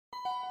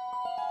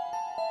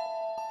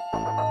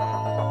Greetings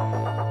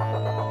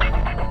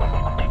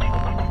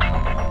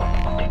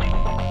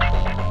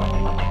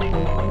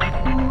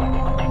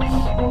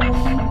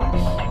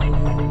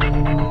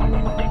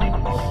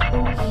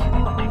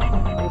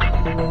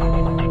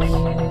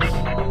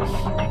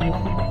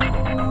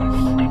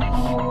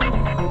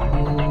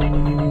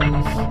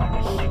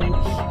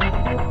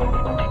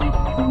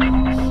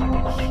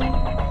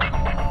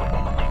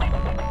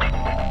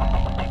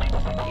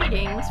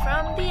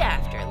from the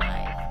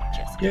Afterlife.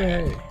 Just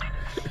kidding. Yay.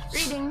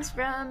 Greetings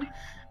from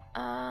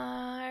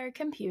our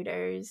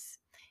computers.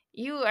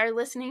 You are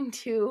listening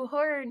to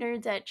Horror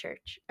Nerds at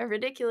Church, a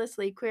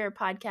ridiculously queer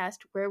podcast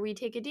where we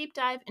take a deep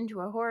dive into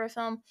a horror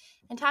film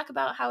and talk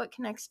about how it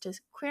connects to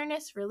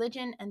queerness,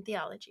 religion, and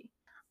theology.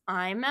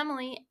 I'm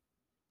Emily.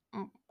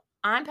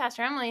 I'm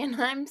Pastor Emily,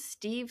 and I'm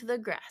Steve the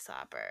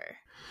Grasshopper.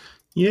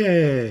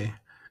 Yay.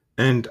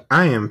 And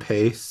I am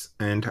Pace,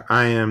 and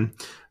I am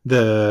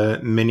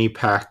the mini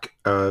pack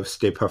of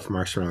Stay Puft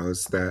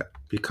marshmallows that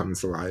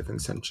becomes alive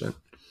and sentient.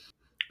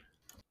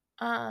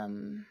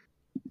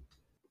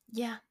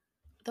 Yeah,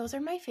 those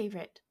are my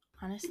favorite,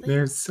 honestly.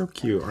 They're so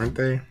cute, aren't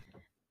they?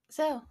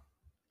 So,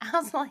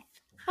 how's life?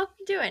 How are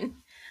you doing?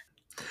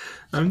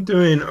 I'm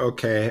doing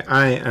okay.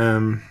 I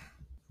am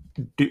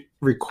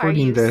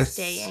recording this.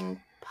 Are you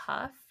staying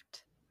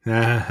puffed?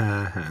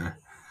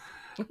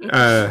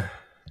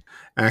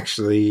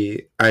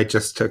 Actually, I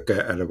just took an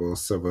edible,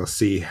 so we'll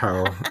see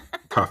how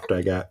puffed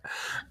I get.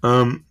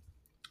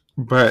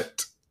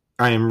 But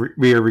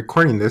we are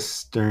recording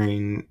this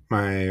during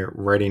my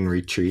writing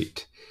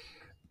retreat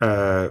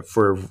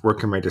for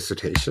working my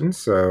dissertation.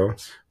 So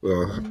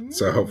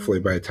hopefully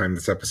by the time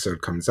this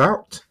episode comes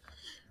out,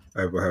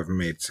 I will have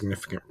made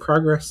significant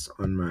progress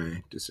on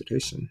my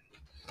dissertation.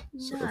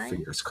 So Nice.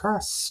 fingers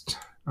crossed.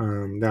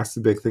 That's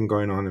the big thing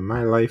going on in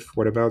my life.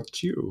 What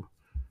about you?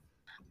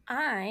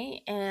 I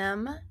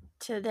am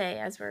today,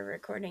 as we're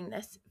recording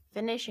this,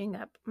 finishing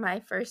up my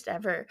first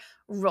ever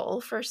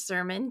Roll for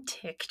Sermon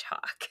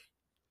TikTok,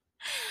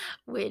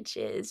 which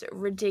is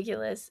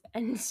ridiculous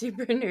and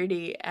super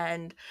nerdy,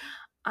 and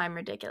I'm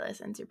ridiculous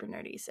and super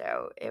nerdy,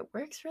 so it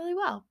works really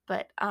well.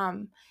 But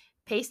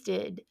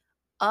pasted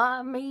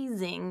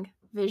amazing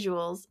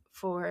visuals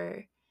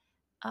for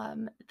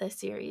the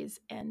series,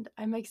 and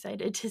I'm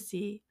excited to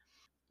see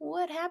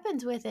what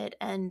happens with it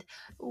and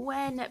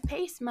when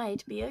Pace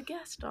might be a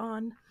guest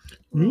on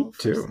Me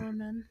too.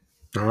 Sermon.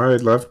 Oh,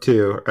 I'd love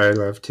to.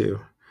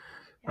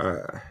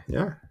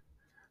 Yeah.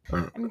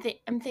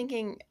 I'm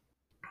thinking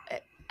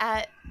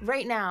at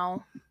right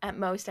now, at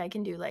most I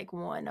can do like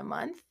one a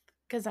month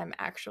because I'm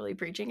actually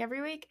preaching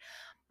every week.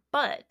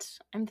 But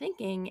I'm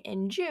thinking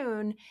in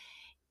June,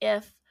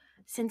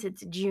 since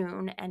it's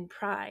June and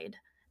Pride,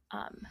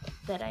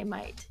 that I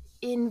might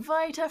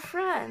invite a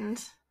friend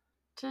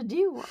to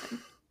do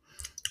one.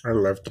 I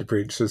love to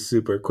preach a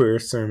super queer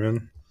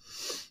sermon.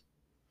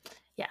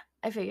 Yeah,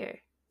 I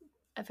figure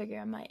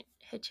I might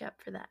hit you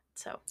up for that.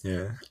 So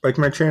yeah, like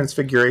my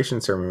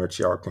Transfiguration sermon, which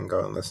y'all can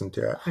go and listen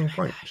to at any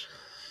point. Gosh.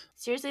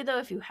 Seriously though,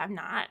 if you have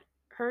not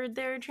heard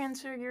their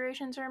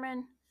Transfiguration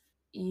sermon,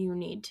 you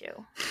need to.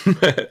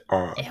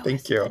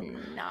 Thank you.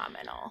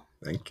 Phenomenal.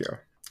 Thank you.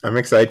 I'm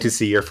excited to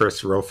see your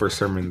first Roll for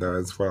Sermon though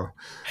as well.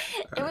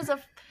 It was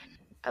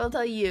I will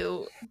tell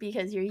you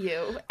because you're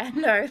you,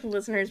 and our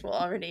listeners will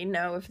already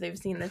know if they've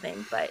seen the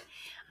thing, but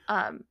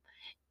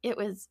it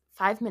was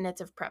 5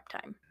 minutes of prep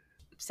time.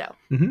 So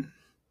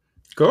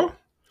Cool.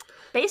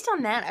 Based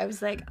on that, I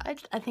was like,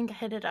 I think I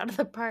hit it out of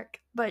the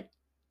park, but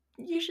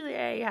usually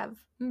I have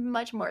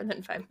much more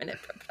than 5 minute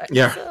prep time.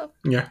 Yeah. So.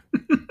 Yeah.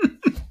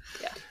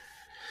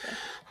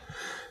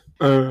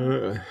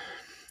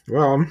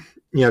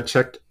 Yeah.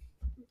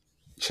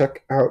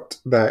 Check out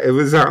that. It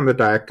was out on the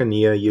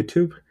Diaconia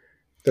YouTube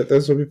that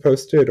those will be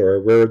posted, or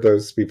where would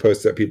those be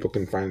posted that people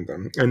can find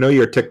them? I know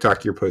your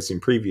TikTok you're posting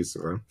previews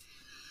of them.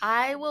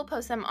 I will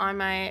post them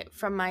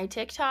from my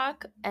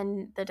TikTok,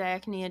 and the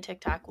Diaconia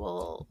TikTok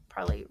will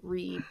probably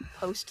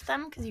repost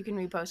them because you can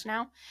repost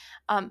now.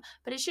 But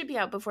it should be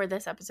out before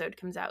this episode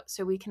comes out,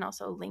 so we can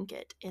also link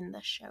it in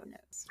the show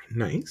notes.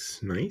 Nice.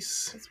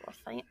 Because we're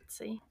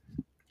fancy.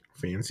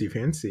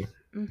 Fancy.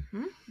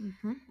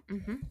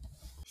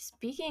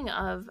 Speaking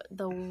of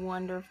the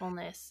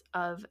wonderfulness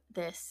of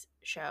this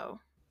show,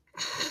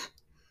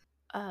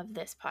 of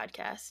this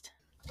podcast,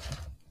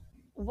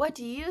 what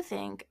do you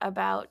think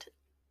about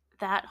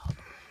that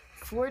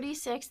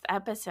 46th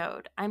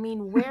episode? I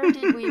mean, where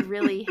did we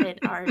really hit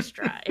our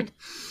stride?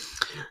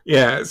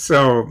 Yeah,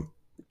 so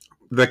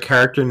the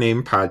character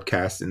name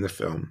podcast in the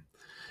film.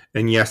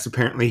 And yes,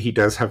 apparently he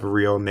does have a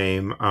real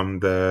name.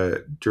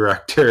 The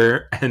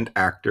director and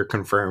actor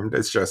confirmed.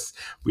 It's just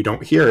we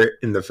don't hear it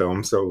in the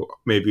film, so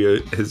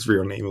maybe his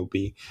real name will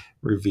be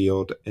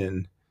revealed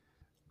in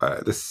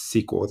the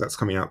sequel that's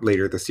coming out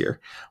later this year.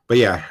 But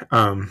yeah,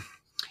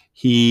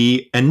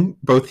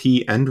 both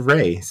he and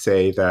Ray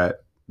say that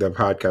the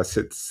podcast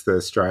hits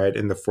the stride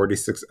in the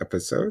 46th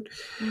episode.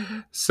 Mm-hmm.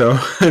 So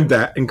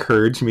that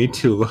encouraged me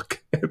to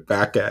look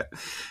back at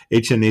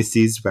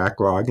HNAC's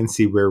backlog and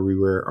see where we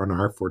were on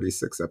our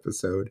 46th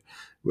episode,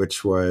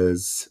 which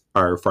was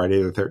our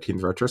Friday the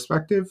 13th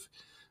retrospective,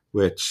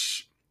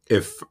 which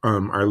if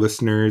our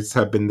listeners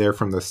have been there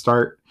from the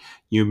start,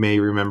 you may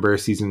remember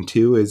season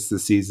 2 is the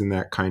season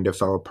that kind of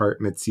fell apart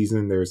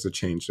mid-season. There was a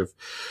change of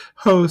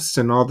hosts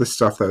and all the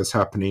stuff that was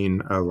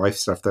happening, life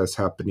stuff that was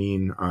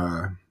happening,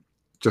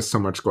 just so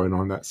much going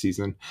on that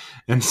season.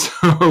 And so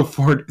our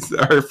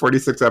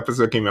 46th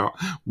episode came out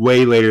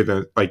way later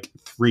than, like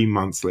 3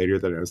 months later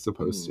than it was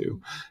supposed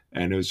to.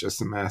 And it was just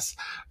a mess.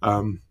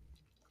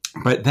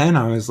 But then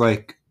I was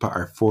like, but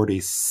our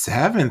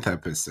 47th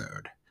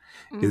episode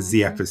is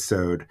the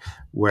episode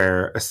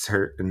where a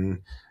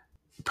certain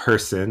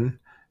person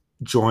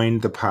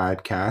joined the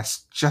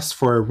podcast just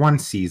for one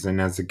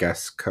season as a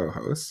guest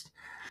co-host.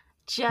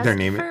 Just Their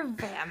name for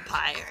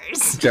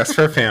vampires. Just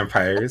for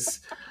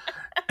vampires.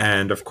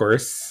 And of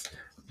course,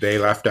 they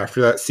left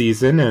after that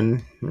season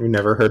and we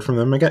never heard from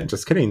them again.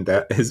 Just kidding.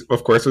 That is,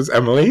 of course, was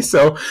Emily.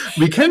 So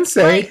we can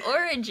say my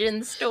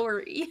origin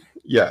story.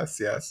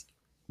 Yes.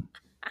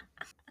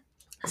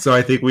 So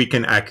I think we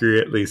can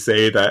accurately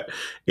say that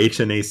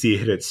HNAC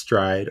hit its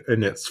stride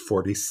in its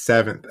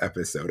 47th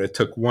episode. It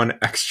took one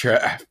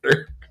extra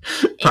after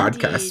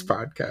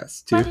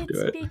podcast to but do it's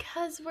it.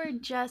 Because we're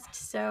just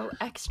so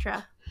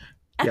extra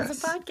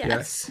as a podcast.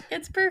 Yes.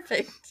 It's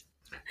perfect.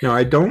 No,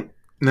 I don't.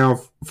 Now,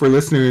 for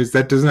listeners,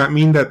 that does not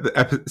mean that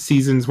the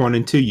seasons 1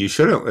 and 2 you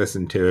shouldn't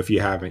listen to if you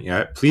haven't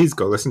yet. Please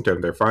go listen to them.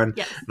 They're fun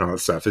and all that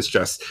stuff. It's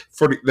just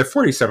the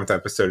 47th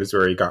episode is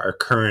where we got our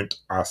current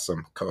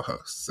awesome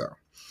co-host. So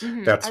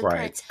that's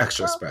why it's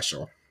extra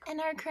special. And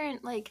our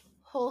current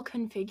whole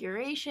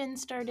configuration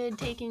started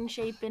taking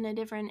shape in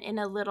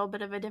a little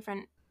bit of a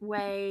different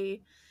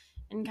way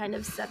and kind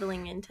of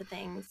settling into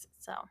things.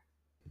 So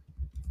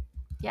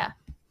yeah.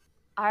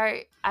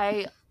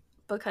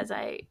 Because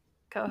I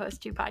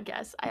co-host 2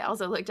 podcasts, I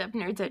also looked up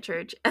Nerds at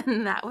Church,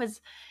 and that was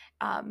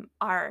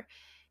our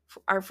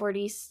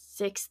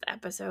 46th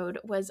episode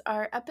was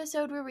our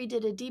episode where we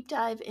did a deep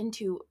dive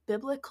into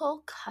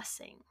biblical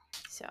cussing.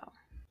 So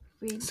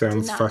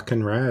sounds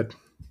fucking rad.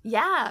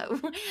 Yeah.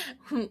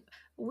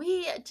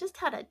 We just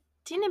had a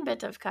teeny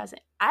bit of cussing.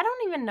 I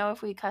don't even know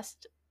if we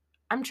cussed.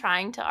 I'm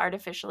trying to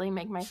artificially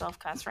make myself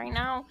cuss right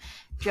now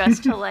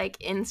just to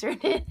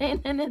insert it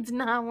in, and it's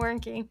not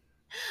working.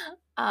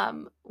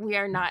 We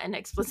are not an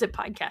explicit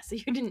podcast, so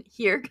you didn't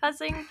hear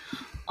cussing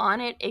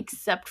on it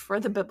except for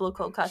the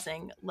biblical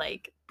cussing,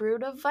 like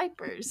brood of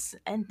vipers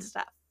and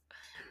stuff.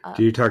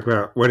 Do you talk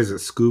about, what is it,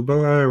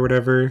 scubala or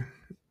whatever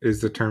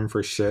is the term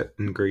for shit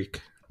in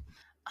Greek?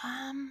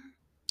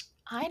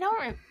 I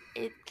don't.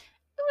 It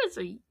was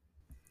a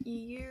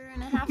year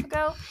and a half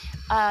ago,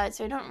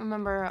 so I don't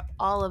remember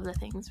all of the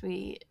things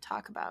we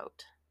talk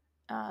about.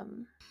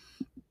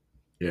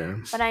 Yeah,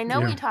 but I know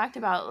we talked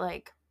about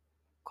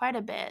quite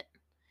a bit.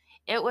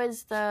 It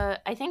was the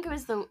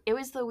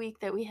week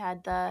that we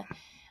had the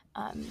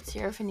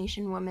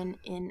Syrophoenician woman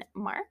in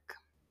Mark,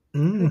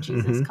 who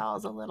Jesus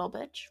calls a little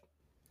bitch.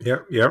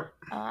 Yep.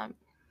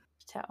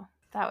 So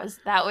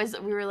that was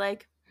we were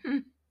like,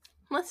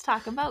 let's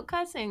talk about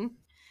cussing,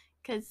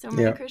 because so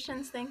many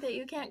Christians think that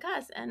you can't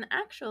cuss, and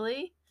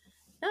actually,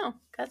 no,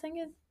 cussing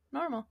is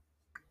normal.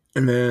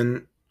 And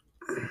then,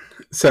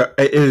 so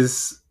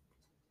is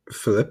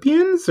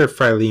Philippians or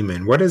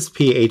Philemon? What is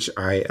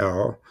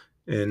PHIL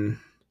in?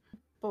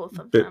 Both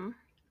of them.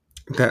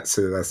 That's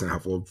not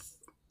helpful.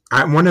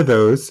 One of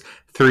those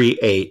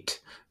 3:8.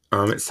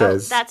 It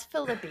says that's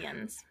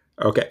Philippians.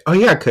 Okay. Oh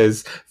yeah,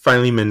 because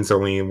Philemon's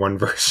only one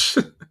verse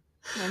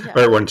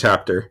or one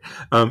chapter.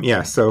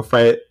 So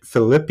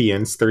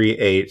Philippians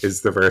 3:8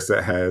 is the verse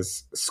that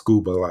has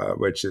scubala,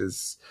 which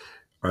is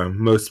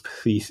most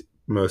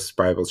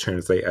Bibles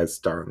translate as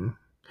dung,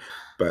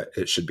 but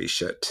it should be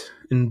shit.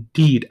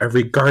 Indeed, I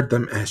regard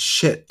them as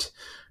shit,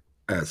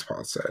 as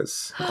Paul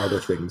says, all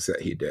the things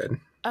that he did.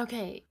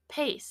 Okay,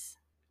 pace.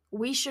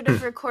 We should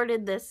have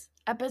recorded this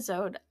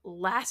episode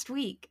last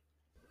week.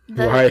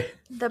 Why?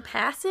 The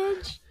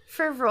passage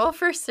for Roll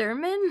for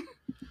Sermon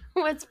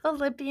was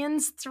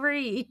Philippians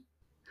 3.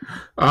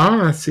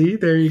 See,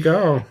 there you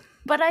go.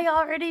 But I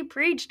already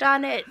preached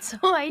on it, so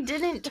I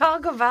didn't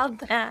talk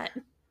about that.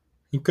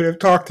 You could have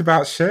talked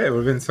about shit. It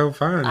would have been so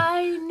fun.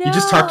 I know. You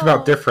just talked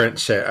about different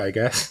shit, I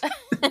guess.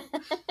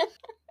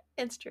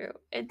 It's true.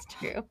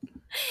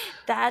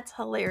 That's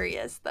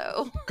hilarious,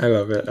 though. I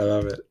love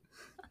it.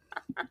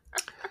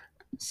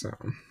 So,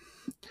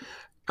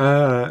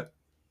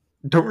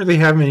 don't really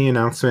have many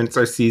announcements.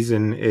 Our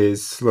season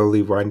is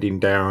slowly winding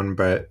down,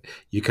 but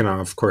you can,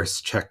 of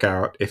course, check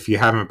out, if you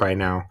haven't by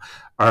now,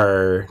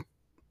 our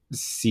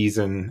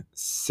season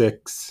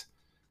 6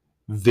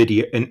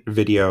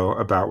 video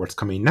about what's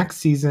coming next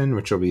season,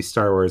 which will be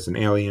Star Wars and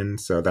Alien.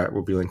 So that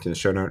will be linked in the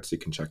show notes. So you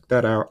can check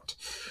that out.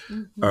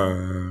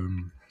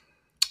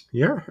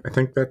 I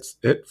think that's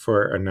it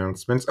for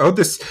announcements. Oh,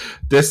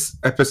 this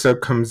episode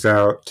comes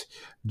out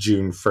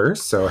June 1st.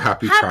 So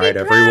happy Happy Pride,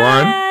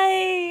 everyone.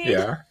 Pride!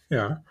 Yeah,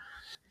 yeah.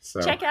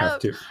 So Check have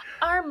out to.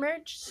 our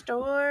merch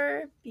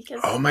store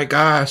because Oh my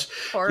gosh.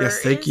 horror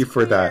Yes, thank is you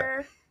for that.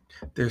 queer.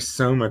 There's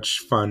so much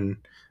fun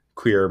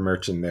queer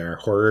merch in there.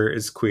 Horror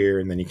is queer,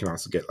 and then you can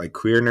also get like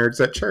queer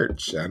nerds at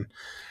church and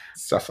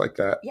stuff like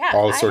that. Yeah,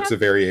 All I sorts have of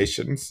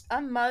variations.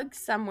 a mug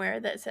somewhere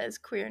that says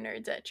queer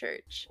nerds at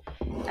church.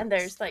 And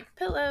there's like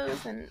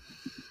pillows and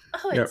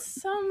it's Yep.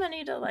 so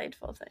many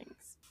delightful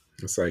things.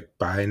 It's like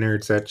bi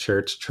nerds at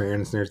church,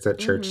 trans nerds at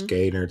church, Mm-hmm.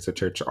 gay nerds at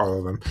church, all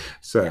of them. Yeah.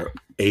 So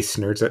ace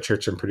nerds at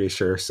church, I'm pretty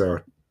sure.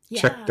 So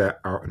check Yeah. that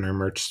out in our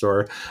merch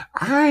store.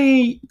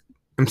 I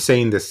am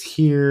saying this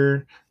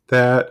here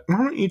that why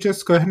don't you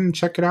just go ahead and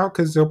check it out,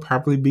 because there'll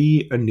probably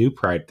be a new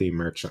Pride theme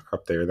merch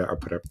up there that I'll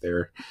put up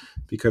there,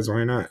 because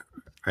why not?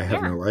 I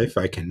have no life.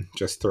 I can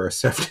just throw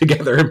stuff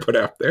together and put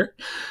out there.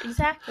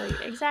 Exactly.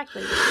 I'm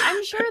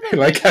sure that I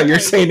like how you're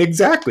saying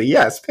exactly.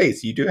 Yes,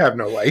 Pace, you do have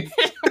no life.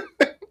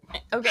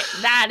 Okay,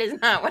 that is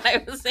not what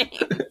I was saying.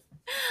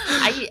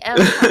 I am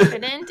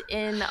confident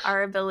in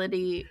our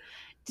ability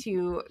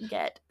to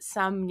get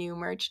some new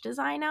merch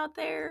design out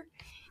there.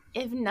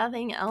 If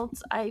nothing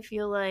else, I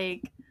feel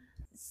like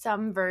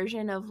some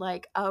version of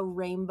like a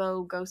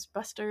rainbow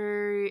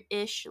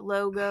Ghostbuster-ish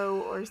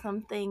logo or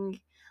something,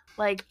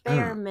 like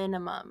bare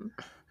minimum.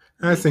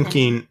 I was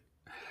thinking,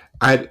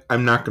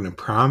 I'm not going to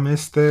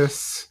promise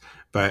this,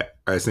 but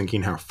I was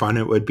thinking how fun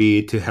it would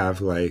be to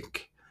have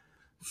like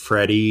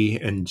Freddy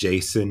and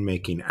Jason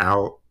making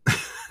out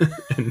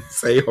and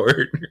say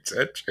horror nerds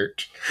at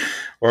church,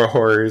 or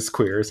horror is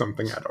queer or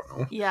something. I don't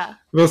know. Yeah,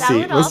 We'll that see.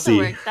 would We'll also see.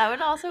 work. That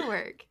would also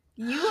work.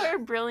 You are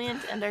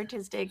brilliant and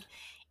artistic,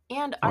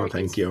 and Oh, art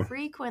thank is you.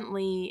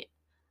 frequently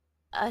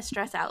a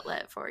stress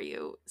outlet for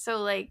you.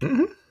 So like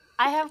Mm-hmm.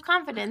 I have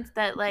confidence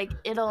that like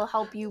it'll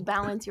help you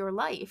balance your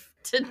life.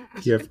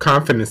 You have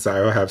confidence that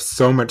I will have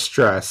so much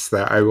stress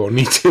that I will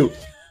need to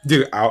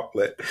do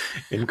outlet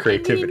in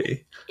creativity. I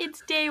mean,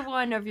 it's day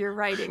one of your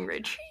writing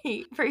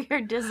retreat for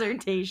your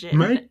dissertation.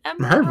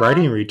 My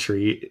writing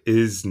retreat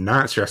is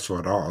not stressful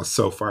at all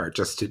so far.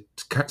 Just to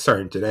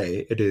starting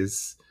today, it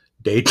is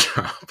day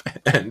job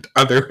and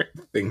other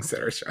things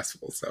that are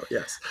stressful. So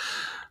yes,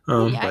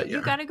 but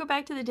you got to go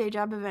back to the day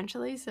job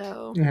eventually.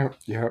 So yeah.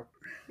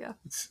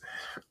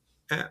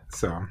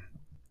 So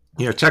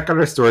check out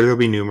our store. There'll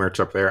be new merch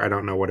up there. I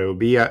don't know what it will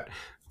be yet,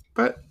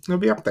 but it'll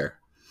be up there.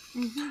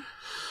 Mm-hmm.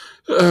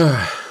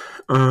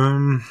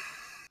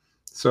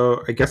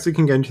 So I guess we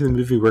can get into the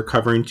movie we're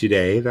covering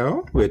today,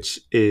 though, which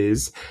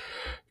is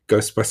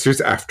Ghostbusters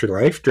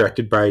Afterlife,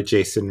 directed by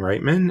Jason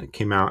Reitman. It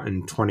came out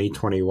in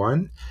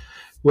 2021.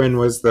 When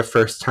was the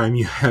first time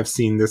you have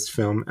seen this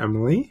film,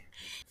 Emily?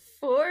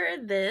 For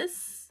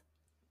this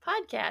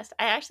podcast,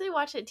 I actually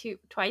watched it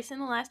twice in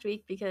the last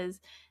week because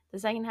the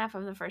second half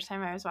of the first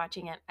time I was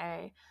watching it,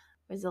 I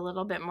was a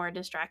little bit more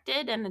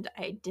distracted and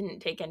I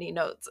didn't take any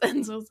notes.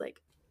 And so I was like,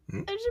 I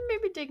should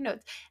maybe take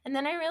notes. And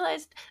then I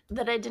realized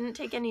that I didn't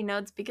take any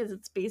notes because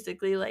it's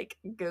basically like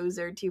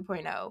Gozer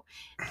 2.0.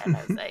 And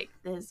I was like,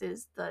 this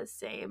is the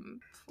same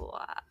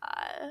plot.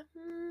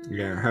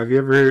 Yeah. Have you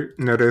ever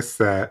noticed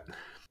that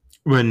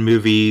when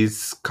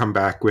movies come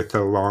back with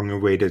a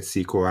long-awaited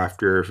sequel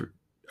after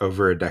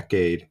over a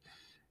decade,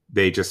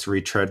 they just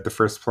retread the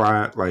first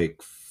plot?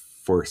 Like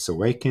Force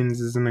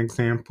Awakens is an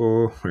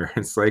example, where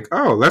it's like,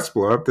 oh, let's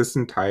blow up this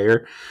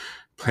entire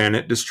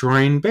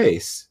planet-destroying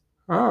base.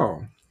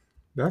 Oh,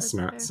 that's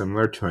not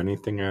similar to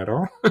anything at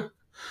all.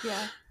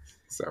 Yeah.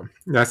 So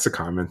that's a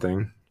common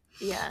thing.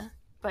 Yeah.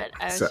 But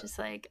I was just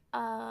like,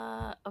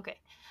 okay.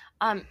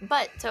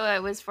 But so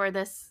it was for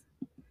this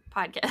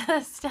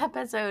podcast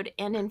episode,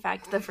 and in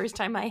fact, the first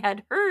time I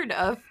had heard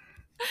of,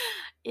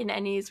 in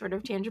any sort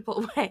of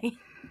tangible way,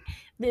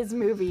 this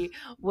movie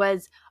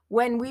was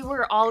when we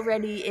were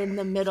already in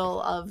the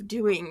middle of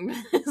doing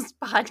this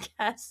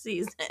podcast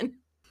season.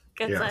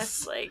 Because I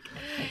was like,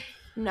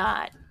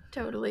 not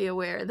totally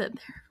aware that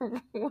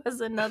there was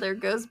another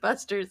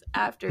Ghostbusters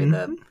after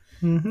the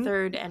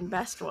third and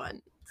best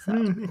one. So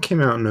it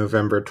came out in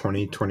November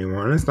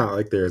 2021. It's not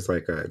like there's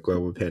like a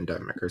global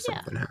pandemic or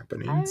something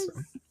happening.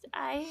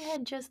 I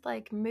had just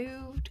like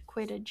moved,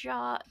 quit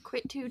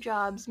 2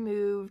 jobs,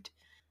 moved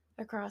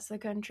across the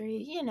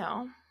country,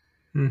 Yeah,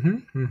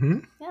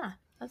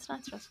 that's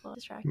not stressful,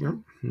 distracting.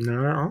 Nope,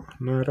 not at all.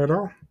 Not at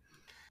all.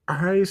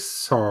 I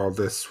saw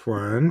this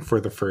one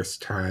for the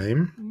first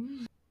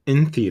time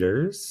in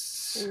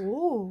theaters.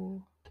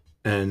 Ooh.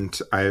 And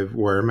I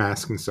wore a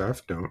mask and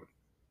stuff. Don't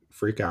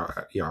freak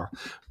out, y'all.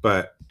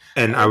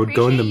 I would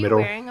go in the middle.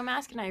 You wearing a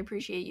mask, and I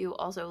appreciate you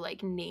also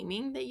like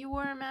naming that you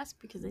wore a mask,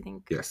 because I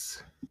think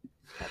yes,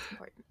 that's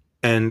important.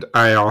 And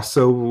I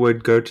also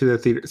would go to the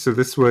theater. So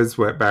this was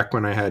back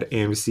when I had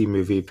AMC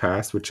Movie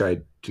Pass, which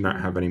I do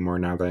not have anymore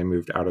now that I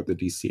moved out of the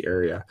DC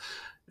area.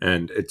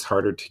 And it's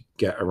harder to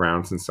get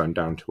around since I'm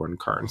down to one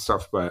car and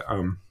stuff. But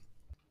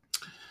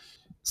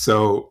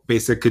so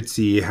basically could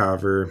see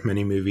however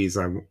many movies.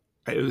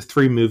 It was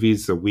 3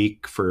 movies a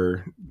week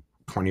for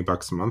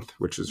 $20 a month,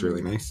 which was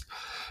really nice.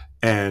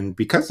 And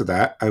because of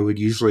that, I would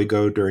usually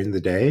go during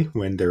the day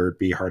when there would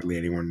be hardly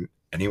anyone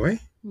anyway.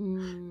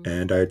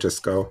 And I would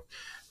just go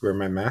wear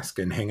my mask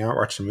and hang out,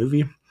 watch a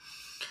movie.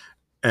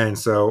 And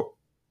so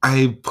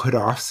I put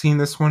off seeing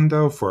this one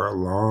though for a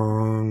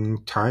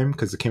long time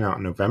because it came out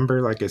in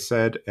November, like I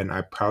said, and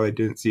I probably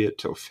didn't see it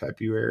till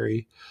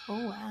February.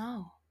 Oh,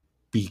 wow.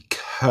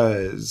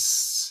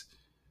 Because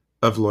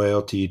of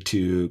loyalty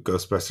to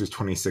Ghostbusters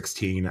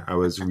 2016, I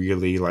was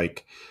really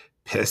like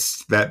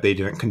pissed that they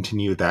didn't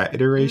continue that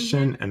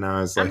iteration. And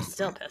I was like, I'm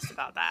still pissed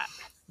about that.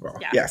 well,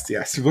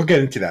 yes, we'll get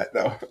into that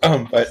though.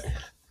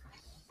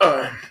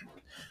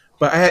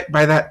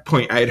 By that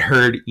point, I had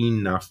heard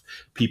enough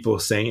people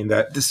saying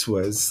that this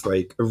was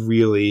like a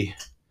really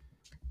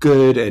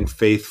good and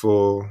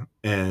faithful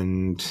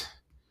and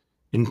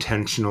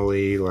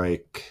intentionally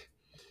like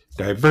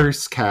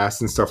diverse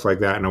cast and stuff like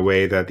that in a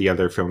way that the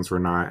other films were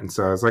not. And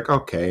so I was like,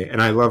 okay.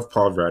 And I love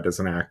Paul Rudd as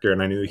an actor,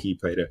 and I knew he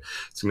played a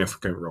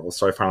significant role.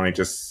 So I finally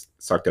just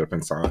sucked it up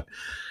and saw it.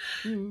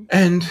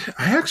 And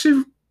I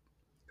actually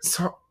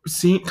saw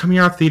coming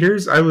out of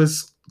theaters, I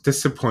was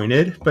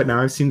disappointed, but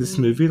now I've seen this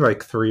movie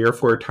like 3 or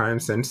 4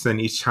 times since, and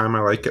each time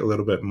I like it a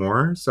little bit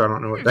more. So I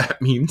don't know what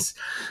that means.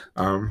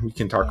 We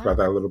can talk about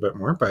that a little bit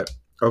more, but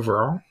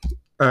overall,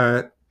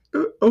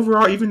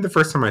 even the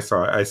first time I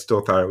saw it, I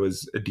still thought it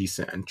was a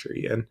decent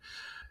entry and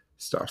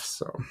stuff.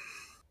 So,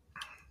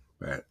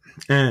 but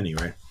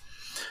anyway,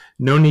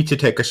 no need to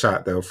take a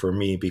shot though for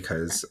me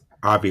because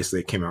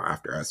obviously it came out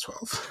after I was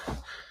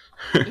 12.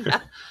 Yeah,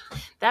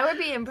 that would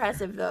be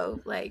impressive though.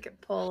 Like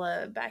pull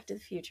a Back to the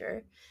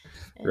Future,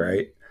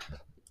 right?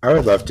 I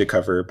would love to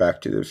cover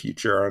Back to the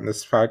Future on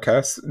this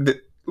podcast.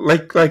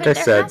 Like I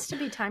said, there has to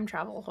be time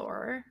travel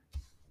horror.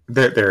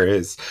 There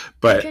is,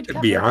 but could cover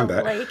beyond the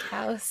that, Lake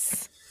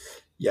House.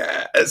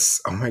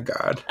 Yes. Oh my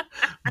god.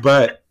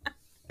 But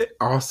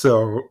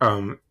also,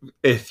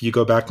 if you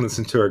go back and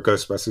listen to our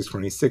Ghostbusters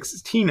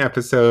 2016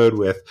 episode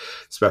with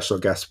special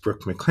guest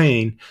Brooke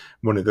McLean,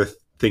 one of the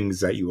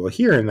things that you will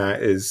hear in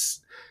that is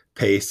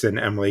Pace and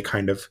Emily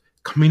kind of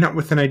coming up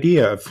with an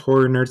idea of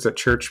Horror Nerds at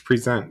Church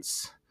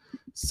presents.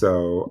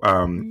 So,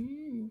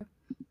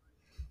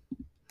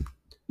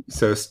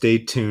 so stay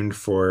tuned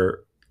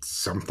for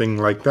something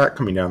like that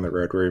coming down the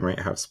road where we might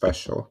have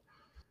special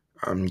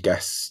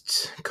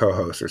guest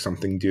co-host or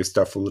something, do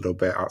stuff a little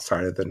bit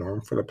outside of the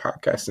norm for the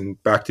podcast.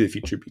 And Back to the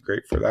Future would be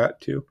great for that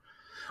too.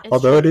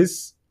 Although it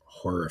is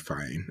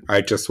horrifying.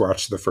 I just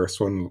watched the first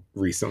one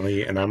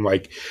recently and I'm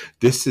like,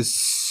 this is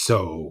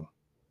so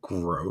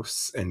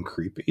gross and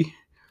creepy.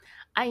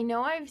 I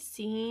know I've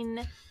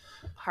seen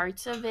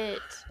parts of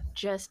it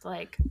just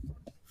like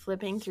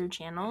flipping through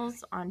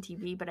channels on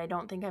TV, but I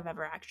don't think I've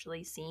ever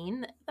actually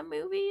seen the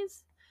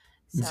movies.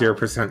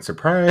 0%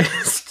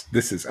 surprised.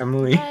 This is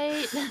Emily.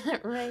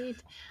 Right.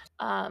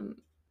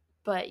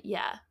 But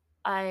yeah,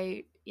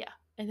 I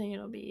think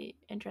it'll be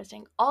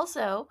interesting.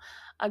 Also,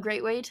 a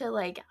great way to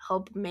like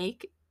help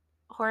make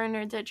Horror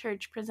Nerds at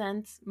Church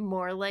presents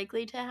more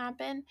likely to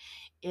happen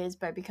is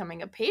by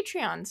becoming a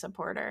Patreon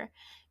supporter,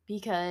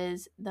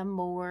 because the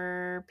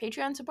more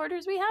Patreon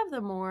supporters we have,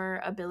 the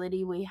more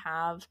ability we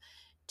have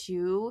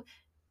to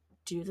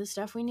do the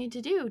stuff we need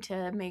to do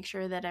to make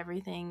sure that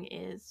everything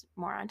is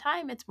more on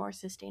time. It's more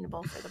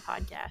sustainable for the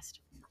podcast.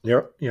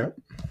 Yep.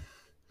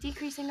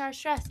 Decreasing our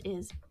stress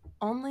is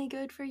only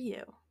good for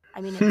you.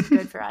 I mean, it's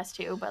good for us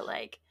too, but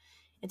like,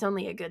 it's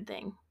only a good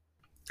thing.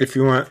 If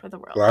you want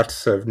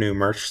lots of new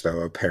merch,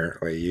 though,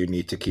 apparently you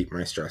need to keep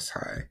my stress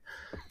high.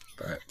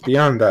 But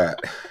beyond that,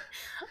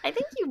 I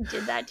think you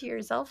did that to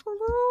yourself a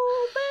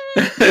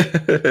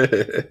little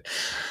bit.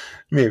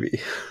 Maybe.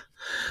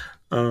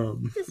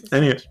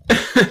 Anyway,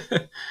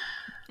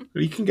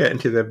 we can get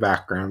into the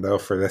background though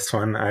for this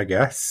one, I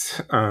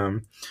guess.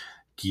 Do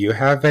you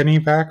have any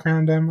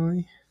background,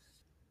 Emily?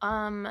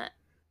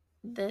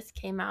 This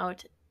came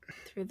out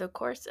through the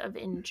course of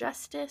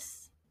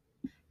Injustice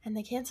and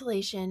the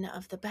cancellation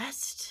of the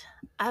best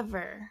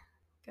ever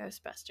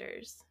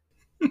Ghostbusters.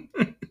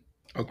 Okay.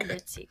 And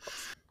its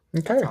sequels.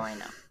 Okay. That's all I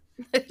know.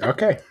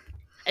 Okay.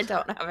 I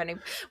don't have any,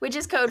 which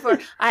is code for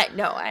I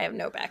have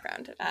no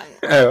background.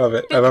 I love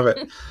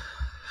it.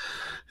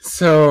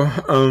 So,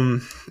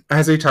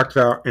 as we talked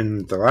about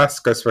in the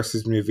last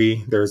Ghostbusters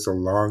movie, there's a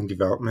long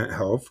development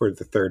hell for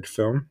the third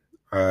film.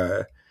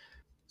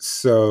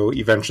 So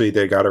eventually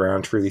they got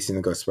around to releasing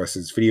the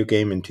Ghostbusters video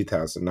game in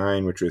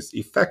 2009, which was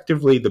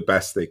effectively the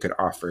best they could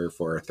offer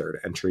for a third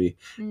entry.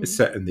 It's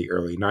set in the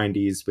early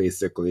 90s,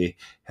 basically.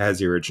 Has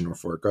the original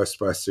 4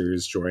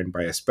 Ghostbusters joined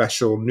by a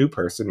special new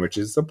person, which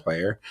is the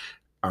player,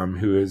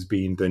 who is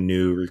being the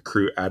new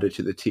recruit added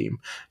to the team.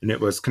 And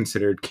it was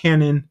considered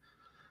canon.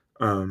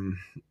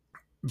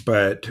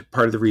 But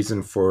part of the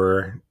reason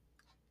for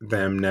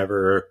them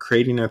never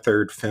creating a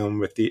third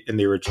film in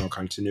the original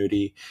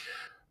continuity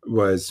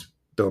was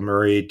Bill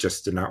Murray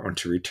just did not want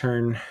to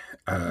return.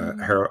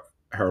 Harold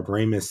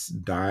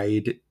Ramis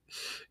died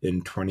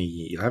in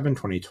 2011,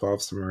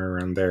 2012, somewhere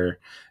around there.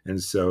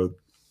 And so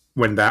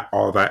when that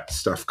all that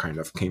stuff kind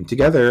of came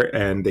together,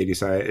 and they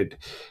decided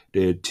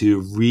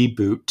to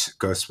reboot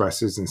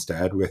Ghostbusters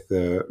instead with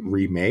the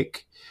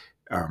remake,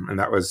 and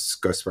that was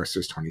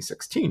Ghostbusters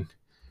 2016.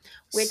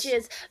 Which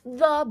is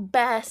the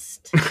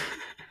best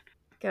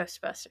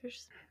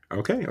Ghostbusters.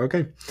 Okay.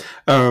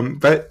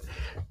 But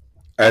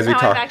And as we now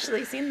I've talk,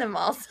 actually seen them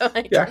all, so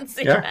I yeah, can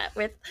say yeah, that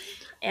with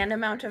an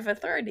amount of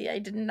authority I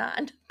did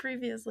not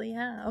previously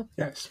have.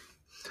 yes.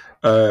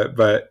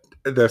 But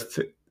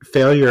the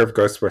failure of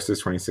Ghostbusters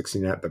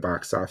 2016 at the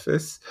box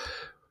office,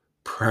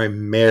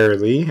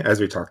 primarily, as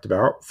we talked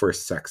about, for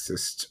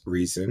sexist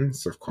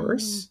reasons, of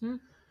course,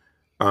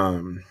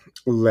 um,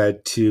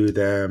 led to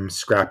them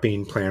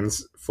scrapping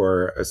plans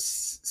for a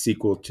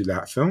sequel to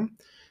that film.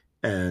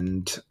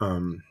 And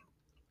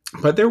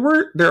but there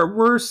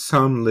were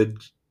some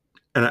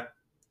and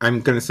I'm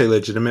going to say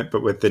legitimate,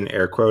 but within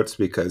air quotes,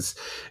 because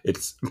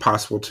it's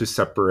impossible to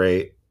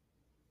separate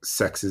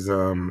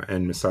sexism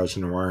and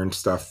misogynoir and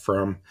stuff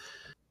from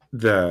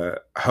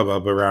the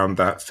hubbub around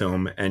that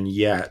film. And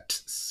yet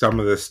some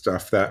of the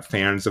stuff that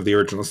fans of the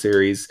original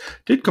series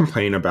did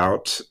complain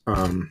about,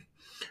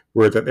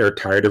 were that they were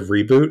tired of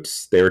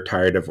reboots, they were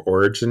tired of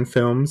origin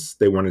films,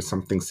 they wanted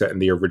something set in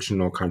the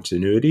original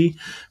continuity,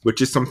 which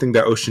is something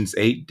that Ocean's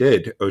 8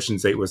 did.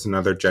 Ocean's 8 was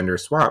another gender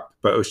swap,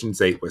 but Ocean's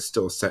 8 was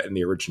still set in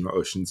the original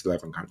Ocean's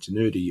 11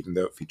 continuity, even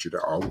though it featured an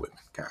all-women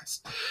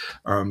cast.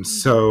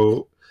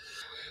 So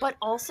But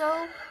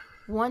also,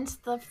 once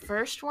the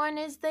first one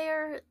is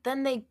there,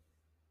 then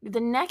the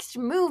next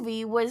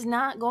movie was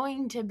not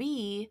going to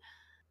be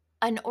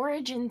an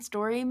origin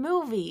story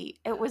movie.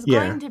 It was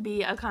yeah, going to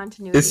be a it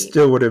continuity.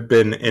 still would have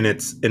been in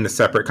a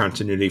separate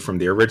continuity from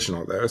the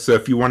original, though. So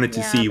if you wanted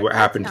to see but what that's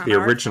happened to not the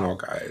our original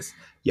fault. guys,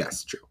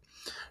 yes, true.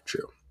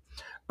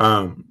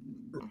 Um,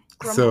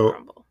 Grumble, so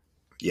grumble.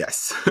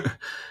 yes,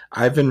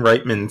 Ivan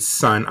Reitman's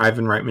son.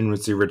 Ivan Reitman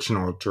was the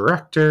original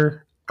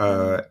director,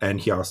 and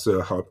he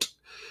also helped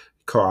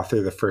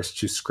co-author the first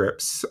two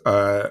scripts.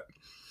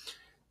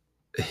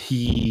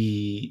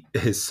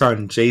 His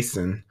son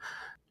Jason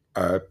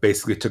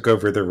basically took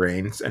over the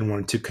reins and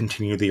wanted to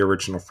continue the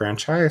original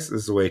franchise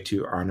as a way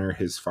to honor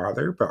his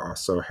father, but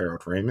also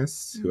Harold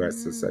Ramis, who,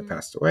 as I said,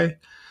 passed away.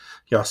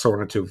 He also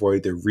wanted to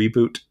avoid the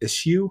reboot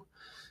issue.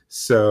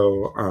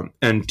 So,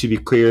 and to be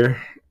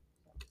clear,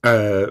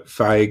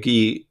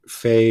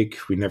 Feig,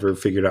 we never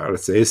figured out how to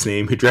say his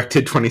name, who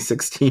directed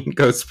 2016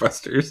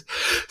 Ghostbusters,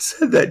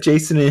 said that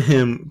Jason and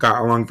him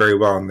got along very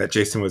well, and that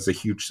Jason was a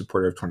huge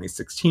supporter of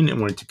 2016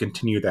 and wanted to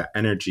continue that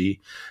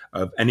energy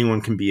of anyone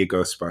can be a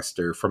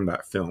Ghostbuster from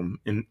that film,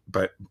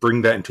 but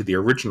bring that into the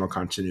original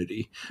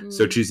continuity.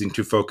 So choosing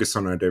to focus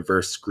on a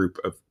diverse group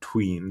of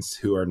tweens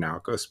who are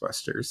now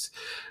Ghostbusters.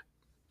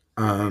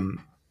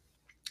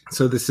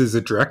 So this is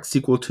a direct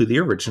sequel to the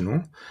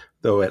original,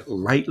 though it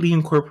lightly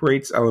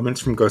incorporates elements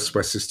from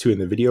Ghostbusters 2 in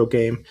the video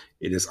game.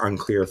 It is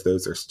unclear if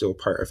those are still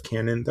part of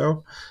canon,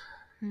 though.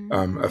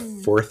 A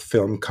fourth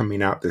film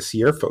coming out this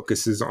year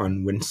focuses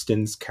on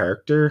Winston's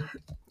character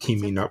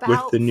teaming up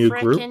with the new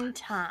group.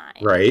 Time.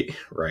 Right.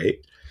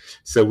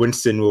 So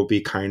Winston will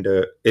be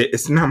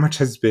it's not much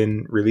has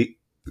been really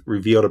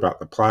revealed about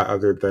the plot,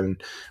 other than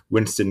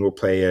Winston will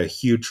play a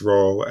huge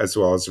role, as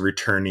well as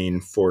returning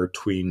 4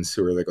 tweens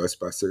who are the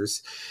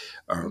Ghostbusters.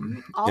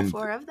 All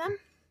 4 of them?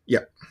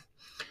 Yeah.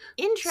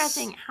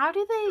 Interesting. How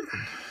do they...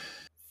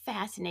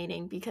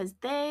 Fascinating, because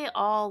they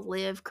all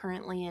live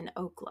currently in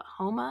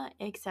Oklahoma,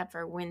 except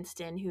for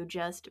Winston, who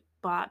just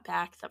bought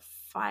back the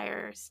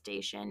fire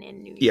station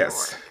in New York.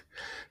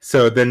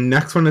 So the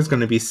next one is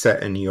going to be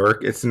set in New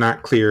York. It's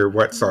not clear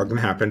what's all going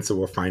to happen, so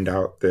we'll find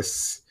out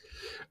this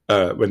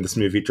when this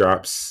movie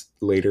drops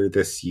later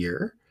this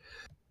year.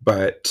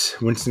 But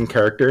Winston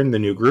character in the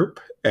new group,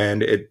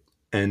 and it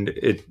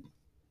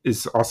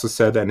is also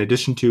said that in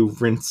addition to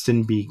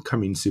Winston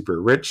becoming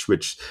super rich,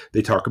 which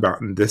they talk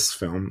about in this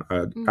film,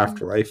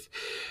 Afterlife,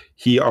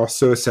 he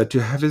also is said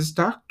to have his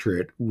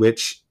doctorate,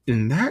 which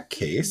in that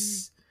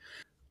case,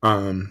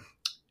 in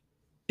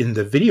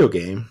the video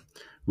game,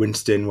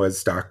 Winston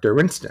was Dr.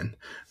 Winston.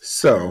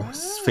 So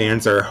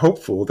fans are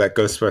hopeful that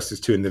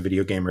Ghostbusters 2 in the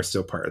video game are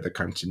still part of the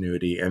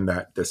continuity, and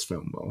that this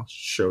film will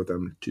show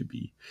them to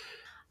be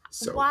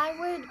so. Why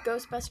would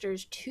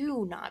Ghostbusters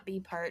 2 not be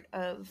part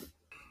of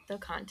the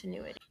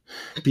continuity?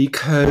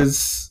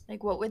 Because...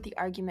 what would the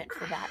argument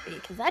for that be?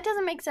 Because that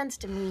doesn't make sense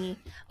to me.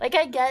 I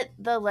get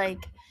the,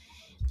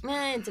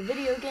 it's a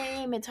video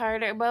game, it's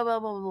harder, blah, blah,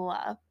 blah, blah,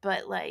 blah.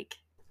 But,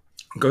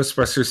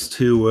 Ghostbusters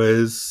 2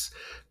 was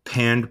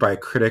panned by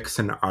critics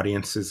and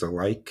audiences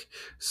alike.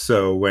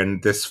 So when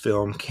this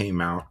film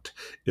came out,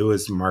 it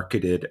was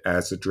marketed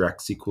as a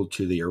direct sequel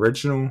to the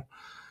original.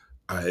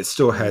 It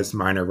still has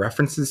minor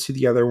references to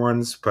the other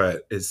ones,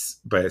 but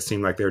it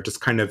seemed like they were just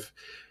kind of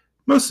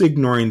mostly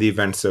ignoring the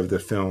events of the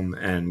film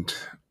and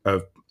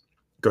of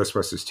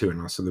Ghostbusters 2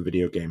 and also the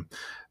video game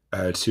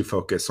to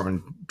focus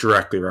on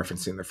directly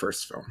referencing the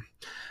first film.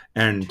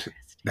 And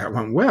that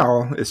went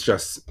well. It's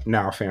just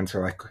now fans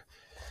are like,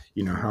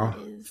 You know What how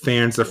is,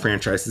 fans of yeah.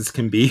 franchises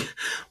can be.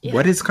 Yeah.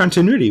 What is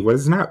continuity? What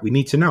is not? We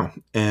need to know.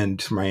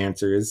 And my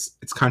answer is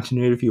it's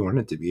continuity if you want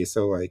it to be.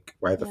 So, like,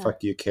 why the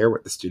fuck do you care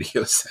what the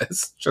studio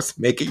says? Just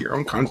make it your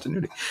own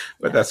continuity.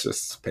 But that's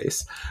just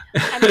space.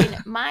 I mean,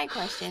 my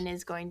question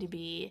is going to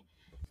be,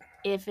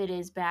 if it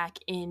is back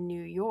in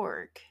New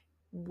York,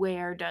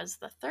 where does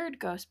the third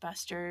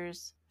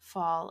Ghostbusters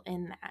fall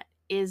in that?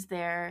 Is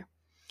there,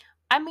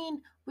 I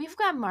mean, we've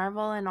got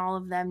Marvel and all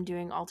of them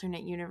doing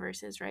alternate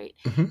universes, right?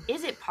 Mm-hmm.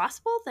 Is it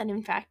possible that,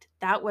 in fact,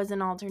 that was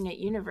an alternate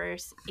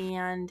universe,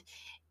 and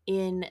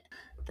in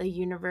the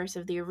universe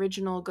of the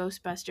original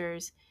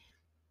Ghostbusters,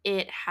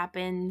 it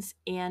happens,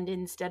 and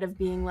instead of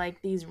being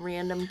like these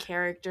random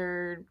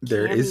character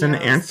There is an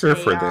cameos, answer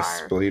they for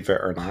this, are believe it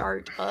or not.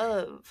 part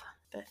of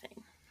the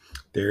thing?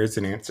 There is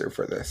an answer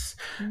for this,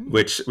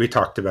 which we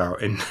talked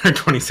about in our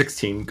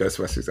 2016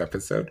 Ghostbusters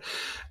episode.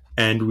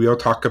 And we'll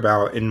talk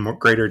about in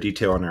greater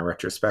detail in our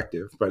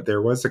retrospective. But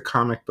there was a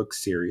comic book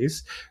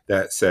series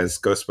that says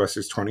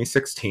Ghostbusters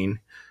 2016,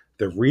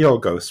 the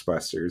real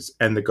Ghostbusters,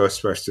 and the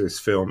Ghostbusters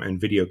film and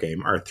video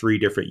game are 3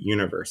 different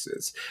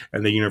universes.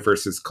 And the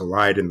universes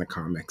collide in the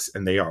comics,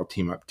 and they all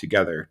team up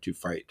together to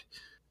fight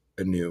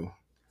a new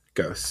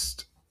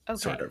ghost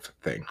sort of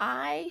thing.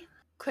 I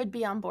could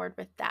be on board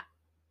with that.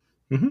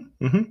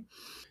 Mm-hmm, mm-hmm.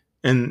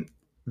 And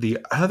the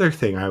other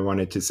thing I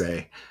wanted to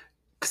say,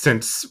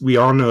 since we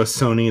all know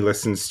Sony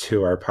listens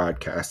to our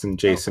podcast and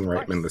Jason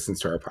Reitman listens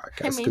to our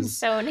podcast. I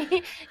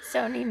mean,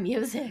 Sony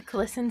Music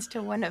listens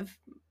to one of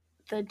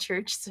the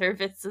church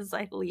services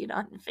I lead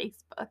on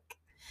Facebook.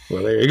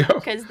 Well, there you go.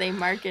 Because they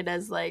mark it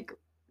as like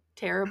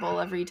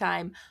terrible every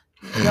time.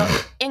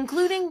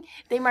 Including,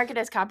 they mark it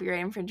as copyright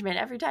infringement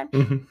every time.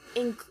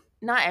 Mm-hmm.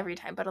 Not every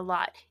time, but a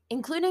lot.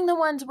 Including the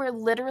ones where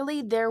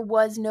literally there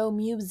was no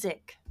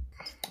music.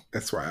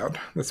 That's wild.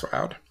 That's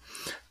wild.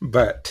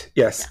 But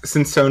yes,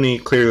 since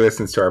Sony clearly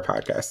listens to our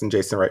podcast and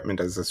Jason Reitman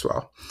does as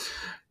well,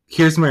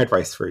 here's my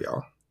advice for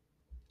y'all.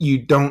 You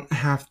don't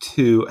have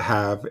to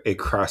have a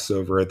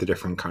crossover of the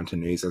different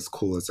continuities, as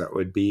cool as that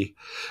would be,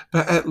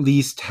 but at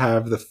least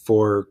have the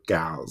 4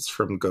 gals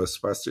from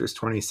Ghostbusters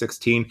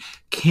 2016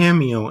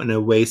 cameo in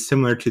a way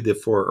similar to the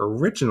 4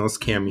 originals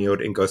cameoed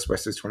in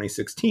Ghostbusters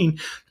 2016,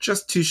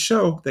 just to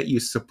show that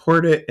you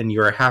support it and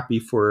you are happy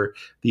for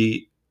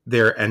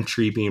their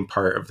entry being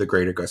part of the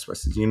greater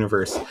Ghostbusters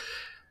universe,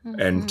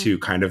 and to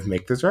kind of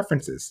make those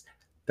references.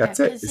 That's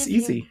it. It's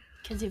easy.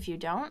 Because if you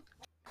don't,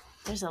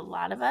 there's a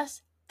lot of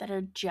us that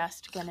are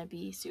just going to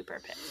be super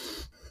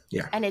pissed.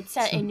 Yeah. And it's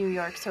set in New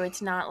York, so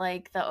it's not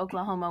like the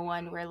Oklahoma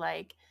one where,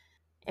 like,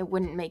 it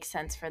wouldn't make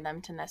sense for them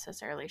to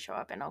necessarily show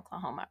up in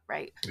Oklahoma,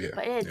 right? Yeah.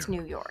 But it's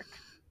New York.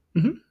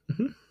 Mm-hmm.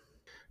 Mm-hmm.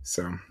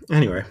 So,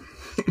 anyway,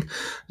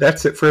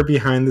 that's it for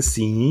behind the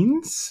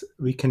scenes.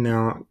 We can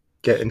now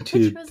get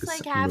into which was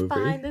like half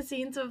behind the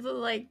scenes of the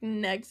like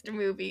next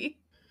movie.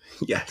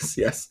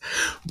 Yes.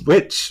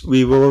 Which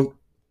we will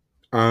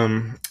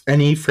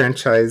any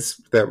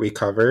franchise that we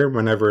cover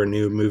whenever a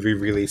new movie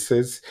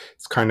releases,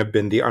 it's kind of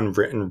been the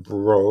unwritten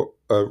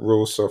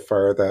rule so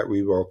far that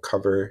we will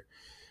cover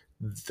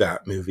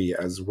that movie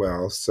as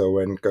well. So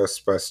when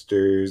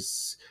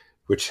Ghostbusters,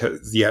 which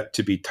has yet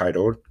to be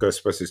titled,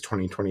 Ghostbusters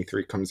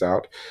 2023 comes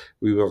out,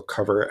 we will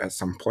cover it at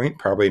some point,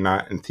 probably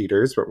not in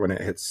theaters, but when it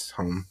hits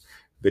home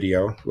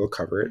video, we'll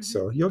cover it.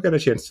 So you'll get a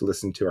chance to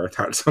listen to our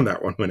thoughts on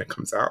that one when it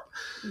comes out.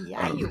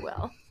 Yeah, you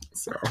will.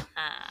 So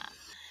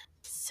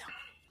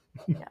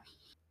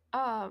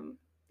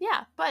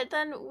yeah, but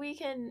then we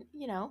can,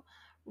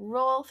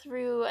 roll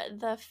through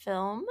the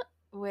film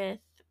with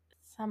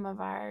some of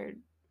our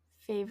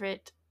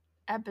favorite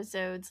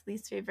episodes,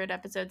 least favorite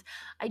episodes.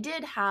 I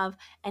did have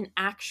an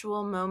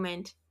actual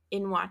moment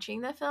in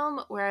watching the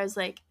film where I was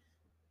like,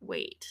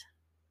 wait,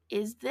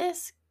 is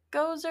this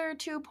Gozer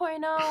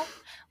 2.0?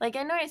 Like,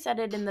 I know I said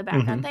it in the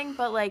background thing,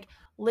 but like,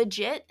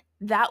 legit,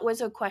 that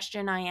was a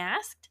question I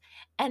asked.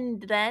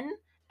 And then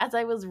as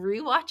I was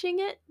rewatching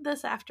it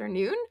this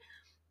afternoon,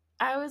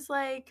 I was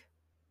like,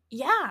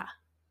 yeah,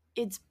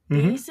 it's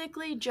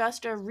basically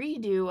just a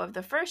redo of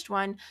the first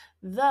one,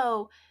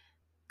 though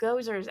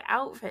Gozer's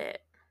outfit,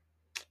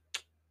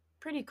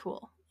 pretty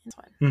cool. This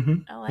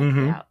one. I like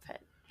the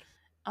outfit.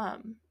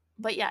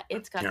 But yeah,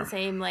 it's got the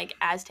same like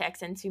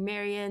Aztecs and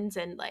Sumerians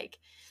and like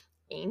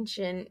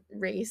ancient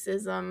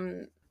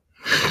racism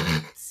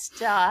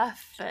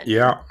stuff. And,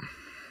 yeah.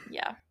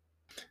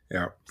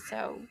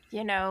 So,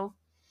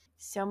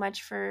 so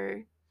much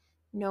for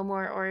no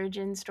more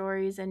origin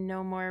stories and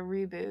no more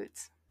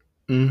reboots.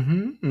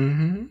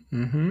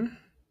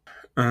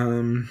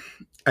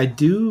 I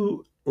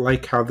do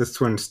like how this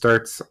one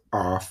starts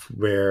off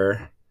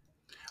where,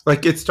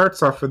 like, it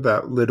starts off with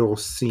that little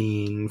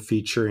scene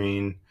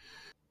featuring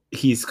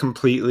he's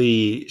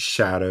completely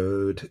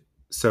shadowed,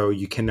 so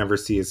you can never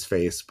see his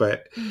face.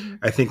 But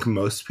I think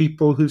most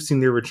people who've seen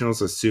the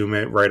originals assume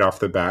it right off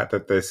the bat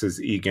that this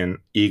is Egon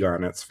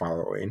it's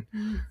following.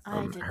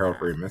 Harold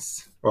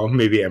Ramis. Well,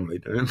 maybe Emily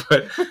didn't,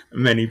 but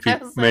many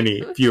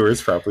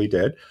viewers probably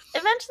did.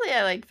 Eventually,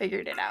 I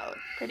figured it out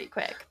pretty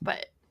quick,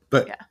 but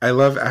But Yeah. I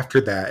love after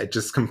that, it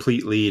just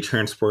completely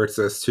transports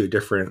us to a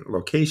different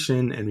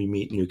location and we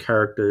meet new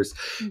characters.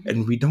 Mm-hmm.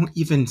 And we don't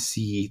even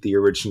see the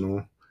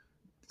original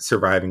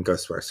surviving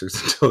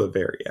Ghostbusters until the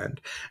very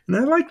end. And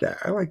I like that.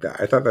 I like that.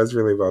 I thought that was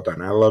really well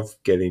done. I love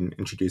getting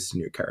introduced to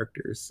new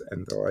characters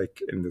and the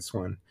like in this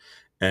one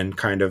and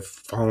kind of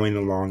following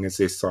along as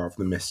they solve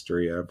the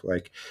mystery of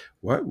like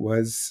what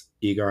was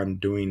Egon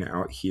doing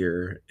out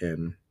here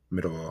in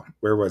middle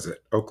where was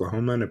it?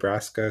 Oklahoma,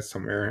 Nebraska,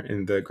 somewhere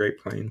in the Great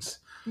Plains.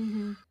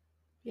 Mm-hmm.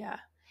 Yeah.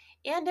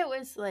 And it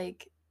was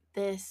like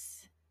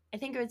this, I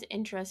think it was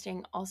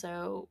interesting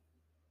also.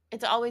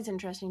 It's always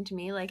interesting to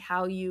me, like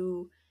how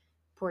you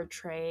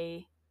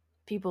portray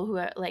people who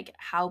are like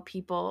how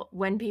people,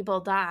 when people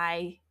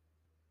die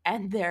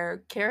and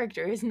their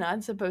character is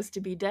not supposed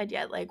to be dead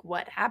yet, like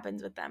what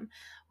happens with them.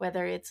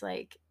 Whether it's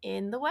like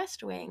in The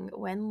West Wing,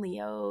 when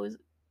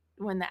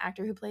the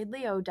actor who played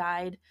Leo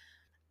died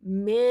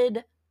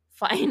mid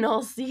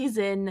final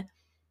season,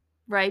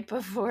 right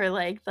before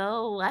like the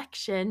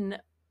election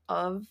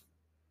of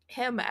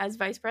him as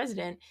vice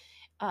president,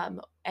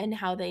 and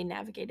how they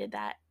navigated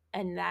that,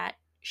 and that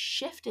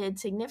shifted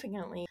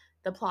significantly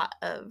the plot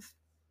of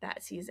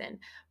that season.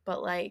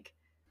 But like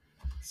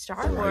The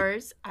Star like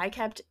Wars, I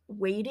kept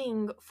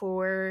waiting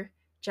for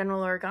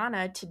General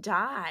Organa to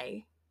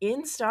die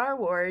in Star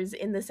Wars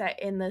in the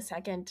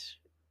second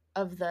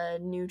of the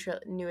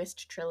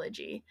newest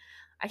trilogy.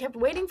 I kept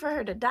waiting for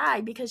her to die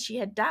because she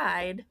had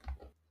died,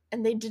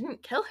 and they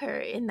didn't kill her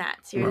in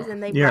that series, well,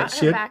 and they yeah, brought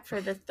she her had back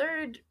for the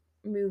third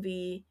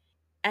movie.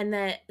 And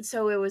then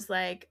so it was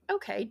like,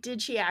 okay,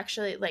 did she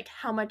actually, like,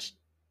 how much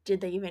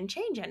did they even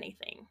change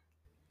anything?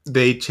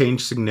 they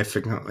changed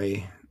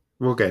significantly.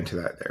 We'll get into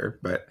that there,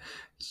 but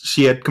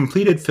she had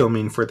completed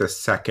filming for the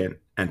second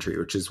entry,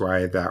 which is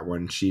why that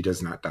one she does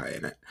not die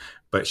in it.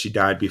 But she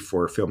died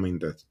before filming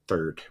the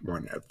third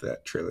one of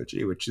that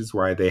trilogy, which is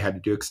why they had to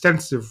do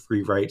extensive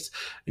rewrites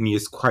and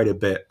use quite a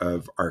bit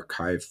of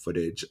archive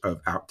footage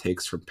of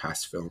outtakes from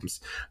past films.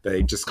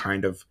 They just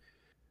kind of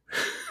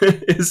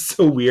is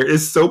so weird.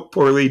 It's so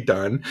poorly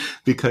done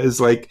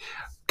because like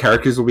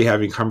characters will be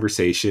having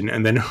conversation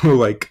and then he'll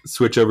like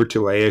switch over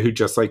to Leia who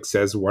just like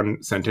says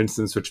one sentence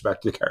and switch back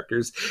to the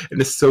characters.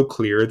 And it's so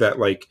clear that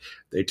like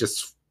they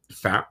just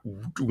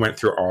went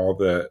through all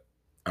the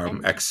And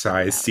found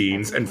excise out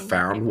scenes and everything that they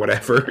found possibly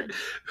whatever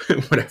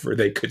could. whatever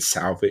they could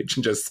salvage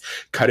and just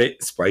cut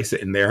it, splice it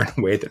in there in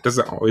a way that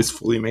doesn't always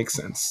fully make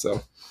sense.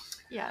 So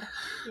Yeah,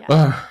 yeah.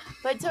 uh,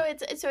 But so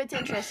it's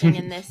interesting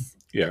in this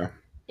yeah.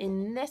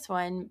 in this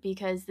one,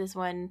 because this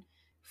one,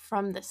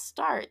 from the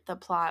start, the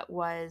plot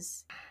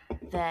was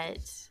that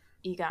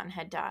Egon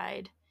had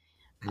died.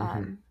 Hmm.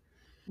 Um,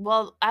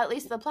 well, at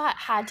least the plot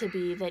had to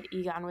be that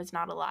Egon was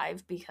not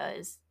alive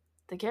because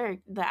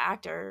the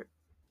actor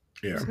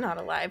Yeah. was not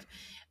alive.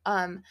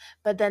 Um,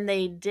 but then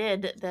they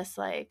did this,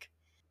 like,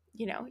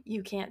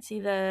 you can't see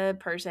the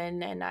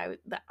person, and I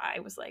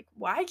was like,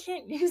 why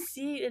can't you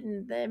see?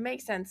 And it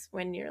makes sense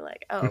when you're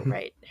like, oh Hmm.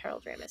 right,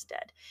 Harold Ramis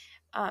dead.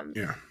 Um,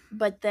 Yeah.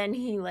 but then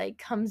he like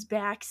comes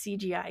back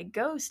CGI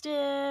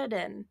ghosted,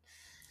 and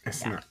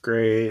It's yeah, not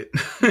great.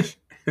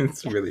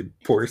 It's yeah. really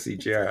poor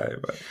CGI,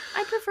 but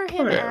I prefer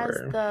him as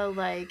whatever. the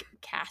like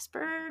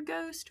Casper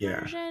ghost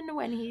Yeah, version,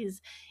 when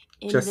he's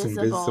just invisible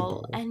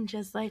invisible. and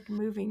just like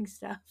moving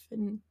stuff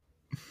and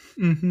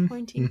Hmm.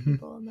 pointing Hmm.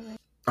 people in the right.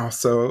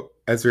 Also,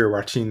 as we were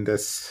watching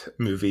this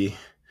movie,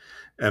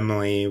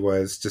 Emily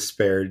was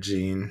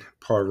disparaging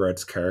Paul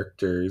Rudd's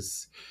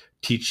character's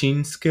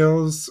teaching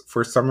skills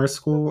for summer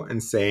school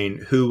and saying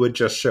who would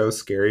just show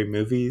scary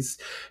movies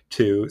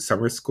to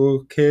summer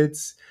school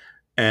kids.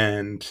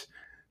 And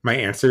my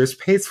answer is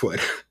Pace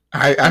would.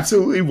 I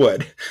absolutely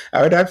would.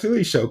 I would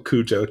absolutely show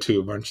Cujo to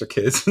a bunch of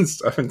kids and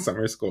stuff in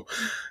summer school.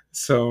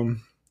 So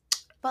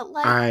But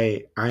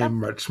like I'm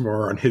the much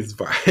more on his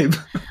vibe.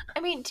 I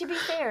mean, to be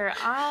fair,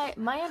 I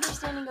my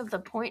understanding of the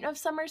point of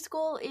summer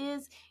school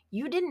is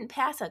you didn't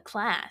pass a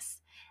class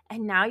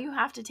and now you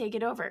have to take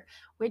it over,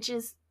 which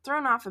is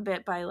thrown off a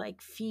bit by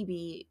like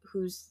Phoebe,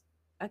 who's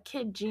a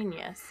kid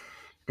genius,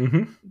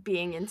 Hmm.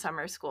 being in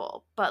summer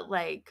school. But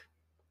like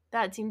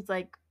that seems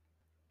like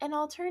an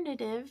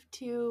alternative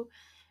to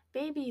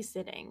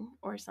babysitting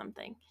or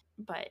something.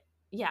 But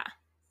yeah.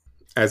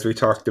 As we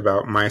talked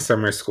about, my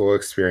summer school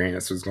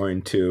experience was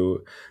going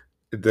to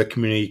the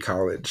community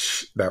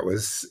college that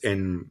was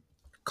in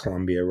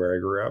Columbia, where I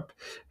grew up,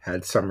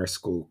 had summer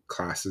school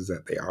classes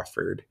that they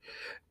offered,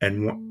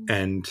 Mm,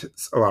 and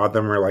a lot of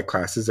them were like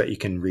classes that you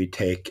can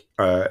retake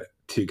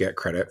to get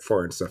credit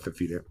for and stuff if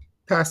you didn't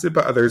pass it.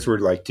 But others were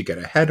like to get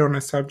ahead on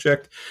a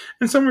subject,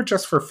 and some were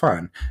just for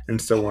fun.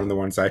 And so one of the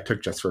ones I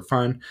took just for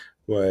fun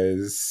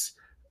was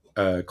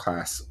a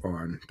class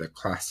on the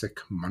classic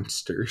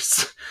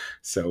monsters.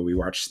 So we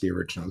watched the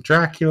original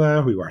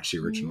Dracula, we watched the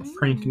original mm,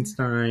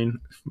 Frankenstein,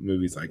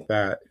 movies like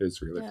that. It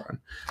was really yeah. fun.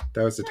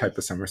 That was the type of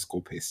Nice. summer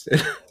school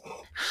pasted.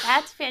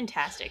 That's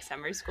fantastic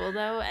summer school,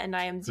 though, and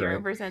I am Right.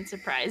 0%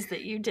 surprised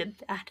that you did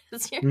that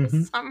as your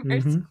Mm-hmm. summer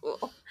Mm-hmm. school.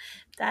 Yep.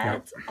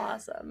 That's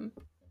awesome.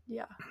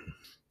 Yeah.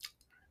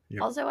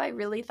 Yep. Also, I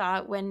really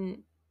thought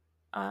when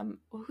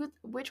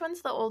Which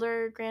one's the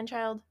older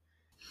grandchild?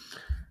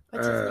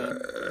 What's his name?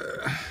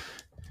 Uh,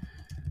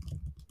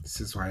 this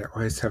is why I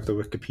always have the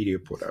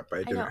Wikipedia pulled up. I I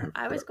didn't know. have it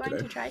I pulled was up going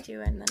today. to try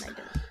to, and then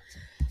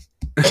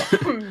I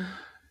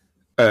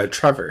didn't.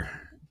 Trevor,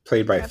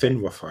 played by Trevor.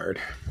 Finn Wolfhard.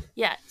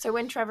 Yeah. So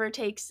when Trevor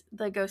takes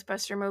the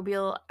Ghostbuster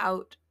mobile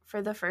out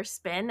for the first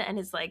spin and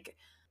is like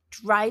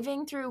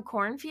driving through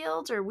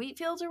cornfields or wheat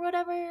fields or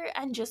whatever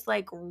and just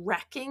like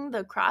wrecking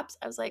the crops,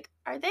 I was like,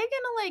 are they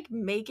gonna like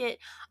make it?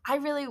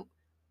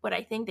 What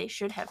I think they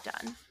should have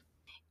done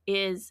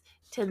is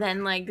to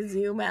then like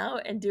zoom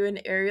out and do an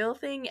aerial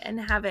thing and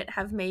have it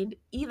have made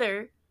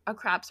either a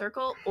crop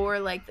circle or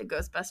like the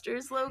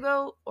Ghostbusters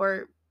logo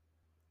or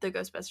the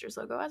Ghostbusters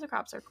logo as a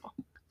crop circle.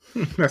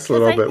 That's a Because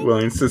little I bit think,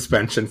 willing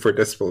suspension for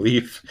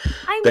disbelief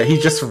I that he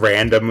just mean,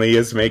 randomly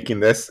is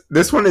making this.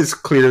 This one is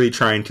clearly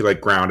trying to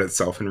like ground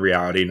itself in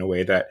reality in a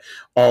way that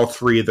all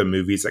three of the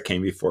movies that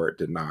came before it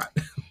did not.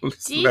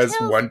 There's details,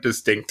 one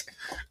distinct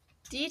tone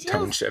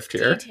details, shift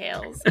here.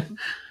 details.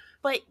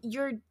 But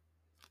you're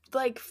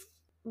like,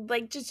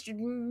 just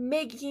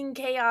making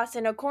chaos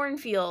in a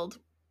cornfield.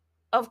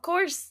 Of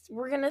course,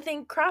 we're going to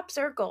think crop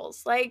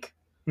circles. Like,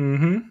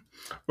 Mm-hmm.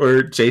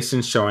 Or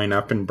Jason showing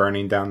up and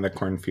burning down the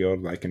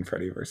cornfield like in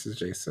Freddy versus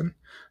Jason.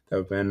 That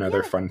would be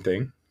another yeah, fun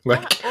thing. yeah.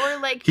 Like Or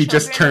like he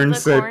just Children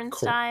of the turns the Corn Ooh,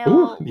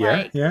 style. yeah,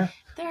 Like, yeah.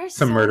 there are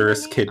Some so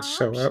murderous many kids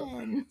show up.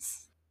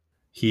 options.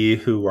 He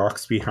who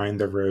walks behind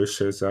the rose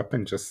shows up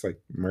and just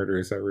like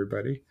murders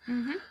everybody.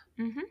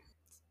 Mm-hmm. Mm-hmm.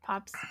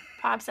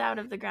 Pops out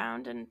of the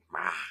ground and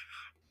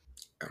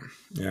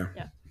Yeah.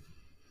 yeah.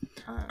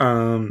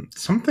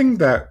 Something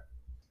that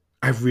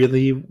I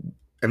really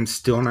am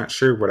still not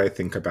sure what I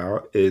think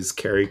about is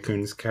Carrie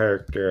Coon's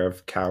character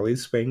of Callie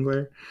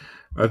Spangler,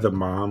 the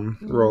mom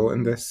role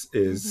in this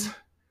is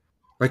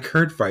like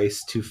her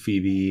advice to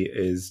Phoebe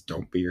is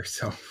don't be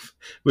yourself,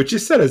 which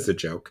is said as a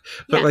joke,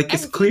 but Yeah, like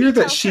it's and clear Phoebe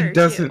that tells she her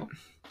doesn't. too.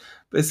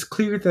 It's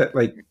clear that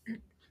like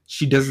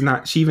she does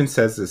not. She even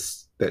says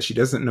this that she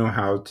doesn't know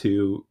how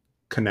to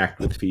connect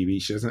with Phoebe.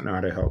 She doesn't know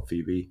how to help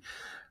Phoebe.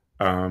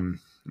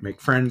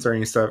 Make friends or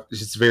any stuff.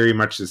 It's very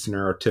much this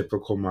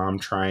neurotypical mom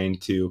trying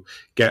to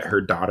get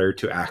her daughter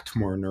to act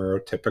more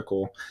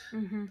neurotypical.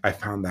 Mm-hmm. I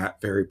found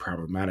that very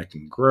problematic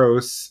and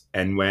gross.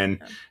 And when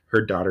Yeah.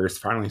 her daughter is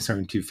finally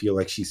starting to feel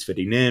like she's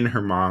fitting in,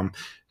 her mom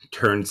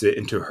turns it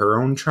into her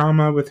own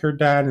trauma with her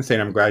dad and saying,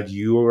 I'm glad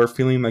you are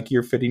feeling like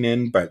you're fitting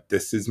in, but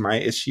this is my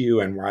issue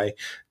and why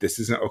this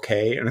isn't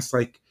okay. And it's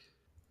like,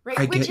 Right,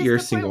 I which get is you're a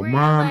the point single where you're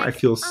mom. I like,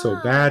 feel so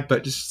bad,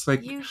 but just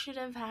like, you should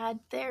have had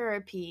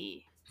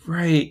therapy.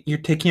 right, you're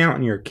taking out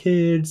on your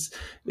kids.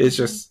 It's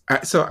Mm-hmm.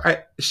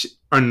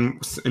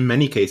 just in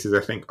many cases I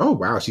think, oh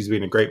wow, she's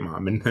being a great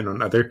mom, and then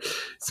on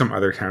some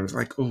other times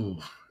like, oh,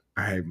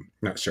 I'm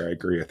not sure I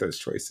agree with those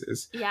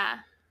choices. Yeah,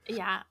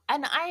 yeah,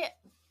 and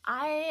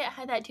I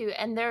had that too.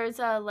 And there's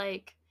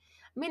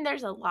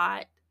there's a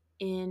lot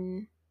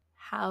in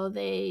how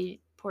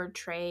they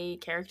portray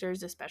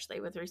characters, especially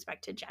with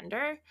respect to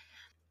gender,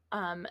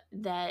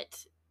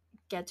 that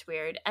gets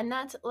weird, and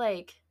that's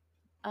like,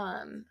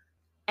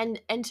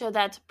 and so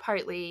that's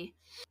partly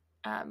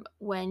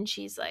when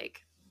she's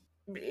like,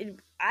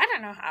 I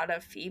don't know how to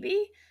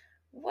Phoebe.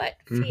 What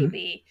Mm-hmm.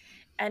 Phoebe?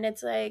 And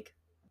it's like,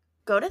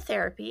 go to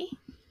therapy.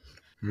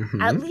 At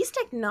Mm-hmm. least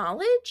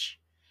acknowledge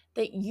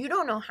that you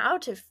don't know how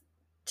to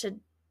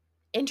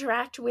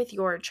interact with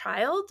your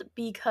child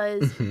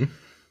because Mm-hmm.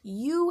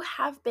 you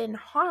have been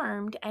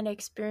harmed and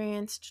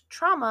experienced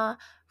trauma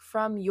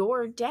from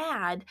your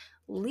dad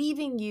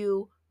leaving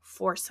you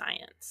for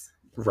science.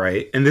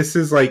 Right. And this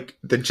is like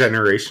the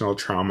generational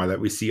trauma that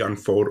we see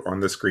unfold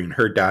on the screen.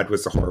 Her dad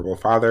was a horrible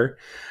father.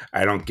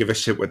 I don't give a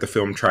shit what the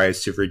film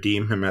tries to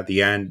redeem him at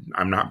the end.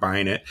 I'm not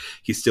buying it.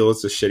 He still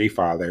is a shitty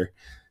father.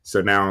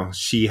 So now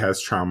she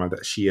has trauma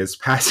that she is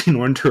passing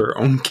on to her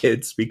own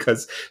kids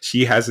because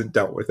she hasn't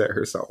dealt with it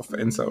herself.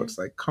 And so it's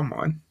like, come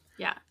on.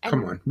 Yeah.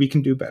 Come on. We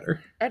can do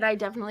better. And I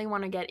definitely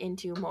want to get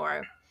into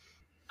more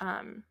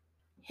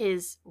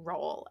his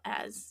role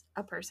as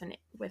a person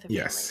with a family.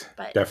 Yes,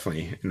 But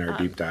definitely in our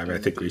deep dive. I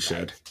think we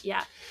should.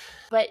 Yeah.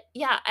 But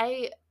yeah,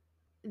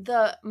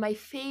 my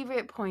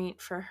favorite point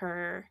for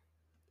her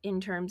in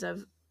terms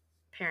of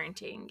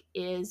parenting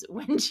is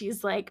when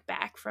she's like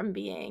back from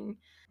being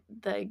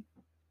the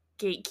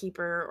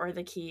gatekeeper or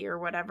the key or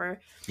whatever.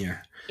 Yeah.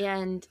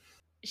 And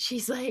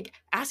she's like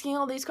asking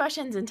all these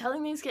questions and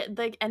telling these kids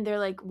like, and they're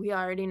like, we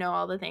already know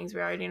all the things. We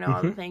already know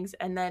all the things.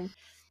 And then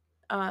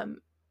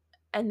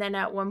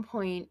at one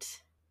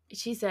point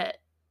she's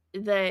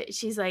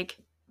like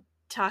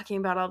talking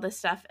about all this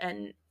stuff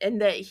and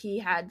that he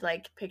had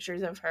like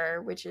pictures of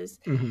her, which is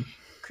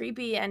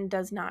creepy and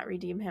does not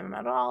redeem him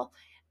at all.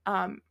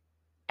 And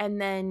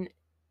then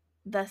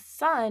the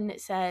son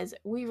says,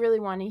 we really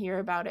want to hear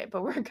about it,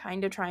 but we're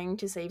kind of trying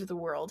to save the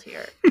world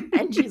here.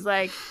 And she's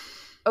like,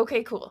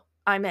 okay, cool,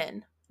 I'm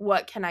in.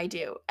 What can I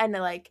do? And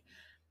like,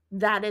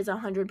 that is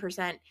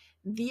 100%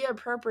 the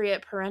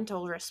appropriate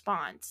parental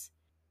response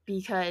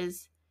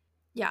because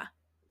that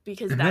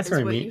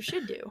is what you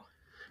should do.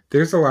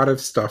 There's a lot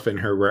of stuff in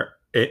her where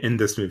in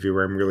this movie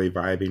where I'm really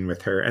vibing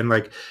with her. And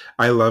like,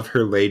 I love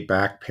her laid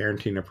back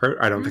parenting approach.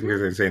 I don't think Mm-hmm.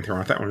 there's anything wrong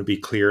with that. I want to be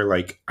clear.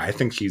 Like, I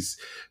think she's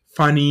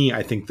funny.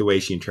 I think the way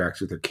she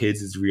interacts with her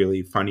kids is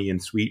really funny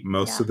and sweet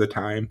most Yeah. of the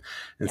time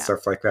and Yeah.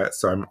 stuff like that.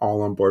 So I'm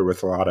all on board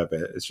with a lot of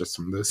it. It's just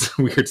some of those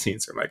weird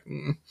scenes are like,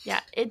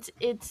 Yeah. It's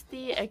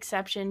the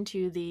exception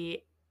to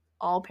the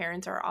all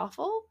parents are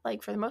awful.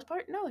 Like for the most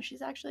part, no,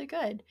 she's actually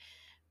good.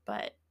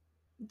 But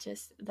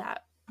just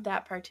that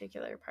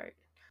particular part.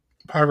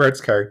 Paul Rudd's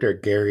character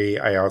Gary,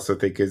 I also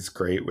think is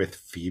great with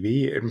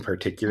Phoebe in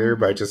particular,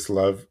 but I Mm-hmm. just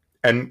love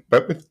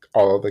but with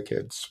all of the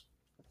kids.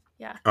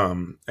 Yeah.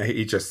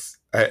 He just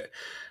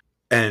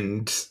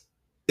and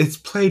it's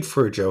played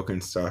for a joke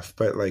and stuff,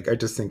 but like I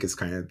just think it's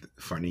kind of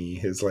funny.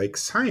 His like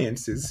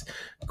science is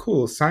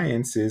cool.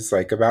 Science is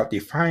like about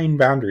defying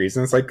boundaries,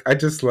 and it's like I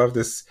just love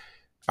this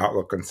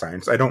outlook on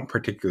science. I don't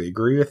particularly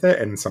agree with it,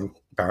 and some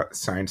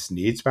science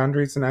needs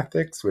boundaries and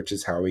ethics, which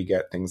is how we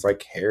get things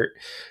like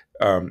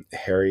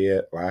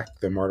Harriet Lack,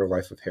 the Immortal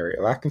Life of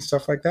Harriet Lack, and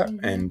stuff like that,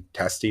 Mm-hmm. and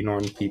testing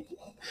on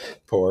people,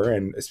 poor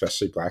and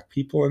especially black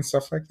people and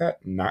stuff like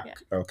that. Not Yeah.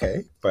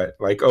 okay, but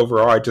like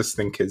overall, I just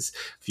think his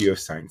view of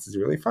science is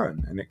really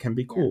fun and it can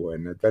be Yeah. cool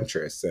and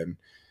adventurous and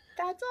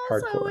That's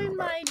also hardcore and all in that.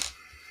 my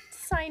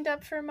signed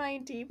up for my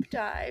deep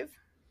dive.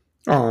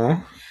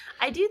 Oh,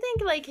 I do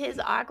think like his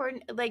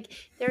awkward like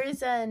there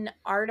is an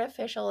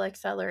artificial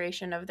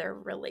acceleration of their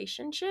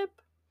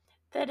relationship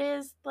that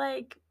is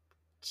like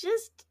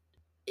just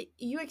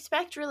you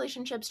expect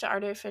relationships to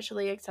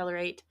artificially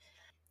accelerate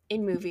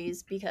in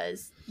movies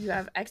because you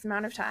have X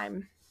amount of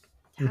time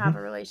to have mm-hmm.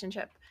 a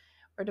relationship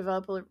or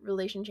develop a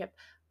relationship.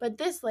 But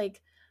this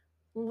like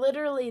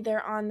literally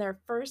they're on their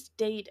first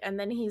date and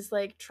then he's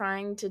like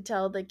trying to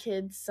tell the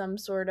kids some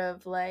sort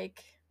of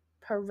like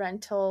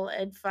parental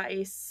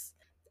advice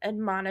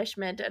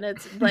admonishment and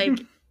it's like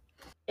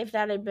if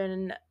that had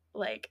been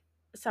like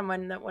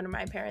someone that one of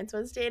my parents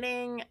was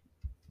dating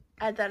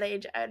at that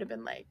age I would have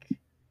been like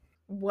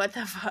what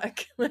the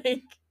fuck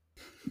like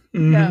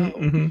Mm-hmm, no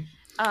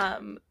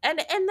mm-hmm.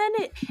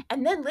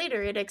 and then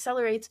later it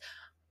accelerates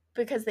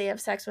because they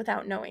have sex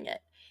without knowing it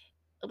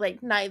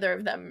like neither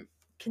of them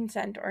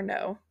consent or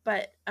know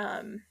but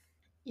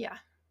yeah.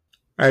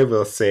 I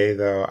will say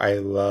though, I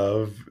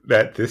love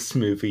that this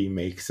movie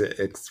makes it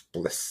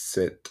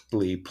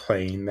explicitly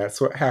plain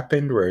that's what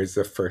happened, whereas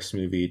the first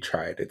movie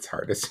tried its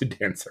hardest to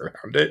dance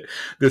around it.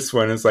 This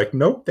one is like,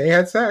 nope, they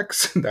had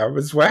sex. That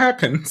was what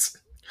happens.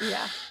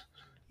 Yeah.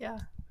 Yeah.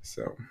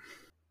 So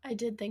I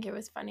did think it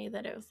was funny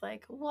that it was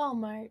like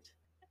Walmart.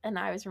 And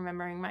I was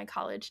remembering my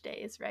college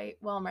days, right?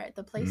 Walmart,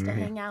 the place to mm,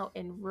 hang out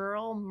in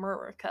rural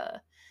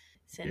America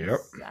yep.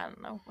 since, I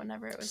don't know,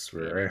 whenever it was That's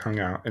where I created. hung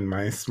out in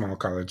my small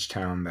college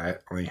town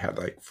that only had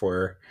like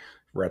 4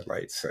 red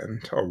lights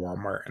and a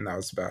Walmart, and that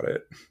was about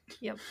it.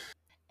 Yep.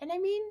 And I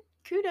mean,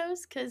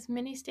 kudos, because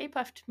mini Stay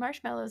Puffed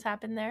marshmallows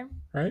happened there.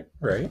 Right,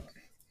 right.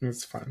 It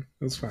was fun.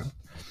 It was fun.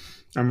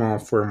 I'm all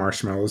for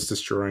marshmallows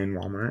destroying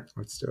Walmart.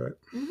 Let's do it.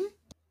 Mm-hmm.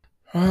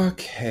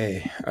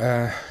 Okay.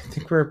 I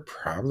think we're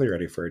probably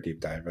ready for a deep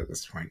dive at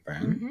this point,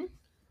 then. Mm-hmm.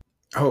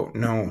 Oh,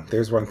 no.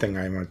 There's one thing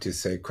I want to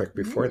say quick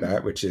before Mm.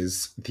 that, which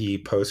is the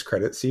post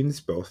credit scenes,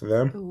 both of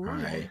them, Ooh, yeah.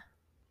 I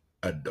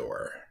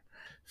adore.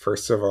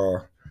 First of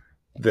all,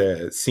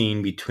 the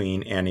scene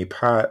between Annie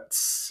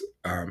Potts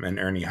and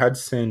Ernie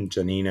Hudson,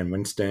 Janine and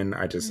Winston.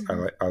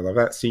 Mm-hmm. I love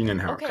that scene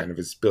and how it Okay. kind of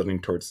is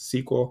building towards the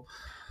sequel.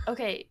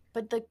 Okay.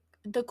 But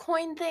the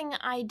coin thing,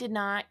 I did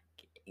not,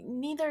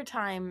 neither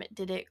time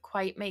did it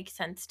quite make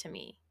sense to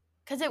me.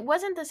 Because it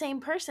wasn't the same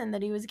person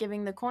that he was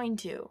giving the coin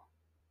to,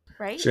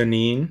 right?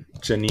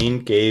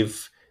 Janine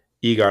gave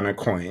Egon a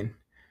coin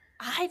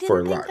I for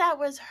didn't think luck. that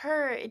was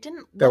her. It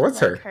didn't That look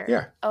was like her. her.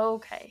 Yeah.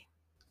 Okay.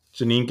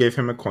 Janine gave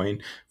him a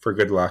coin for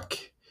good luck,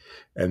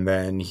 and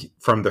then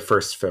from the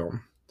first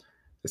film,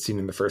 the scene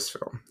in the first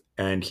film,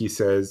 and he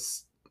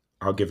says,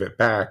 "I'll give it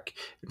back,"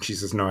 and she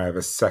says, "No, I have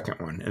a second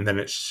one." And then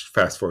it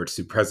fast forwards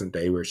to present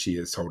day where she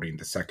is holding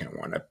the second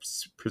one,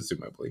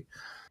 presumably.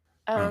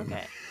 Oh, Um,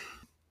 okay.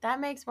 That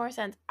makes more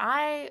sense.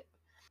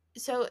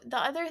 So the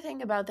other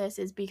thing about this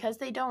is because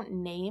they don't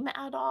name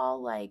at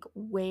all like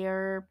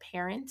where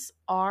parents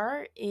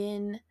are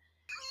in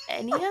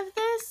any of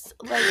this,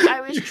 like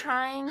I was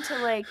trying to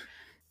like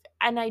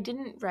and I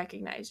didn't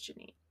recognize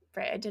Janine.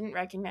 Right. I didn't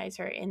recognize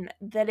her in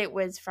that it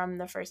was from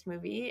the first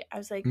movie. I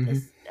was like, mhm.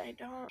 this I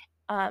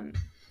don't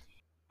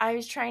I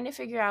was trying to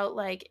figure out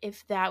like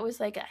if that was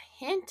like a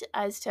hint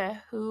as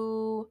to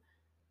who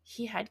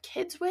he had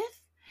kids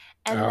with.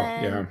 And Oh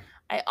then yeah,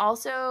 I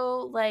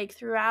also like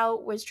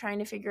throughout was trying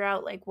to figure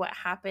out like what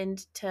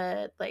happened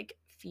to like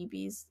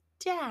Phoebe's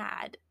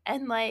dad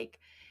and like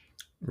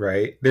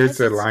right. There's cuz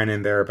a it's line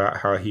in there about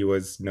how he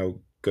was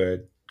no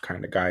good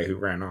kind of guy who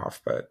ran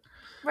off, but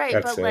right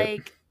that's but it.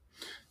 like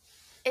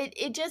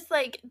it just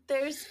like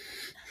there's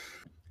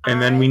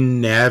And then we I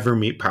never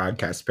meet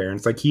podcast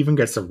parents. Like he even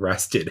gets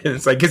arrested, and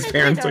it's like his and they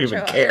parents don't don't show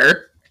even up.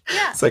 care.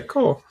 Yeah. It's like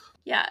cool.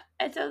 Yeah.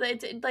 And so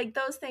it's like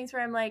those things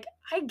where I'm like,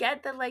 I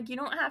get that, like, you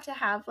don't have to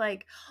have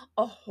like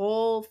a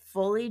whole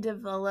fully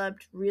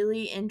developed,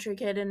 really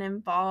intricate and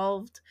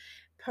involved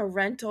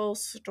parental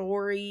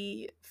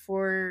story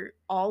for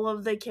all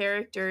of the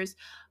characters,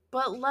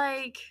 but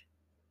like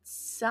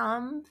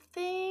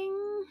something.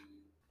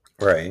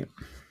 Right.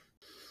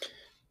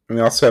 And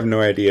we also have no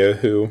idea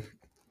who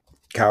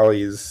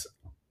Callie's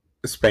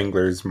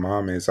Spangler's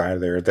mom is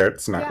either.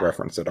 That's not Yeah.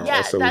 referenced at all.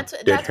 Yeah, So did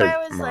that's why her I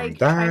was mom like trying to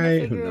die?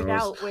 Who figure it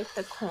knows? out with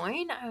the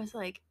coin. I was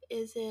like,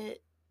 is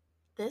it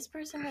this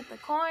person with the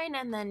coin?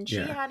 And then she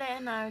Yeah. had it,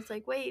 and I was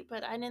like, wait,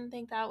 but I didn't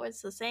think that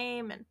was the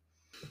same. And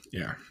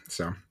Yeah.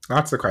 So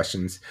lots of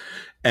questions.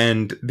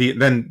 And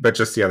but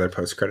just the other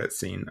post credit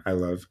scene. I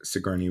love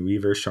Sigourney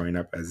Weaver showing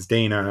up as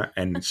Dana,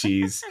 and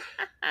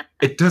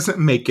it doesn't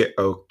make it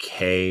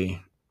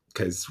okay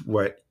because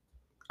what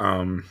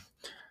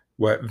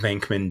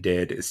Venkman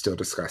did is still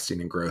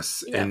disgusting and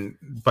gross. yep.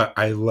 But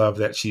I love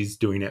that she's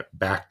doing it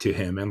back to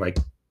him and like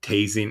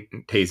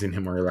tasing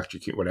him or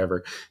electrocute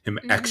whatever him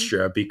Mm-hmm.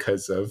 extra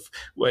because of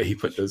what he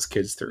put those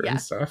kids through and Yeah.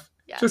 stuff.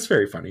 Yeah. Just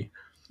very funny.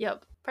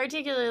 Yep.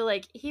 Particularly,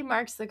 like, he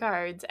marks the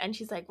cards, and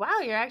she's like, wow,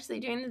 you're actually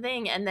doing the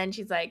thing. And then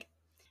she's like,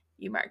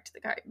 you marked the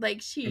card.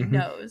 Like, she Mm-hmm.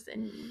 knows.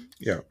 And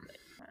Yeah.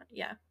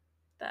 yeah,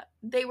 that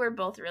they were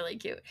both really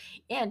cute.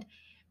 And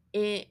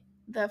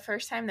the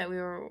first time that we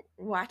were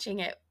watching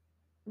it,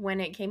 when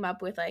it came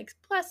up with like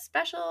plus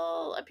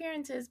special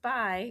appearances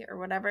by or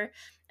whatever,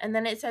 and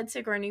then it said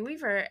Sigourney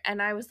Weaver, and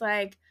I was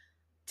like,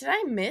 did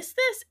I miss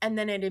this? And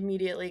then it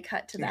immediately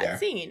cut to that Yeah.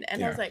 scene,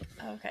 and I was like,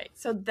 okay.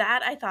 So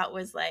that I thought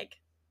was like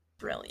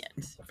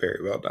brilliant. Very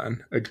well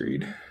done.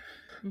 Agreed.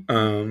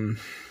 Mm-hmm.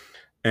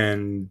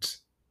 And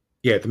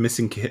yeah, the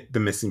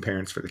missing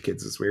parents for the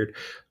kids is weird.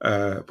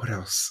 What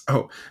else?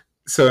 Oh,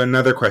 so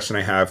another question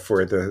I have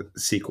for the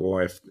sequel,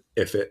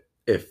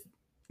 if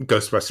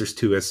Ghostbusters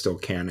 2 is still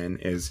canon,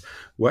 is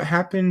what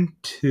happened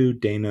to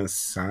Dana's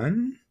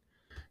son?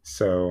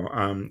 So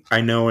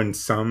I know in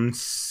some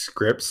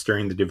scripts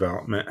during the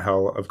development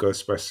hell of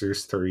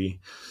Ghostbusters 3,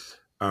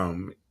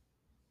 um,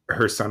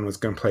 her son was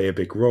going to play a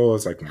big role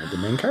as like one of the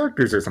main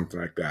characters or something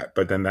like that.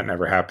 But then that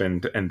never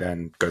happened. And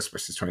then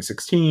Ghostbusters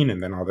 2016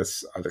 and then all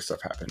this other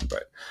stuff happened.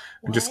 But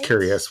I'm just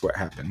curious what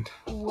happened.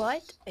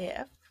 What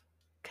if,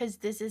 because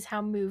this is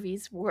how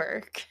movies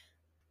work,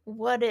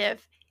 what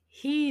if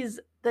he's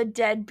the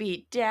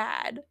deadbeat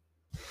dad?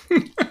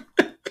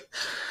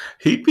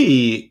 He'd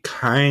be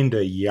kind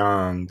of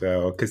young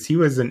though, because he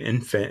was an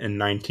infant in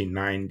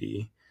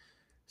 1990.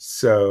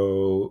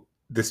 So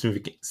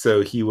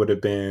he would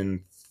have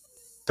been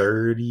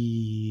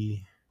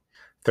 30,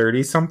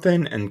 30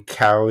 something, and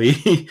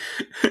Callie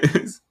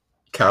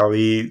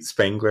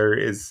Spangler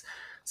is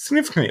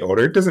significantly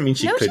older. It doesn't mean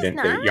she No, she's couldn't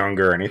date not.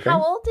 younger or How anything.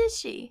 old is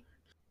she?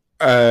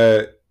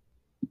 Uh,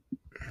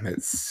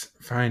 let's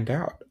find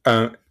out.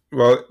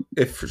 Well,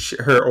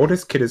 her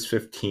oldest kid is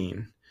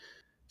 15,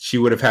 she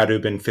would have had to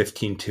have been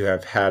 15 to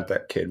have had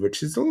that kid,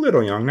 which is a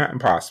little young, not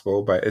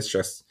impossible, but it's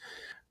just.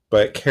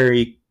 But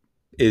Carrie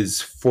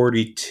is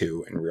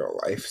 42 in real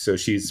life, so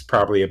she's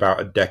probably about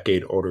a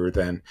decade older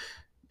than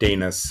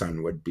Dana's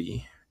son would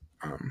be.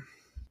 Hmm.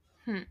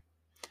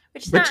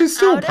 Which is Which not is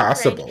still out of range.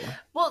 possible.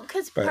 Well,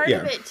 because But part of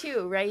yeah. it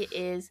too, right,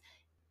 is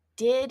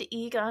did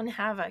Egon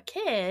have a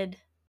kid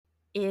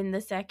in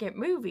the second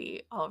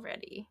movie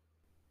already?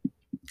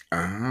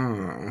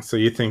 Oh, so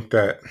you think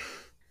that.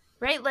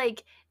 Right?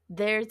 Like,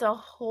 there's a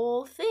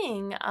whole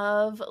thing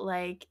of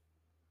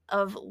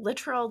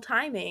literal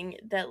timing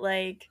that,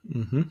 like,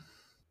 Mm-hmm.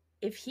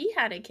 if he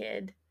had a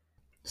kid,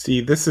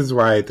 See, this is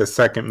why the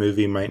second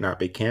movie might not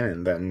be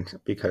canon then,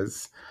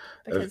 because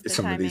of because the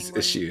some of timing these wouldn't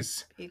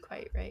issues. be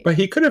quite right. But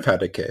he could have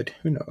had a kid.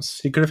 Who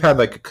knows? He could have had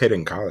like a kid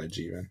in college,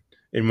 even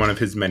in one of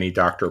his many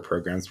doctoral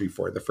programs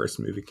before the first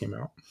movie came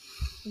out.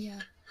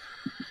 Yeah.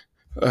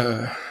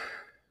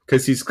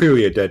 Because he's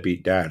clearly a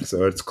deadbeat dad,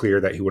 so it's clear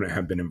that he wouldn't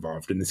have been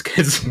involved in this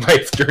kid's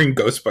life during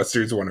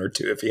Ghostbusters 1 or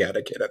 2 if he had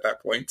a kid at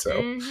that point.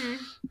 So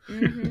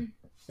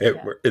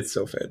it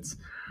still fits.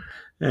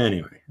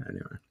 Anyway.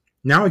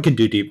 Now we can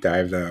do deep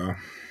dive, though.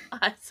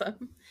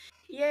 Awesome.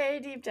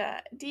 Yay,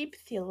 deep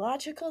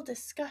theological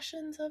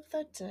discussions of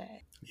the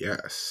day.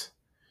 Yes.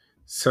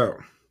 So,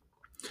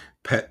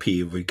 pet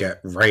peeve we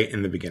get right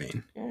in the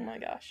beginning. Oh my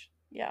gosh.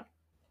 Yeah.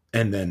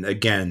 And then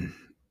again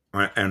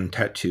on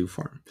tattoo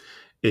form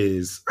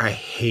is I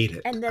hate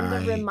it. And then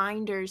the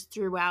reminders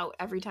throughout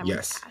every time we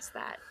pass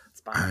that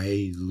spot.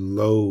 I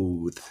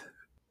loathe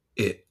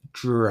it.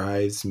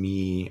 Drives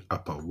me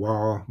up a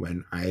wall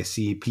when I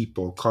see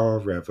people call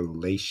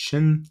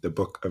Revelation, the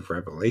book of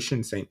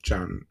Revelation, St.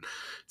 John's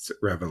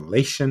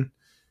Revelations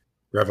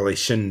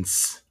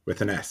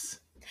with an S.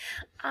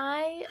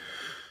 I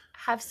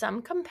have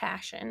some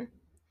compassion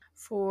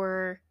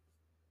for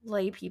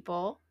lay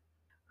people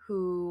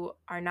who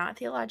are not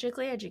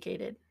theologically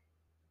educated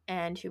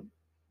and who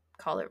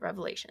call it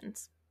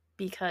Revelations,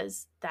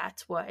 because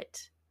that's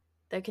what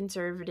the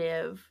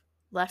conservative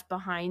Left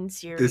Behind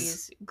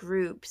series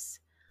groups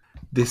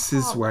This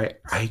is Call why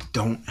it. I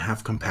don't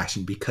have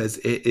compassion, because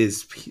it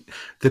is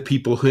the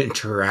people who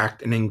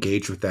interact and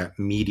engage with that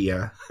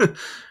media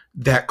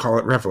that call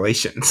it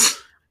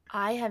revelations.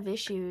 I have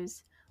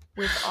issues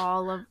with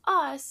all of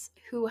us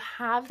who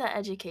have the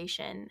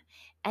education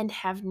and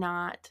have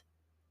not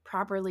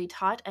properly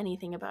taught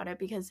anything about it,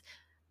 because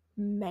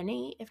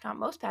many, if not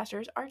most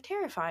pastors, are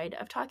terrified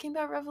of talking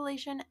about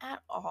Revelation at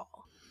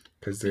all.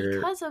 Because they're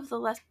Because of the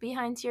Left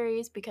Behind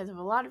series, because of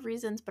a lot of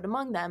reasons, but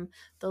among them,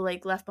 the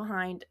like Left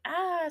Behind,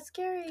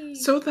 scary.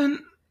 so then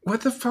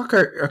what the fuck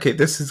are okay,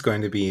 this is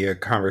going to be a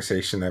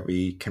conversation that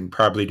we can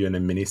probably do in a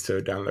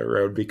mini-sode down the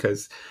road,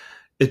 because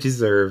it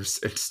deserves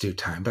its due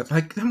time. But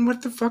like, then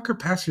what the fuck are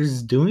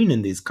pastors doing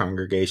in these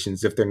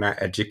congregations if they're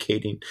not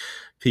educating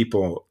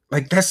people?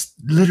 Like, that's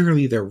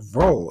literally their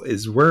role,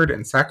 is word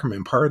and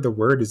sacrament. Part of the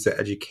word is the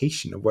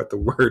education of what the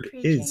word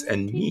is Preaching and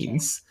and teaching.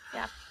 means.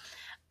 Yeah.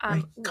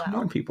 Like, come on,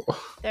 Well, people.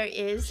 there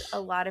is a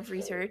lot of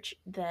research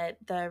that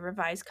the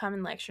Revised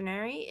Common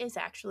Lectionary is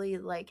actually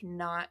like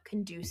not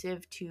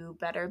conducive to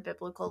better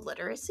biblical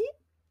literacy.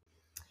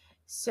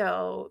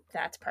 So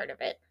that's part of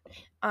it.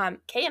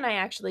 Kay and I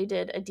actually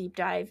did a deep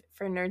dive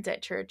for Nerds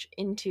at Church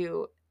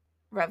into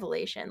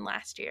Revelation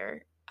last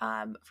year,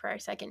 for our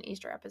second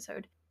Easter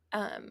episode,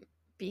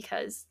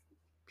 because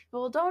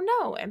people don't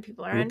know and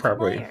people are We'll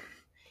probably unfamiliar.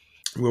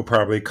 we'll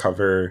probably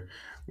cover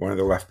one of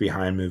the Left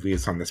Behind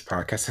movies on this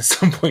podcast at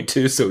some point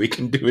too, so we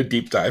can do a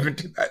deep dive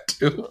into that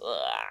too.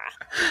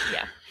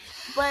 Yeah.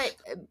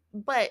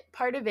 But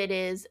part of it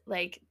is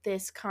like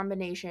this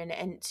combination,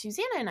 and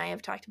Susanna and I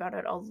have talked about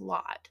it a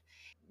lot,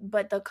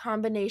 but the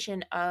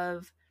combination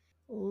of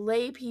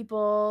lay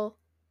people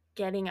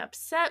getting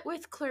upset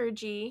with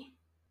clergy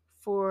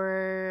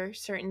for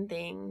certain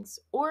things,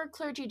 or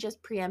clergy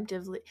just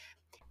preemptively.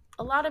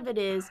 A lot of it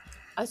is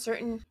a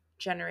certain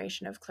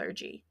generation of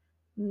clergy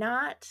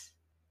not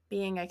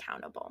being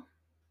accountable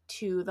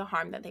to the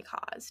harm that they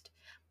caused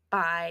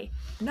by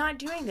not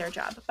doing their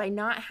job, by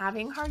not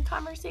having hard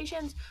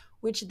conversations,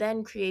 which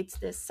then creates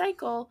this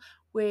cycle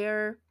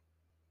where,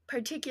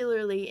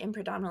 particularly in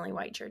predominantly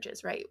white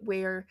churches, right,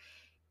 where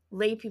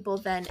lay people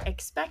then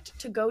expect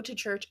to go to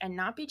church and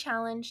not be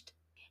challenged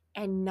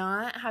and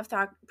not have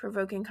thought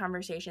provoking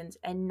conversations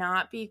and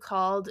not be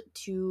called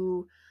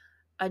to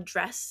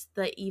address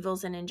the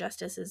evils and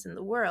injustices in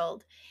the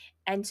world.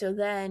 And so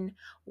then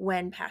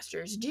when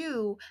pastors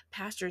do,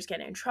 pastors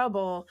get in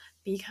trouble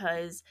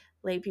because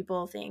lay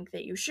people think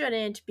that you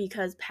shouldn't,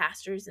 because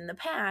pastors in the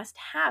past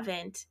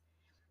haven't.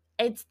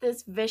 It's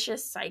this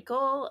vicious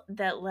cycle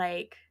that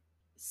like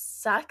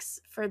sucks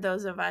for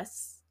those of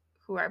us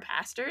who are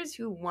pastors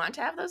who want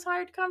to have those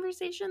hard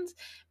conversations,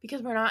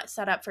 because we're not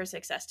set up for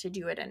success to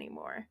do it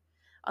anymore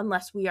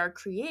unless we are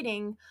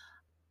creating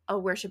a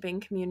worshiping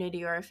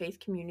community or a faith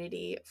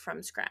community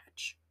from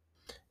scratch.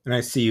 And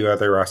I see you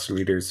other roster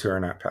leaders who are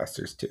not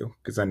pastors too,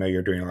 because I know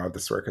you're doing a lot of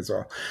this work as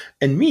well.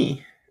 And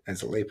me,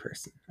 as a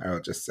layperson, I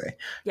will just say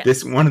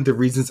this: Yes. one of the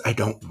reasons I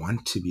don't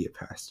want to be a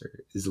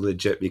pastor is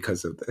legit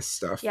because of this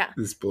stuff, Yeah.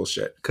 this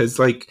bullshit. Because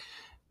like,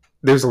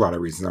 there's a lot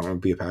of reasons I want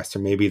to be a pastor.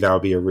 Maybe that'll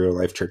be a real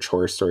life church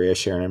horror story I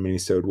share in a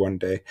minisode one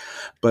day.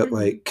 But Mm-hmm.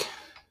 like,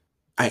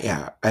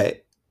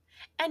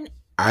 And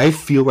I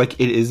feel like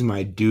it is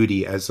my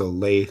duty as a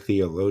lay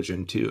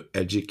theologian to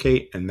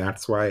educate, and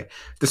that's why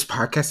this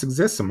podcast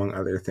exists, among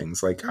other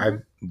things. Like, mm-hmm.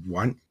 I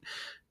want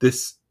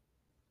this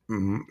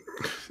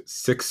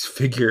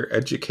six-figure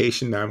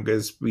education that I'm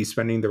going to be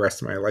spending the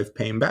rest of my life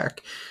paying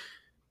back.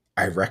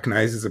 I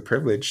recognize as a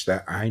privilege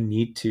that I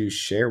need to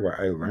share what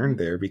I learned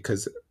there,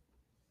 because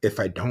if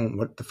I don't,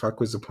 what the fuck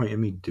was the point of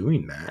me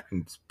doing that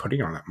and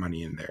putting all that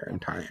money in there and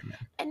time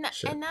and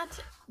shit? and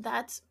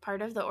that's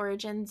part of the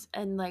origins,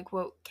 and like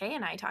what Kay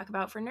and I talk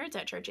about for Nerds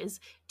at Church is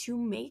to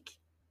make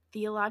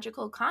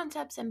theological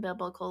concepts and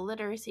biblical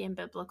literacy and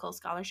biblical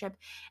scholarship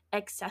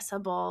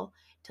accessible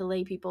to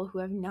lay people who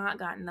have not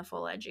gotten the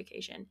full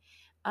education.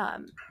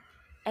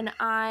 And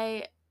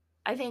I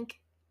think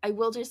I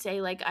will just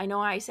say, like, I know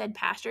I said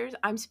pastors,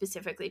 I'm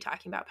specifically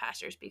talking about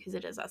pastors because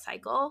it is a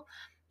cycle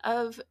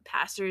of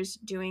pastors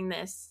doing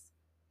this,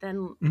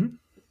 then Mhm.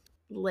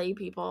 lay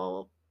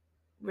people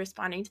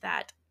responding to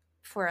that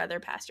for other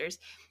pastors.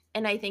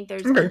 And I think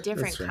there's a Okay, that's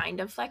different fair. kind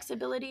of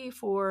flexibility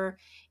for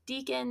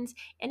deacons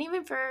and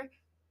even for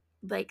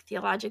like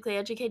theologically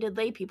educated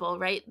lay people,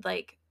 right?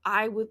 Like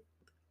I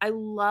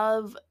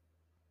love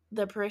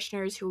the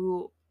parishioners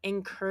who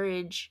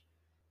encourage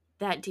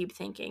that deep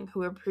thinking,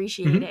 who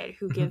appreciate Mm-hmm. it,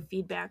 who Mm-hmm. give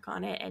feedback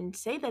on it and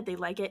say that they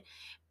like it,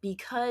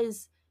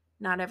 because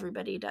not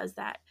everybody does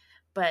that.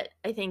 But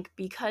I think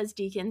because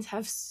deacons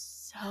have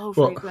so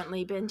Well,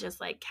 frequently been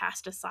just like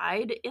cast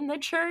aside in the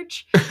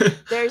church,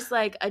 there's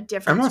like a I'm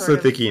different also sort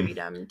of thinking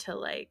freedom to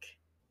like,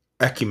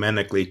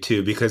 ecumenically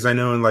too, because I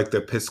know in like the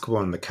Episcopal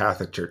and the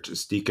Catholic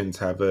churches, deacons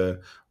have a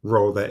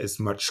role that is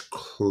much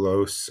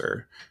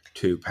closer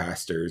to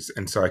pastors,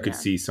 and so I could yeah.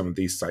 see some of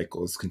these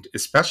cycles,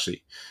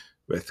 especially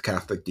with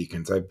Catholic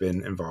deacons. I've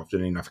been involved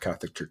in enough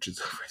Catholic churches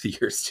over the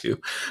years to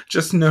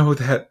just know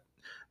that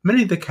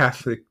many of the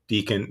Catholic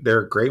deacon, there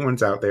are great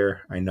ones out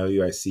there. I know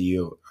you, I see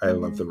you, I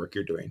love the work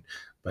you're doing.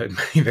 But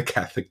many of the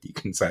Catholic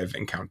deacons I've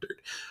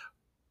encountered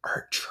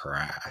are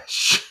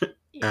trash.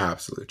 Yeah.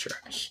 Absolute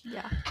trash.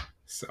 Yeah.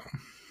 So.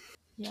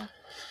 Yeah.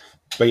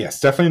 But yes,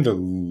 definitely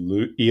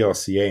the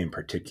ELCA in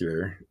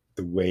particular,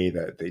 the way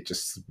that they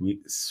just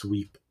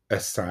sweep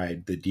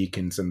aside the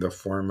deacons and the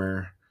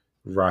former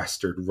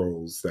rostered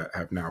roles that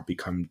have now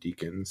become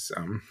deacons,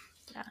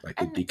 Yeah. like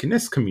the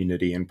deaconess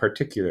community in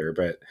particular,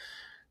 but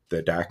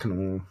the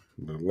diaconal,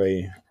 the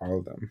lay, all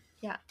of them.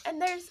 Yeah,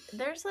 and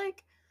there's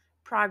like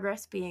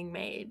progress being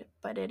made,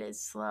 but it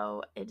is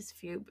slow, it is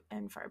few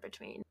and far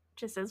between,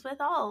 just as with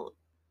all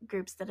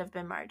groups that have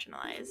been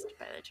marginalized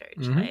by the church.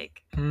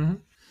 Like,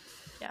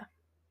 yeah.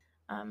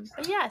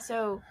 But yeah,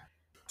 so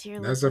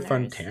dear That's a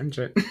fun listeners,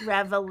 tangent.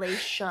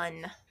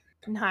 revelation,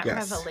 not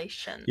Yes.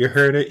 revelation. You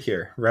heard it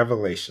here.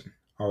 Revelation.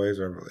 Always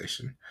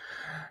revelation.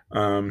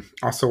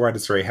 Also, why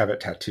does Ray have it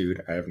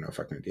tattooed? I have no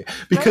fucking idea.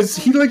 Because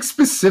he like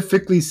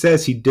specifically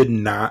says he did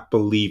not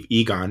believe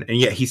Egon, and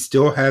yet he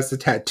still has the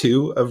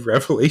tattoo of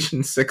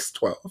Revelation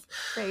 6:12.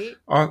 Right.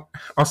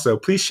 Also,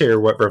 please share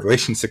what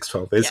Revelation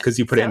 6:12 is, because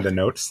you put it in the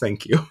notes.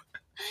 Thank you.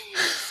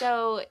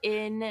 So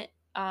in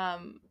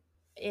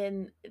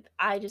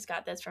I just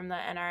got this from the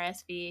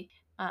NRSV,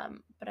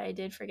 but I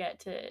did forget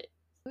to,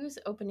 who's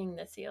opening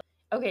the seal?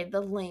 Okay,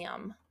 the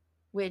Lamb,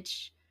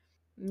 which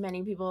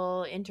many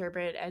people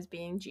interpret as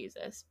being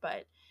Jesus,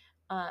 but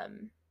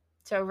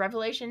so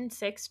Revelation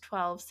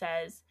 6:12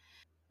 says,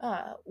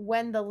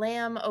 when the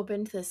Lamb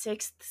opened the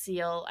sixth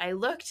seal, I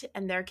looked,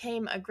 and there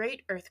came a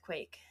great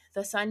earthquake.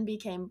 The sun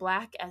became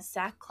black as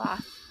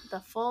sackcloth,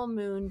 the full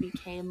moon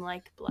became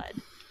like blood.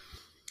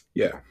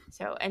 Yeah.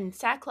 So, and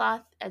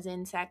sackcloth, as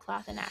in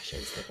sackcloth and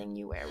ashes, the thing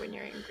you wear when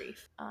you're in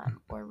grief,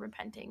 or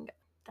repenting,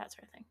 that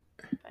sort of thing.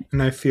 But.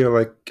 And I feel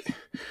like,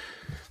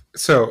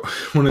 so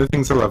one of the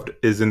things I loved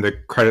is in the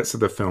credits of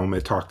the film,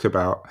 it talked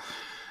about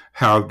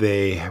how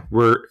they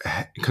were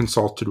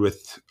consulted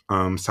with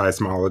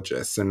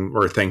seismologists and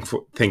were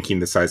thanking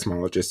the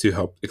seismologists who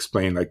helped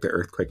explain like the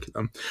earthquake to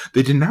them.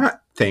 They did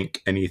not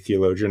thank any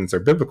theologians or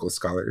biblical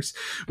scholars,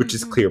 which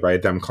is clear by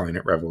them calling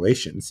it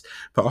revelations.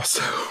 But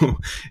also,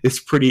 it's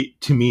pretty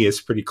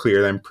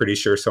clear that I'm pretty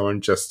sure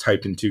someone just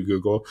typed into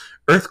Google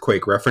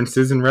earthquake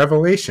references in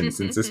Revelation,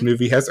 since this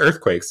movie has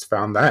earthquakes,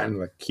 found that, and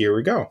like, here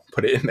we go,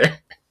 put it in there.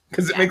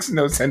 Because it makes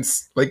no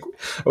sense. Like,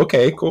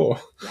 okay, cool.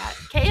 Yeah,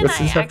 Kay and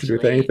I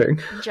actually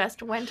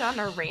just went on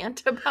a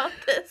rant about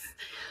this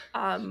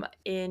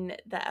in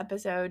the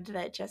episode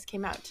that just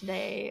came out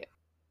today,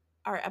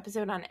 our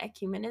episode on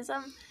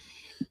ecumenism,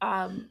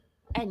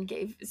 and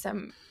gave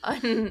some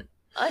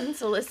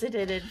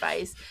unsolicited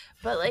advice.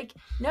 But like,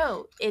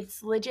 no,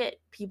 it's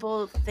legit.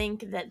 People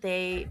think that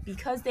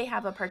because they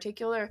have a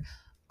particular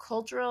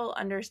cultural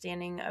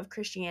understanding of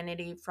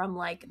Christianity from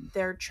like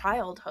their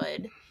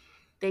childhood,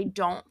 they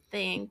don't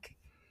think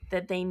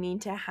that they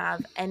need to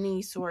have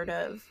any sort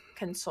of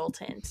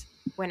consultant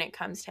when it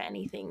comes to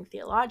anything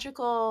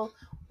theological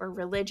or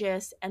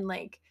religious. And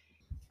like,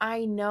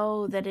 I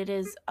know that it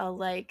is a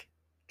like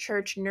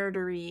church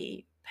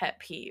nerdery pet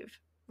peeve,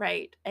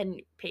 right?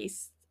 And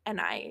Pace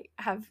and I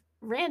have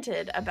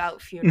ranted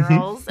about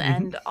funerals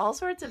and all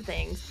sorts of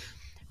things,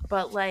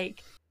 but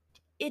like,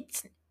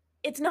 it's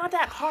not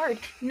that hard.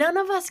 None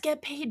of us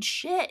get paid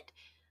shit.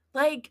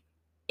 Like,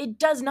 it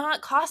does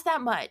not cost that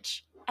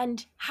much.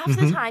 And half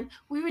the time,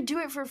 we would do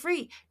it for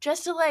free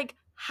just to, like,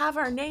 have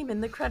our name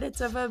in the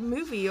credits of a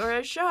movie or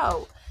a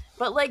show.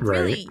 But, like,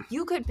 really,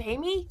 you could pay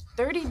me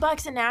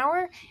 $30 an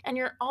hour, and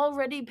you're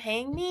already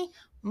paying me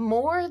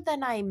more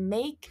than I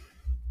make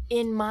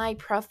in my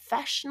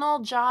professional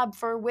job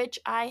for which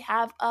I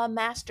have a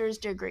master's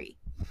degree.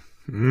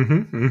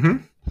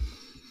 Pick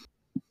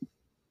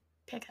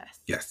us.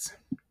 Yes.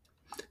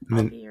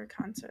 I'll be your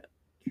consultant.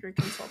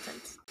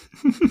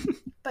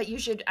 But you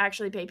should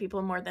actually pay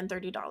people more than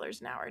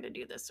 $30 an hour to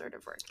do this sort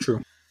of work.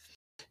 True.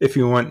 If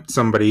you want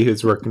somebody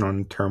who's working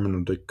on a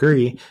terminal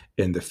degree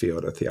in the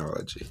field of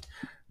theology,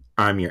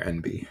 I'm your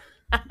NB.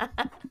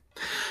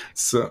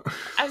 So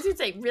I was going to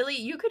say, really,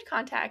 you could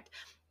contact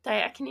the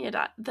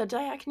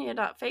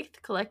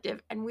Diakonia.Faith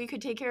Collective, and we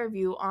could take care of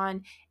you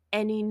on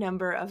any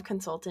number of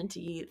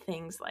consultancy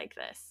things like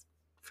this,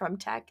 from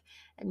tech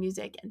and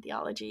music and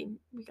theology.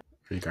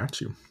 We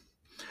got you.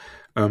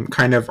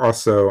 Kind of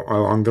also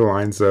along the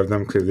lines of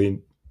them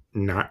clearly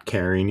not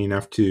caring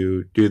enough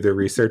to do the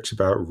research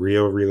about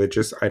real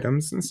religious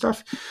items and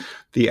stuff.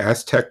 The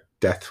Aztec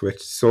death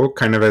whistle,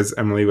 kind of as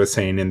Emily was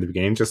saying in the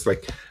beginning, just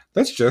like,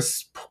 let's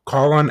just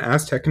call on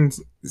Aztec and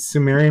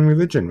Sumerian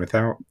religion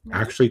without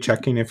actually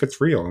checking if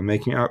it's real and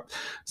making up.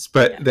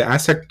 But the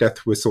Aztec death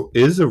whistle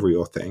is a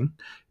real thing.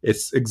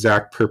 Its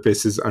exact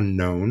purpose is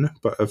unknown,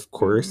 but of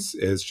course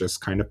is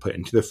just kind of put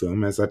into the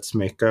film as let's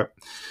make up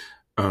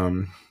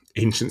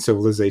ancient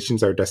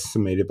civilizations are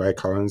decimated by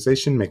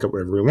colonization, make up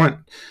whatever we want.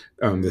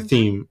 The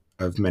theme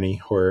of many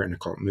horror and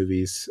occult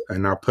movies.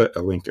 And I'll put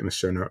a link in the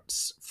show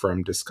notes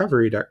from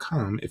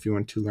discovery.com if you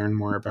want to learn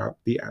more about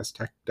the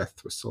Aztec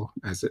death whistle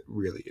as it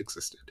really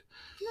existed.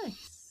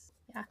 Nice.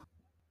 Yeah.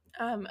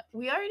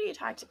 We already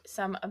talked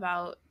some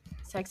about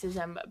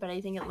sexism, but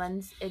I think it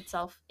lends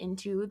itself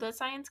into the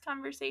science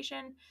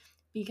conversation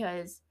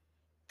because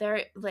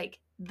they're like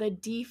the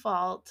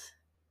default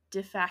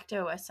de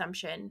facto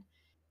assumption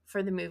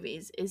for the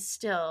movies is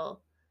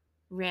still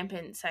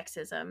rampant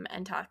sexism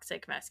and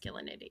toxic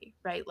masculinity,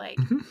 right? Like,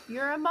 Mm-hmm.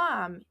 you're a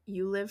mom,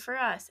 you live for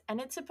us,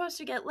 and it's supposed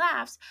to get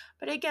laughs,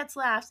 but it gets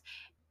laughs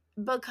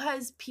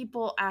because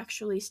people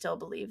actually still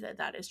believe that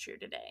that is true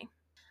today.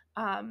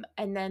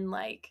 And then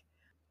like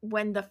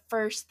when the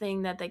first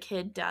thing that the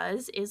kid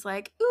does is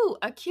like, ooh,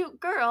 a cute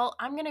girl,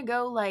 I'm gonna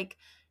go like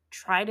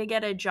try to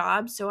get a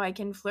job so I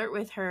can flirt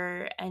with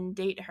her and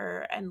date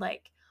her, and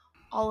like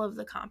all of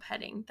the comp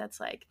heading that's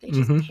like they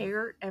just Mm-hmm.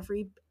 pair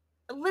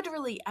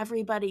literally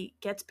everybody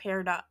gets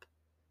paired up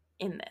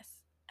in this.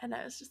 And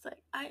I was just like,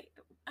 I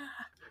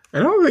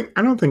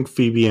don't think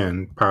Phoebe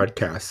and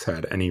podcasts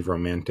had any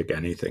romantic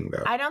anything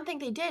though. I don't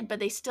think they did, but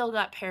they still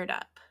got paired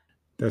up.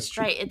 That's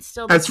true. Right? It's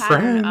still the As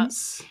pattern of,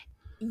 friends.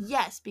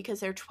 yes,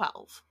 because they're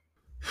 12.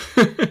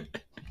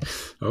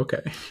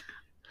 Okay.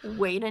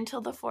 Wait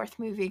until the fourth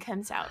movie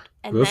comes out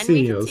and We'll then we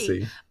see. can We'll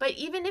see. see. But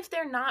even if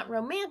they're not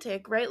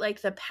romantic, right?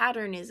 Like the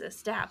pattern is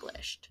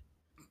established.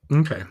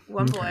 Okay.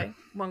 One Okay. boy,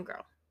 one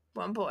girl.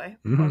 One boy,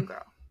 Mm-hmm. one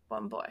girl.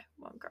 One boy,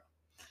 one girl.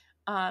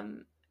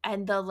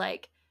 And the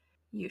like,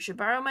 you should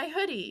borrow my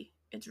hoodie.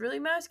 It's really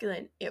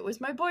masculine. It was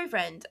my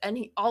boyfriend. And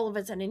he all of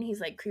a sudden he's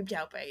like creeped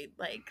out by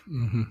like.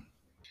 Mm-hmm.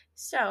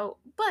 So,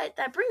 but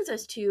that brings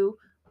us to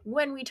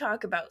when we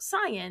talk about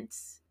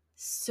science,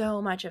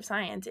 so much of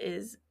science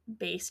is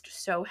based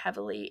so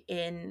heavily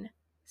in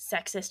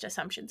sexist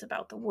assumptions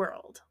about the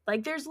world.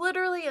 Like, there's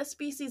literally a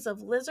species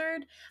of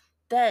lizard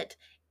that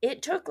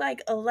it took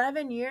like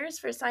 11 years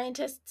for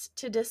scientists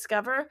to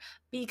discover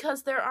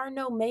because there are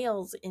no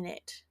males in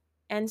it.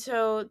 And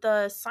so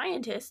the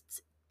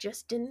scientists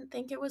just didn't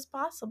think it was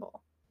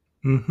possible.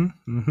 Mm-hmm.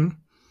 Mm-hmm.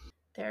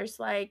 There's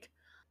like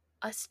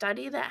a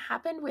study that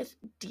happened with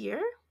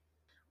deer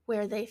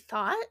where they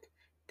thought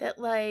that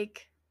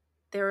like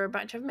there were a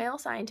bunch of male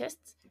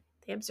scientists.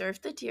 They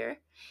observed the deer,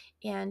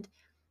 and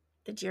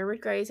the deer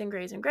would graze and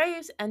graze and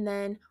graze, and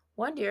then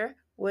one deer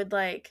would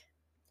like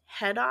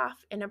head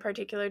off in a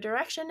particular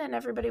direction and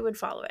everybody would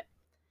follow it.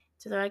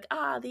 So they're like,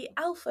 the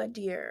alpha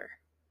deer.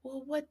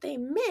 Well, what they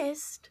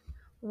missed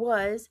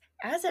was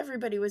as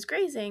everybody was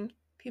grazing,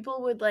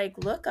 people would like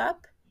look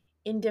up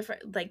in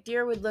different, like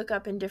deer would look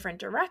up in different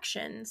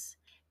directions.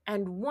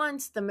 And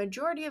once the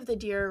majority of the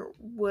deer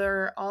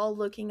were all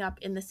looking up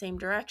in the same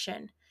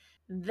direction,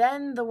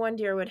 then the one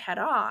deer would head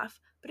off.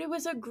 But it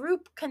was a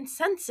group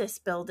consensus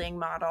building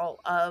model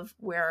of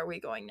where are we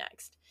going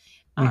next.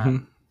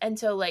 Mm-hmm. And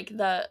so like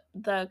the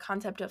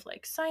concept of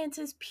like science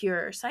is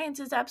pure, science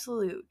is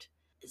absolute,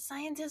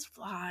 science is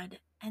flawed,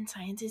 and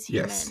science is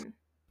human. Yes.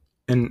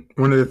 And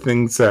one of the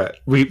things that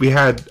we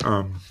had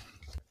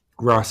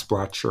Ross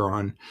Blotcher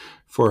on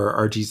for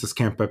our Jesus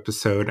Camp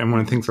episode, and one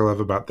of the things I love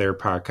about their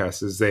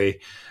podcast is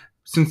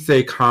since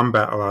they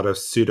combat a lot of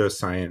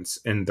pseudoscience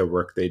in the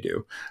work they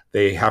do,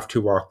 they have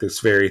to walk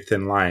this very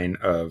thin line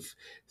of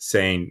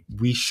saying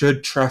we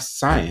should trust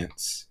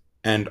science,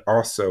 and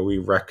also we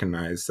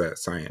recognize that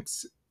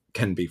science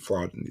can be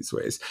flawed in these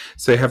ways.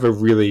 So they have a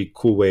really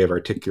cool way of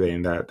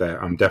articulating that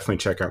definitely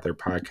check out their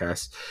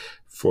podcast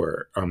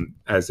for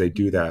as they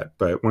do that.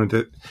 But one of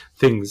the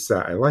things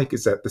that I like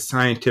is that the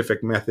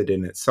scientific method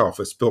in itself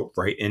is built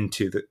right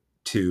into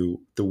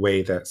the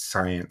way that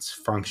science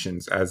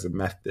functions as a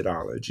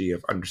methodology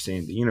of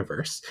understanding the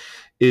universe,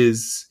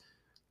 is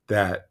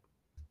that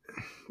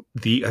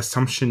the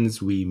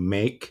assumptions we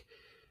make,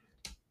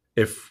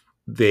 if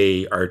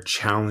they are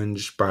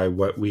challenged by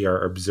what we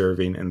are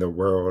observing in the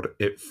world,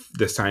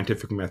 the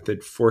scientific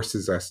method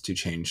forces us to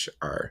change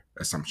our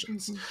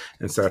assumptions. Mm-hmm.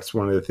 And so that's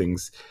one of the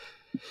things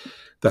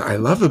that I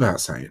love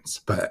about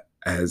science. But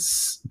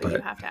you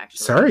have to actually,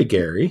 sorry,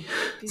 Gary,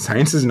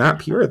 science is not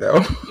pure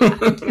though.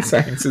 Yeah.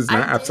 Science is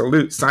not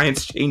absolute.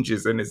 Science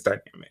changes and is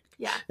dynamic.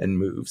 Yeah. And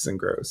moves and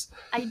grows.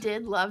 I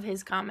did love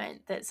his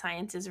comment that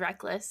science is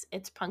reckless.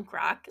 It's punk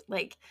rock.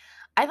 Like,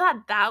 I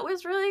thought that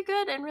was really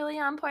good and really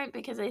on point,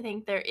 because I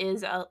think there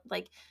is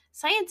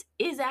science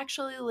is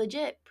actually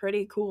legit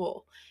pretty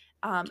cool.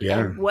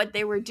 And what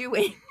they were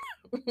doing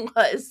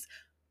was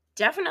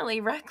definitely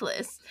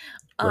reckless.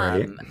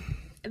 Right.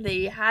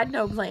 They had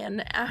no plan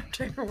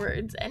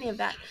afterwards, any of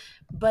that.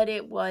 But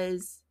it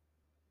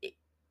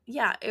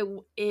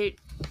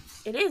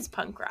is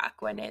punk rock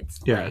when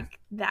it's like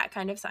that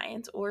kind of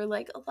science, or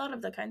like a lot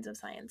of the kinds of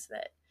science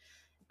that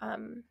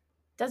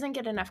doesn't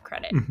get enough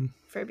credit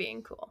for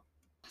being cool.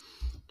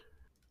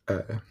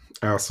 I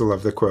also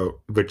love the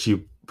quote, which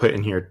you put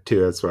in here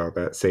too as well,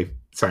 that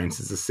science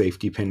is the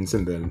safety pins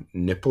in the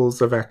nipples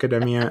of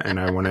academia. And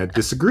I want to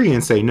disagree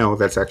and say, no,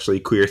 that's actually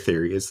queer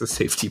theory is the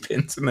safety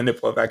pins in the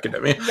nipple of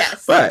academia.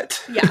 Yes.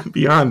 But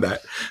beyond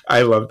that,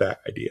 I love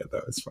that idea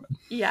though. It's fun.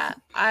 Yeah.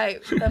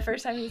 The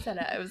first time he said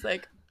it, I was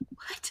like,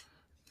 what?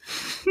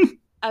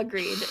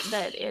 Agreed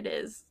that it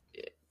is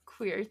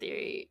queer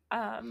theory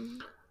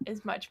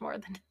is much more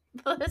than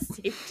the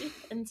safety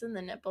pins in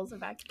the nipples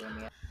of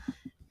academia.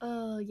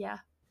 Oh, yeah.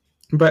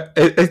 But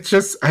it's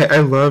just I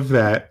love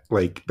that,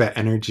 like, that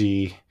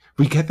energy.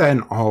 We get that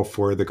in all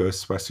four of the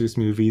Ghostbusters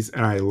movies,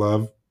 and I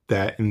love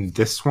that in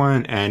this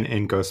one and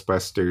in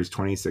Ghostbusters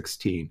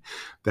 2016,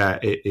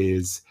 that it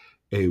is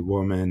a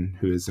woman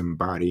who is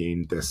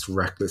embodying this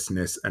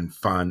recklessness and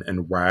fun and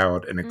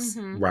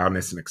Mm-hmm.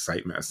 wildness and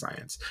excitement of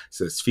science.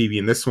 So it's Phoebe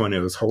in this one, it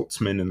was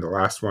Holtzman in the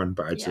last one,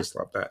 but I Yep. just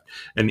love that.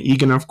 And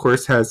Egan, of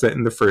course, has it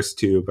in the first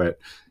two, but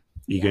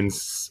Yep.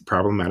 Egan's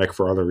problematic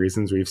for all the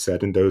reasons we've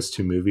said in those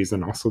two movies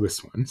and also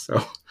this one.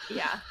 So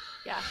Yeah.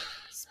 Yeah.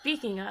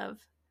 Speaking of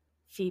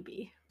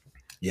Phoebe,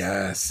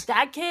 yes,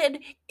 that kid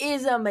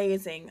is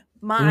amazing.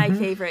 My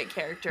favorite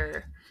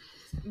character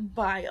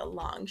by a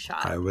long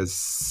shot. I was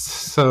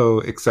so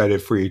excited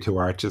for you to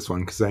watch this one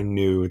because I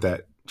knew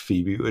that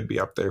Phoebe would be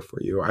up there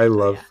for you. I Oh,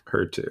 love yeah.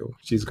 her too.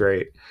 She's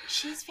great.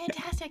 She's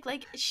fantastic.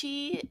 Like,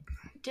 she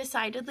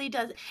decidedly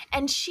does.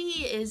 And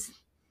she is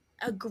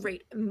a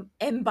great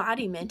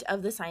embodiment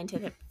of the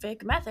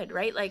scientific method,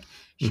 right? Like,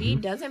 she Mm-hmm.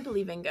 doesn't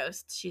believe in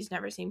ghosts. She's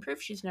never seen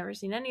proof. She's never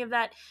seen any of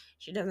that.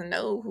 She doesn't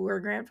know who her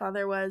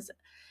grandfather was.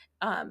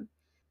 Um,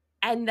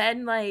 and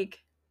then, like,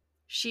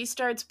 she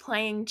starts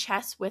playing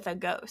chess with a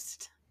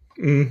ghost.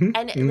 Mm-hmm.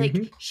 And, Mm-hmm.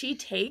 like, she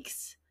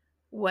takes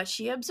what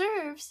she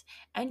observes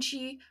and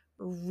she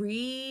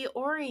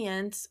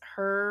reorients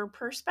her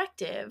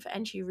perspective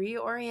and she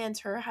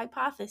reorients her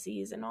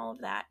hypotheses and all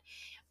of that.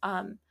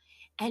 Um,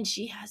 and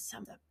she has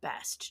some of the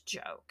best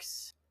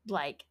jokes,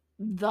 like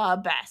the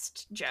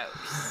best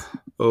jokes.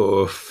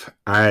 Oof,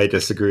 I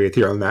disagree with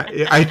you on that.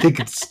 I think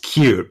it's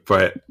cute,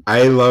 but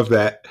I love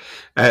that.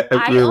 I We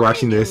were only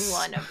watching knew this,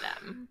 one of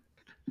them.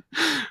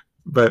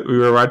 but we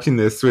were watching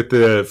this with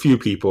a few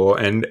people,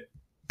 and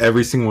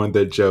every single one of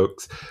the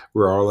jokes,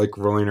 we're all like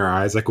rolling our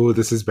eyes, like, "Oh,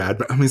 this is bad."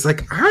 But I mean, it's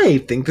like, I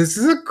think this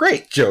is a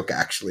great joke.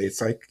 Actually,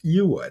 it's like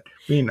you would,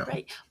 we know,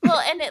 Right. Well,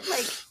 and it,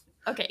 like,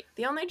 okay,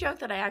 the only joke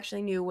that I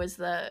actually knew was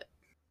the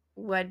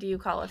what do you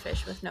call a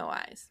fish with no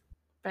eyes?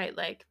 Right?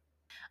 Like,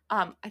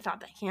 I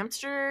thought the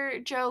hamster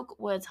joke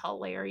was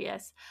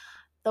hilarious.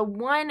 The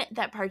one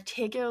that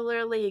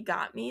particularly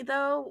got me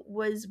though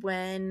was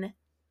when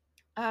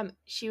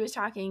she was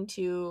talking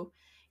to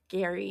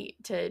Gary,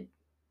 to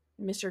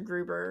Mr.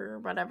 Gruber or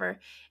whatever,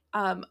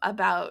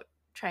 about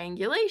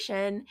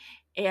triangulation,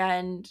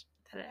 and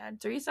that it had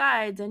three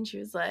sides, and she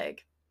was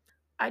like,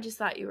 I just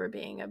thought you were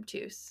being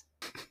obtuse.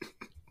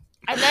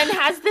 And then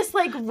has this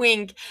like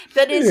wink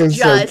that is it's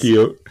so just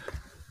cute.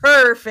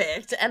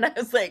 perfect. And I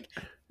was like,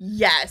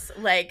 yes,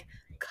 like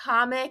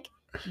comic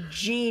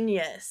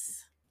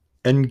genius.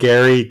 And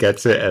Gary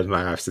gets it and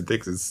laughs and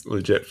thinks it's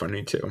legit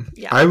funny too.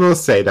 Yeah. I will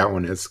say that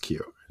one is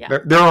cute. Yeah.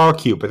 They're all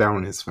cute, but that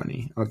one is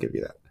funny. I'll give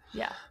you that.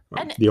 Yeah.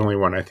 Well, And the only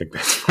one I think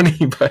that's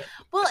funny, but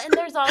well, and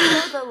there's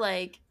also the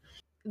like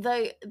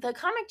the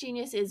comic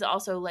genius is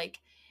also like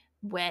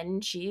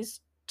when she's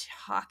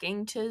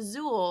talking to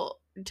Zool,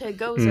 to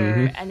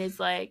Gozer, and is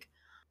like,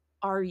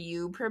 are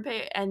you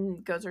prepared? And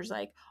Gozer's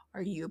like,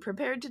 are you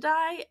prepared to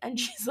die? And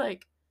she's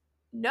like,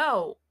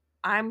 no,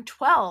 I'm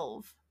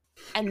 12.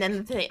 And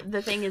then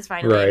the thing is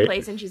finally in right.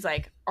 place, and she's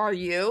like, are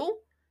you?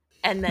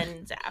 And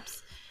then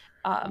zaps.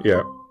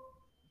 Yeah.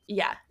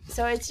 Yeah.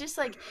 So it's just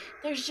like,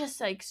 there's just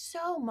like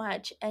so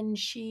much. And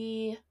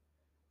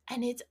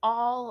it's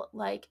all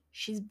like,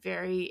 she's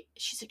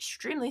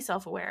extremely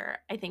self-aware.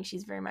 I think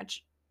she's very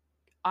much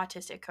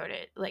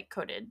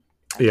coded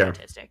as Yeah.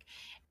 autistic.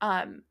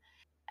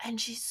 And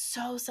she's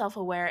so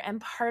self-aware, and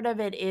part of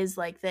it is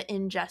like the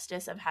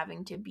injustice of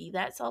having to be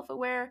that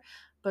self-aware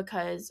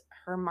because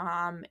her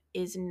mom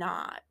is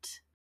not.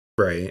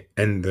 Right.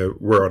 And the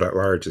world at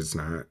large is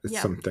not. It's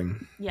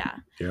something. Yeah.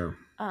 Yeah.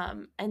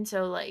 And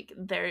so like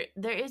there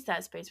is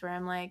that space where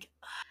I'm like,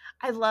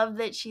 I love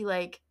that she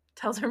like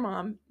tells her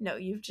mom, no,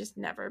 you've just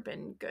never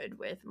been good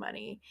with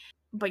money,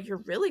 but you're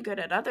really good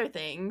at other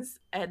things.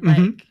 And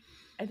like,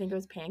 I think it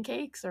was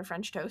pancakes or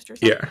French toast or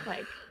something,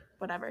 like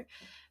whatever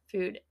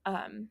food,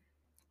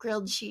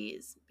 grilled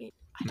cheese. I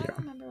don't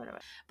remember what it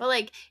was, but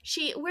like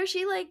she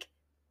like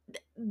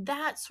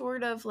that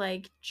sort of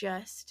like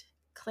just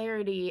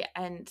clarity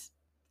and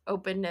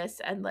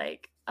openness and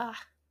like,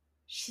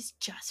 she's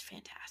just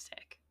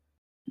fantastic.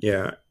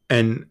 Yeah.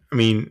 And I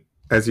mean,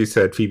 as you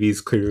said,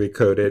 Phoebe's clearly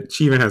coded.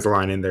 She even has a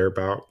line in there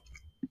about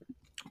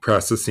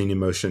processing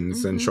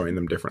emotions and showing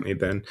them differently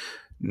than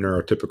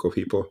neurotypical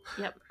people.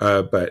 Yep.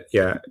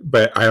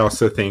 But I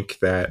also think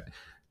that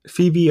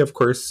Phoebe, of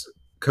course,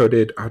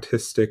 coded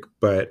autistic,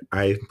 but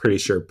I'm pretty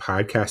sure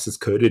Podcast is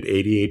coded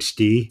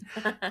ADHD.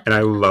 And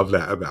I love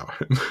that about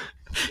him.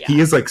 Yeah. He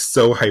is like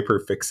so hyper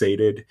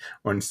fixated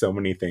on so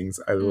many things.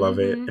 I love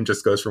it. And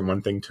just goes from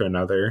one thing to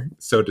another.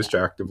 So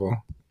distractible.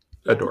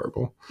 Yeah.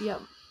 Adorable.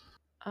 Yep.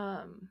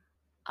 The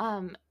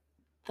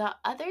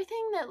other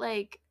thing that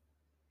like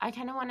I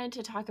kind of wanted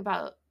to talk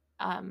about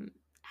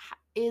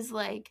is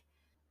like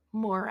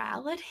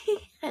morality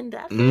and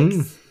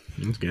ethics.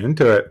 Let's get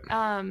into it.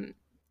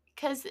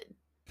 Because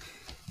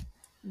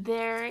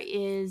there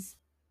is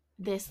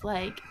this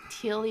like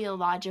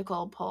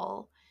teleological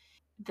pull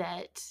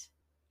that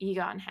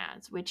Egon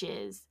has, which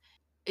is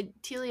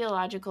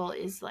teleological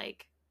is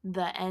like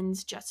the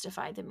ends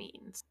justify the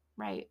means,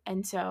 right?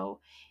 And so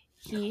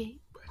he,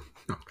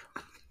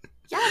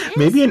 yeah, it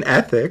Maybe is. in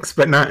ethics,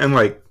 but not in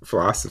like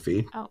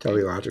philosophy. Oh,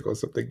 Teleological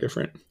is something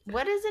different.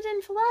 what is it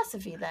in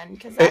philosophy then?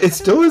 Because It, that's it what it was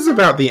still is about.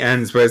 about the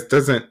ends, but it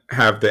doesn't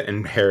have the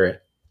inherent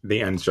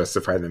the ends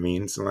justify the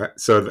means.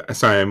 So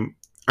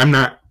I'm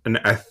not an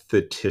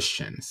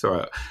esthetician,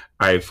 so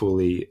I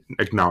fully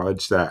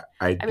acknowledge that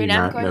I I do mean, I'm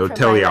not going know from my like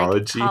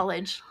teleology.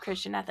 college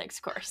Christian ethics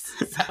course,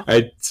 so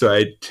I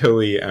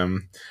totally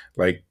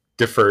like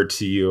defer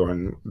to you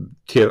on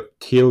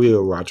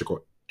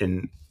teleological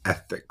in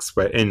ethics,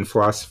 but in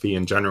philosophy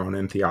in general and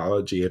in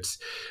theology, it's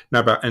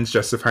not about ends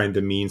justifying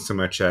the means so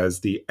much as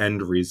the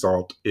end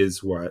result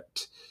is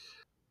what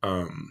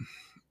um,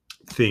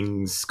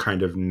 things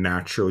kind of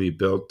naturally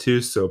build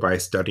to. So by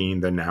studying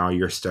the now,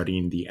 you're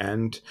studying the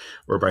end,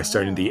 or by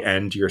studying the oh.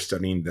 end, you're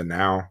studying the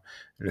now.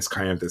 And it's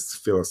kind of this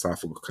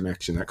philosophical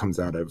connection that comes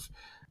out of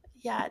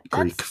Yeah,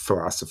 Greek that's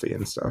philosophy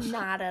and stuff.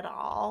 not at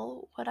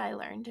all what I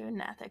learned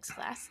in ethics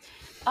class.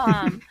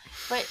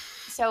 But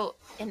so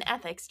in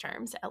ethics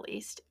terms, at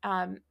least,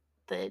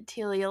 the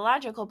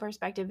teleological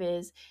perspective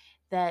is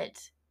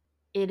that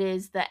it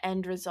is the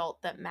end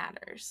result that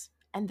matters,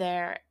 and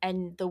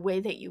the way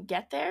that you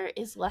get there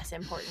is less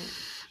important.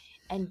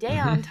 And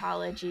Mm-hmm.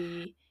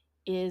 deontology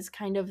is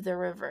kind of the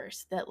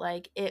reverse, that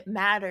like it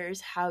matters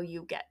how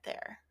you get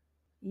there.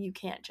 You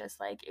can't just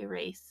like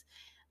erase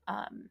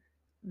um,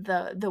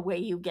 the way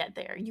you get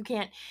there. You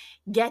can't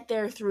get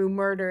there through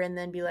murder and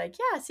then be like,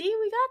 yeah, see,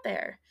 we got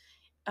there.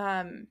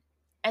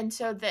 And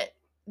so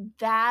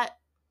that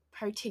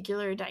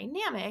particular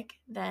dynamic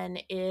then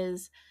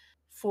is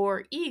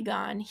for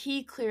Egon.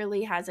 He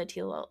clearly has a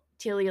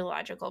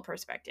teleological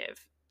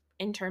perspective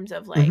in terms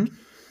of Mm-hmm. like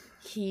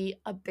he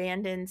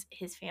abandons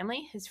his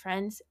family, his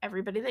friends,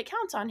 everybody that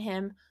counts on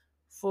him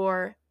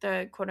for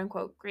the quote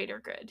unquote greater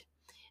good.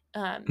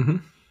 Um, Mm-hmm.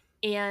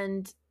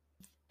 and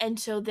and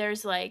so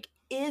there's like,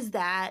 is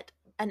that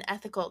an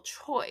ethical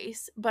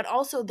choice? But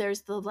also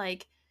there's the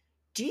like,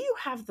 do you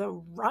have the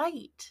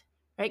right?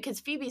 Right? Because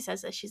Phoebe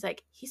says that she's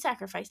like, he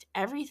sacrificed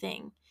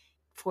everything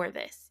for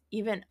this,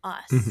 even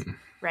us, Mm-hmm.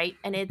 right?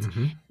 And it's,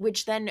 Mm-hmm.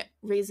 which then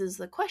raises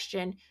the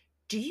question,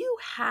 do you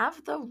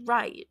have the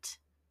right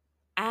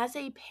as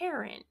a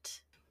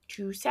parent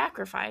to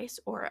sacrifice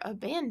or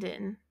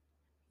abandon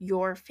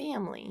your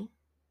family,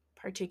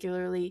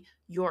 particularly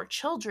your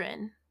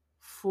children,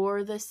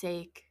 for the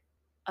sake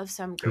of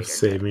some Of greater good?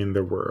 saving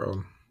the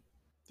world.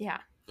 Yeah.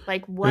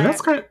 Like And that's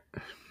what, kind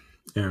of,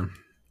 yeah,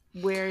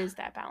 where is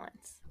that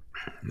balance?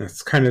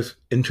 that's kind of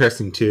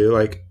interesting too.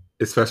 Like,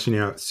 especially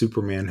now that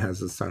Superman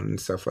has a son and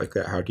stuff like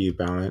that. How do you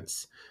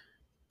balance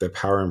the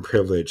power and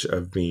privilege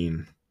of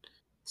being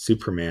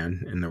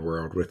Superman in the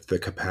world with the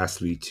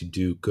capacity to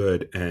do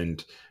good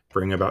and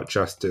bring about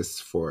justice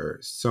for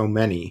so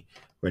many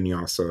when you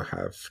also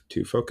have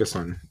to focus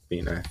on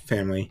being a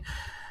family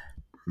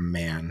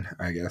man,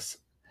 I guess.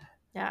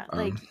 Yeah,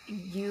 like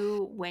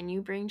Um, when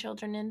you bring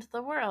children into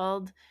the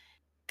world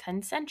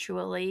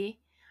consensually,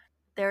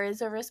 there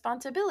is a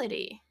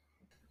responsibility.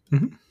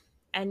 mhm.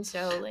 And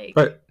so like,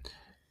 But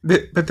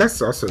but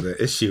that's also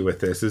the issue with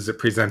this is it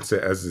presents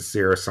it as a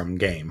zero sum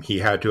game. He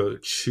had to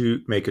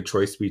make a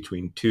choice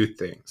between two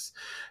things,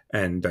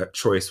 and that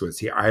choice was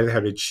he either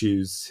had to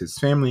choose his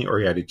family or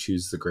he had to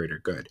choose the greater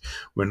good.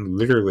 When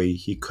literally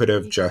he could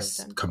have he could have done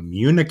just both.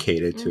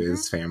 communicated to Mm-hmm.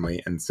 his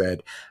family and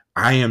said,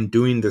 "I am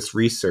doing this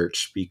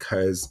research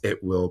because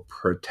it will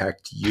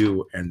protect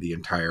you and the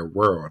entire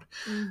world.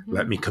 Mm-hmm.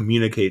 Let me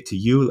communicate to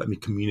you. Let me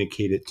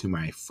communicate it to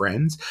my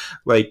friends."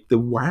 Like the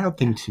wild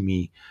thing Yeah. to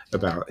me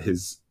about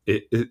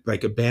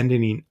like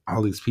abandoning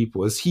all these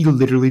people is he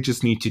literally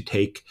just need to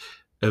take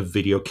a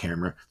video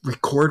camera,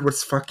 record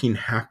what's fucking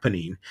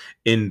happening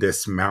in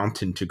this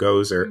mountain to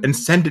Gozer, and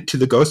Mm-hmm. send it to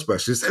the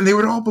Ghostbusters, and they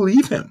would all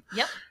believe him.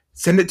 Yep.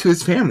 Send it to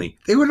his family,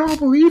 they would all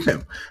believe him.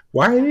 Yeah.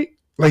 Why?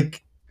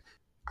 Like,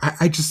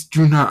 I just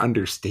do not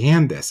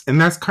understand this,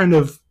 and that's kind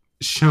of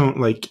shown.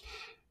 Like,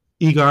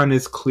 Egon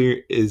is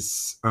coded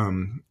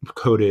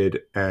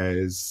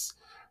as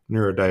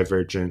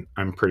neurodivergent.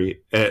 I'm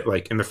pretty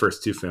like in the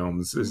first two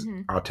films is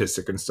Mm-hmm.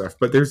 autistic and stuff,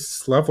 but there's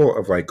this level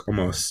of like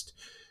almost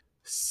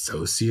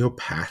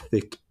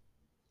sociopathic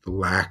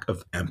lack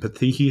of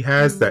empathy he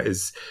has that Mm.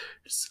 is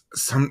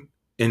some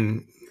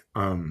in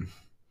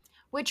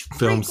Which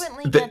films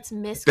frequently that gets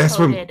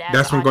miscoded as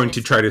that's what I'm going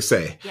to try autistic. to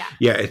say. Yeah.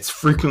 Yeah, it's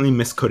frequently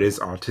miscoded as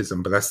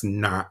autism, but that's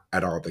not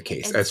at all the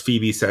case. As It's,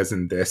 Phoebe says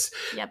in this,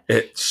 yep. she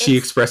It's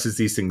expresses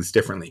these things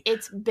differently.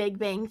 it's Big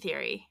Bang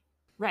Theory,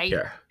 right?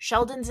 Yeah.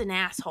 Sheldon's an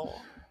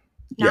asshole.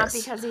 Not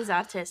Yes. because he's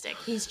autistic.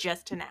 He's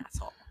just an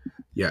asshole.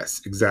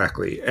 Yes,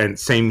 exactly. And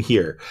same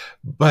here.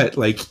 But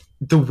like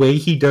the way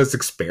he does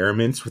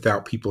experiments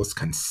without people's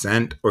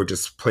consent or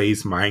just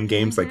plays mind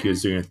games like he Mm-hmm.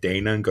 was doing with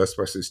Dana in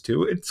Ghostbusters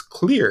 2, it's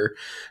clear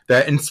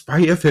that in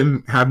spite of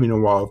him having a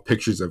wall of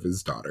pictures of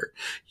his daughter,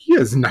 he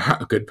is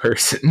not a good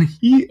person.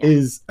 He Yeah.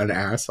 is an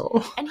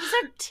asshole. And he's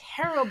a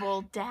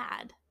terrible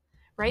dad,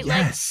 right?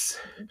 Yes.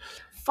 Like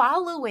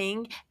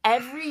following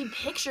every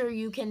picture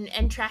you can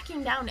and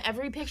tracking down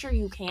every picture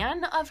you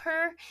can of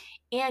her,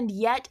 and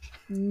yet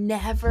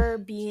never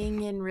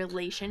being in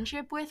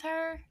relationship with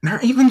her.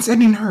 Not even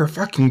sending her a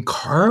fucking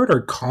card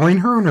or calling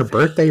her on her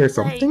birthday or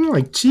something.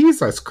 Like,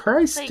 Jesus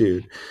Christ, like,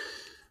 dude.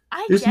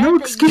 I There's no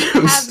get that you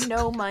have excuse.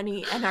 no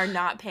money and are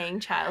not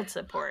paying child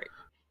support,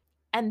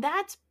 and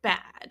that's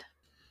bad.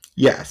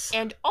 Yes.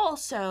 And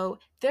also,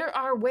 there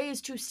are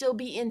ways to still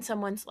be in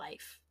someone's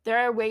life. There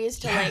are ways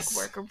to like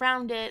work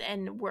around it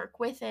and work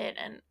with it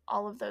and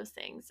all of those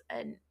things.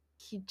 And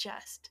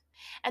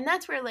and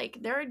that's where like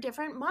there are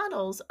different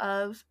models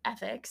of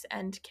ethics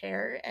and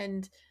care.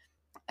 And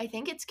I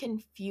think it's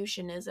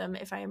Confucianism,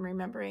 if I am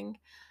remembering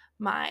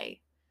my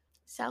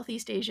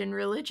Southeast Asian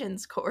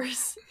religions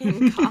course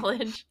in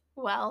college.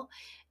 Well,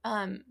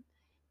 um,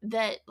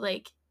 that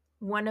like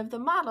one of the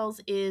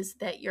models is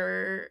that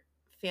your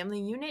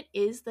family unit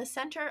is the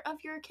center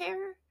of your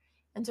care.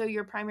 And so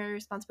your primary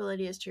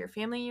responsibility is to your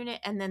family unit.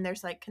 And then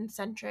there's like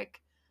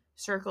concentric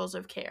circles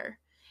of care.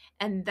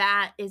 And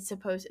that is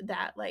supposed,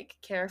 that like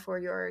care for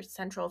your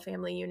central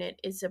family unit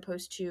is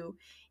supposed to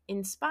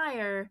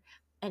inspire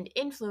and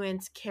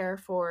influence care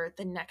for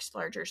the next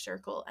larger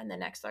circle and the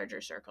next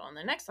larger circle and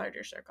the next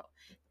larger circle.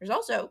 There's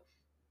also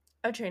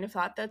a train of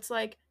thought that's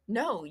like,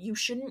 no, you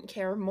shouldn't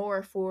care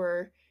more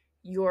for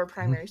your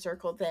primary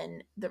circle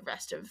than the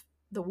rest of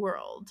the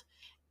world.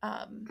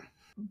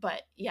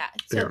 But yeah,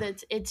 so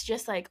that's it's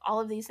just like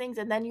all of these things,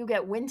 and then you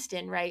get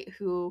Winston, right,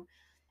 who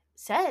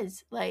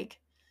says like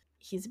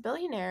he's a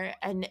billionaire,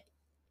 and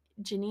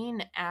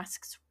Janine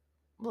asks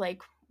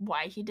like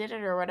why he did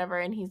it or whatever,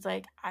 and he's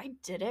like, I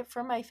did it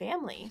for my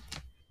family.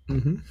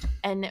 Mm-hmm.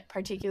 And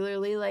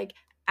particularly like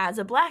as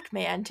a black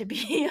man to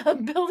be a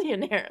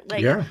billionaire,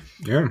 like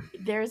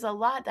there's a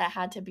lot that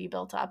had to be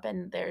built up,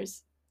 and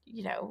there's,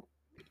 you know,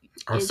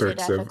 all is it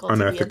sorts of ethical to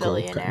be a unethical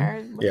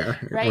billionaire? yeah,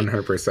 Right.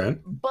 100%.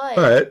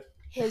 But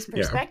his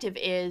perspective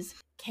is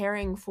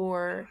caring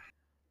for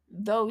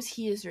those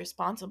he is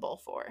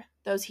responsible for,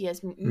 those he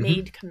has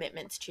made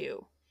commitments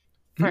to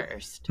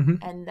first,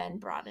 and then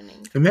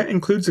broadening. And that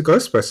includes the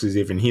Ghostbusters.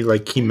 Even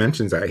he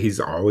mentions that he's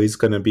always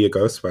going to be a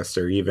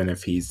Ghostbuster, even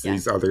if he's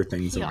these other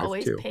things in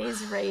life too. He always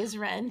pays Ray's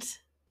rent.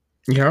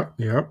 Yep.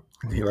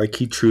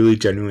 He truly,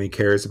 genuinely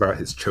cares about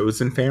his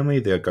chosen family,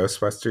 the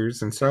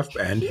Ghostbusters and stuff,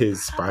 and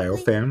his Spile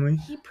family.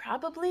 He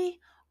probably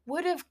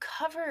would have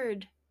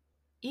covered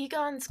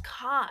Egon's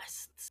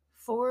costs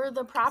for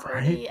the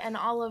property and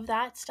all of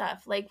that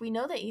stuff. Like, we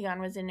know that Egon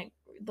was in a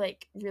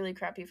like really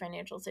crappy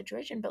financial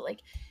situation, but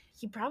like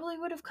he probably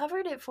would have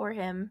covered it for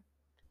him.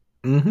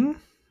 But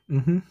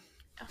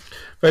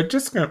I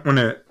just want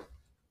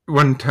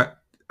to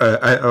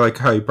I like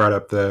how you brought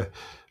up the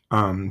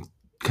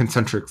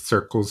concentric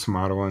circles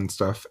model and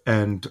stuff,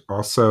 and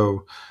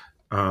also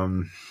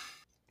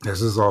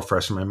this is all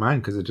fresh in my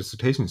mind because of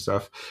dissertation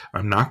stuff.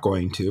 I'm not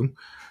going to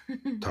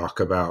talk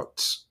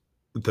about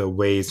the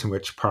ways in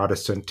which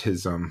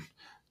Protestantism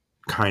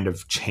kind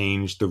of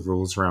changed the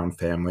rules around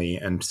family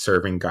and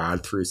serving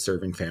God through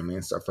serving family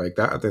and stuff like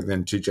that, other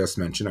than to just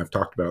mention, I've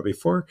talked about it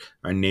before,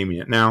 I'm naming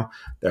it now.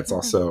 That's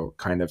also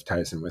kind of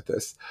ties in with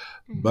this.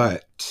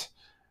 But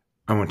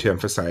I want to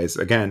emphasize,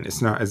 again,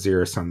 it's not a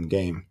zero-sum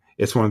game.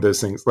 It's one of those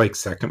things like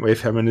second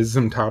wave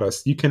feminism taught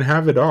us you can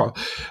have it all.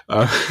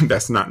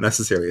 That's not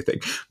necessarily a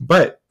thing,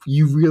 but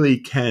you really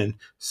can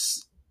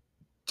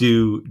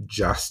do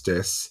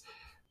justice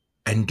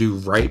and do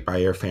right by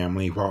your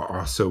family while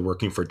also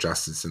working for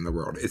justice in the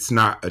world. It's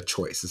not a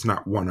choice. It's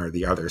not one or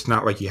the other. It's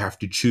not like you have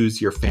to choose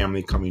your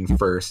family coming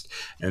first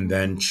and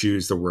then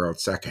choose the world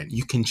second.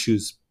 You can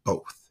choose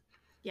both.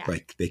 Yeah.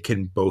 Like they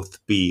can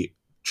both be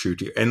true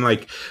to you. And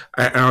like,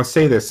 I'll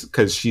say this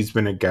because she's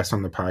been a guest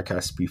on the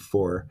podcast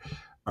before.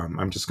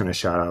 I'm just going to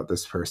shout out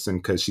this person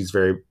because she's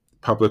very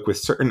public with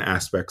certain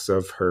aspects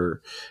of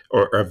her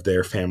or of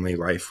their family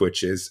life,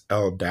 which is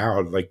Elle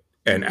Dowd,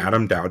 and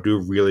Adam Dowd do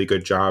a really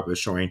good job of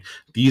showing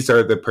these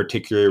are the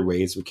particular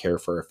ways we care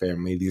for our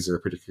family. These are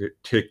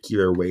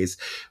particular ways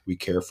we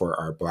care for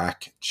our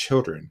Black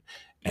children.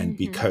 And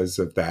because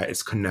of that,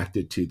 it's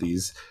connected to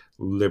these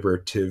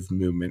liberative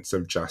movements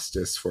of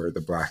justice for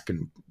the Black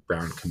and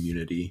brown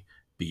community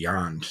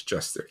beyond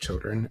just their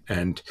children,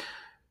 and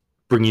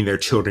bringing their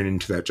children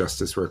into that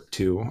justice work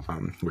too,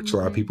 which a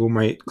lot of people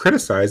might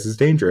criticize as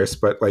dangerous,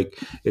 but like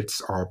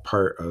it's all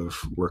part of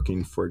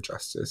working for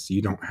justice.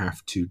 You don't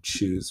have to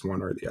choose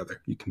one or the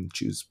other. You can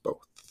choose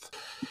both.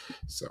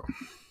 So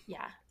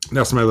yeah,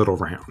 that's my little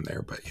rant on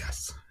there, but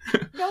yes.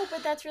 No,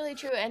 but that's really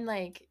true. And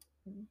like,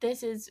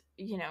 this is,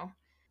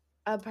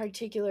 a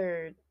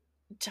particular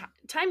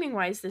timing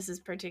wise, this is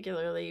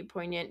particularly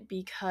poignant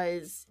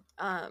because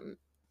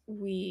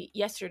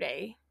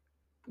yesterday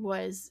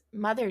was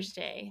Mother's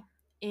Day,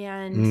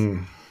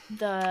 and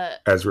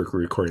as we're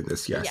recording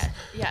this, yes.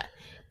 Yeah.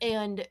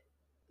 And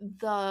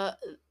the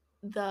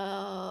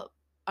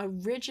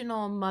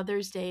original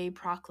Mother's Day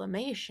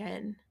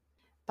proclamation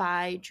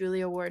by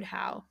Julia Ward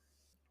Howe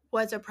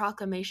was a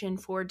proclamation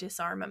for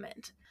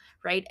disarmament,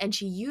 right? And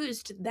she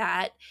used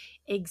that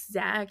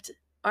exact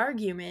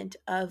argument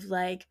of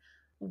like,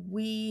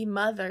 we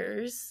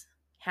mothers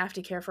have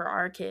to care for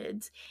our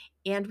kids,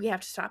 and we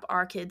have to stop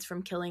our kids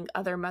from killing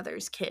other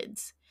mothers'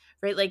 kids,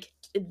 right? Like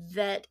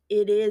that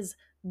it is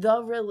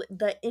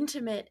the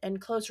intimate and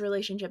close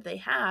relationship they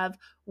have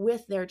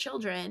with their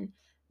children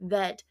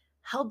that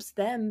helps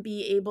them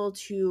be able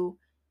to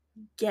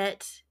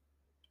get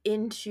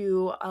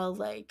into a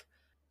like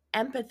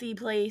empathy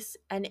place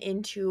and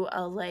into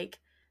a like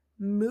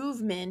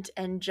movement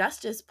and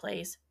justice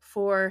place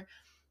for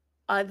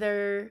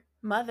other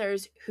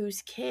mothers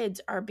whose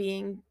kids are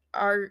being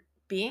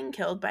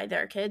killed by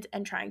their kids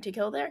and trying to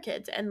kill their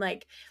kids. And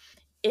like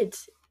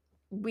it's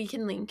we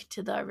can link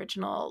to the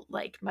original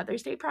like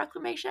Mother's Day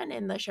proclamation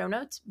in the show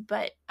notes,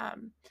 but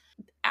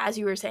as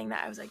you were saying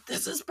that, I was like,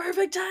 this is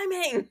perfect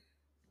timing.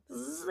 This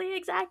is the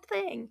exact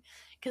thing,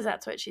 because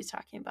that's what she's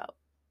talking about.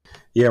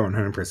 Yeah,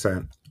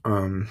 100%.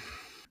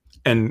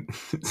 And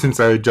since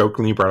I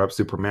jokingly brought up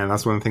Superman,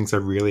 that's one of the things I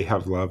really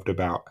have loved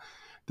about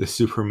the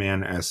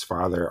Superman as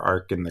father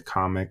arc in the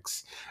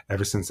comics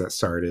ever since that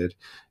started,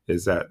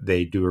 is that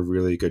they do a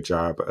really good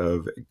job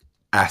of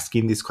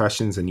asking these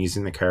questions and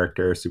using the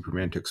character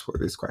Superman to explore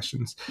these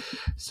questions.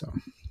 So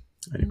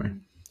anyway.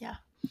 Yeah.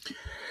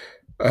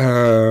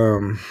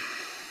 Um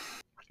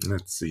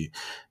let's see.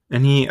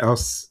 Any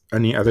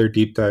other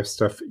deep dive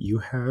stuff you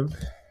have?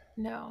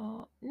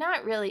 No,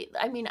 not really.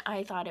 I mean,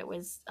 I thought it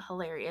was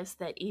hilarious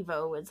that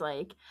Evo was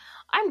like,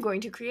 I'm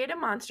going to create a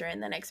monster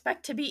and then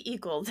expect to be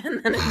equals.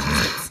 And then it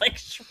just gets like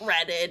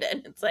shredded.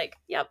 And it's like,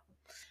 yep.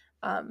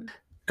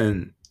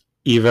 And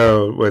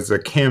Evo was a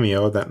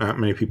cameo that not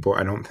many people,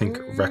 I don't think,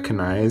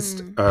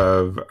 recognized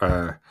of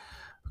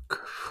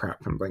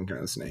crap, I'm blanking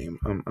on his name.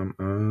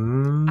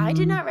 I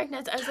did not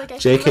recognize. I was like, I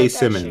feel J.K. like I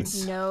Simmons.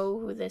 should know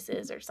who this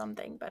is or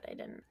something, but I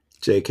didn't.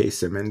 J.K.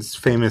 Simmons,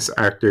 famous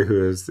actor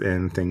who is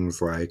in things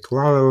like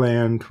La La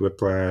Land,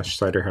 Whiplash,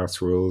 Cider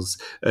House Rules.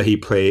 He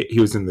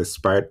was in the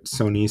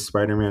Sony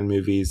Spider-Man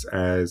movies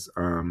as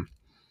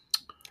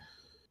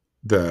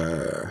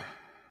the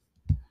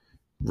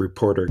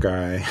reporter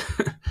guy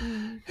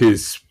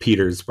who's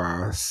Peter's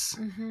boss.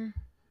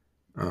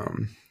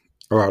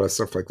 A lot of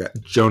stuff like that.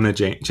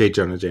 J.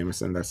 Jonah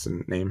Jameson, that's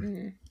the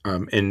name.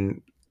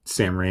 In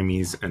Sam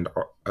Raimi's and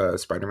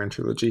Spider-Man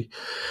trilogy.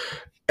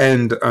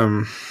 And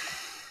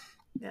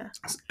Yeah.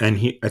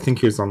 and I think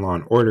he was on Law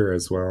and Order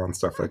as well and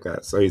stuff like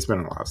that. So he's been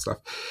in a lot of stuff.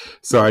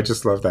 So I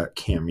just love that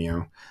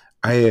cameo.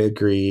 I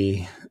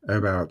agree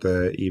about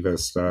the Evo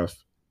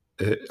stuff.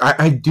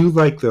 I do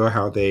like though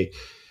how they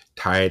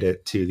tied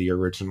it to the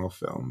original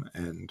film,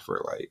 and for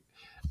like,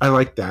 I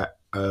like that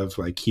of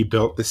like he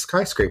built this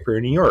skyscraper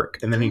in New York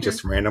and then he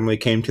just randomly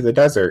came to the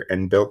desert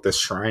and built this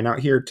shrine out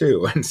here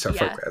too and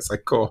stuff like that. It's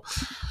like cool.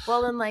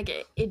 Well, and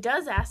like it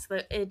does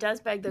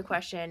beg the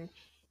question,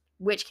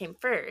 which came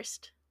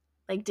first?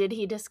 Like, did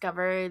he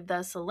discover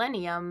the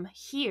selenium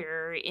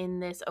here in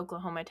this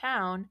Oklahoma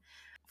town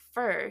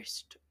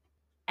first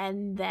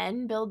and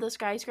then build the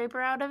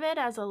skyscraper out of it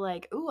as a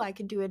like, ooh, I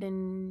could do it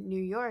in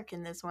New York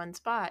in this one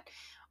spot?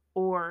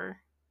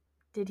 Or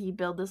did he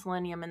build the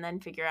selenium and then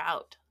figure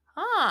out,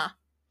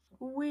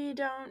 we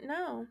don't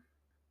know.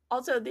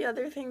 Also, the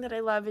other thing that I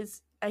love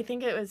is, I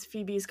think it was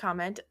Phoebe's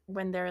comment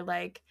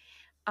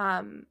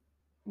um,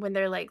 when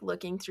they're like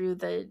looking through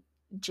the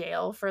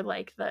jail for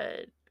like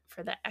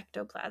for the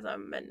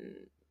ectoplasm and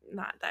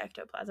not the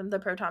ectoplasm, the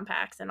proton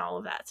packs and all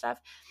of that stuff.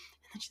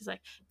 And she's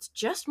like, it's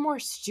just more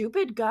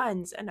stupid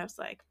guns. And I was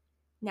like,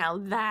 now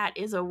that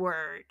is a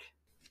word.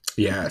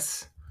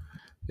 Yes.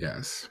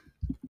 Yes.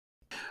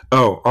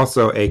 Oh,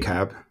 also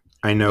ACAB.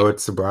 I know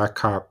it's a black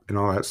cop and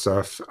all that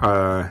stuff.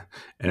 And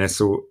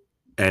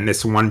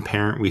it's one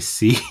parent we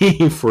see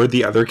for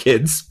the other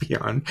kids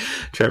beyond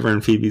Trevor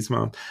and Phoebe's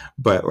mom.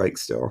 But like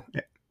still,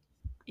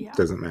 it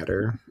doesn't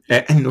matter.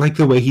 And like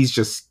the way he's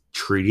just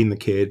treating the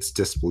kids,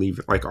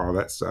 disbelieving, like all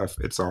that stuff.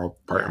 It's all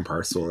part and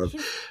parcel of.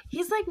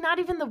 He's like not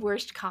even the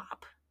worst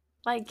cop.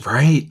 Like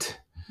right.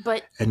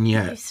 But and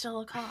yet he's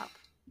still a cop.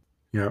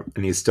 Yeah,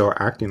 and he's still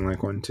acting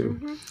like one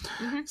too.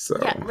 So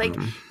yeah, like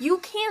you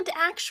can't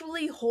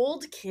actually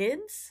hold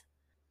kids.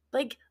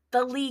 Like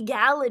the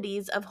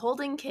legalities of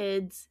holding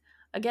kids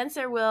against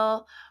their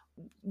will,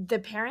 the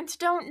parents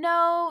don't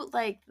know.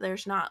 Like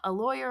there's not a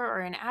lawyer or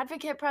an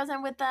advocate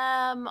present with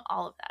them.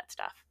 All of that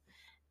stuff.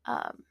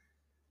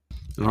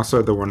 And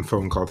also, the one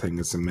phone call thing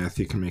is a myth.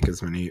 You can make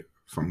as many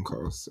phone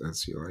calls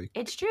as you like.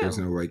 It's true. There's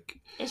no like.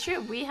 It's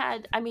true.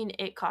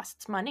 It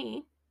costs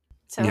money,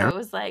 so it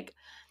was like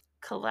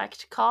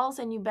collect calls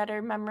and you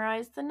better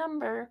memorize the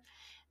number.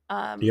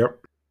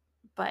 Yep.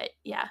 But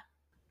yeah.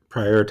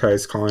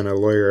 Prioritize calling a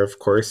lawyer, of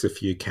course,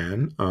 if you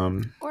can.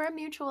 Or a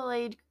mutual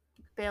aid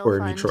bail or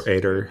fund. a mutual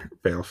aid or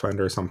bail fund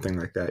or something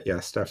like that.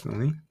 Yes,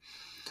 definitely.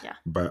 Yeah.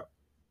 But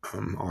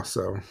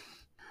also,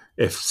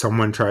 if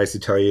someone tries to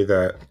tell you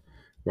that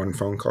one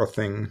phone call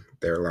thing,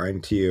 they're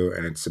lying to you,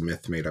 and it's a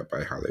myth made up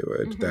by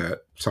Hollywood that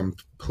some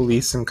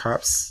police and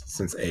cops,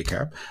 since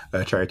ACAB,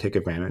 try to take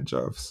advantage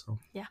of. So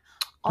yeah.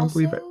 Don't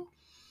believe it.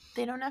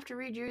 They don't have to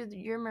read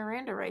your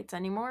Miranda rights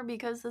anymore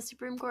because the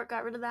Supreme Court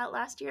got rid of that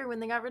last year when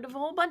they got rid of a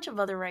whole bunch of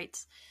other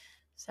rights.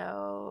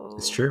 So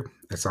It's true.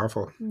 It's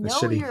awful. It's know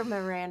shitty. your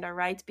Miranda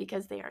rights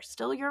because they are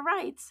still your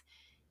rights,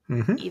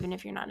 even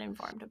if you're not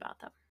informed about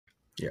them.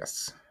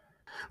 Yes.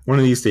 One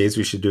of these days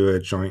we should do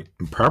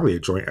probably a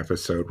joint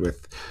episode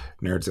with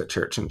Nerds at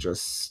Church and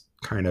just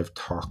kind of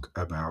talk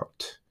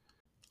about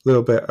a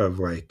little bit of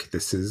like,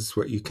 this is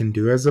what you can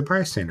do as a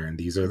bystander, and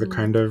these are the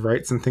kind of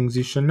rights and things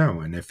you should know.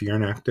 And if you're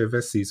an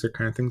activist, these are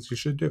kind of things you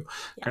should do,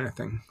 kind of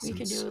thing. We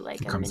could do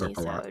like it a comes up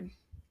a lot.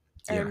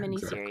 Mini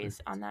series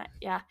on that.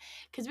 Yeah,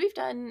 because we've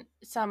done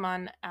some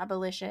on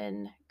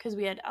abolition, because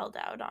we had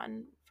Eldowd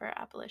on for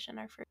abolition.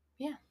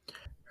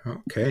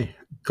 Okay,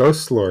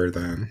 ghost lore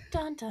then.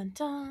 Dun dun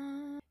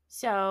dun.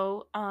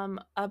 So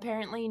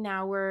apparently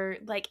now we're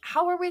like,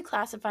 how are we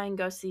classifying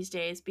ghosts these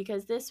days?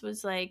 Because this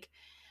was like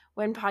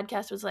when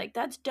podcast was like,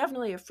 that's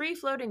definitely a free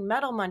floating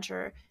metal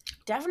muncher,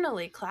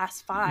 definitely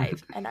class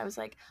 5. And I was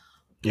like,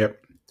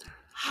 yep,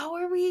 how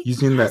are we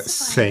using that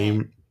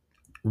same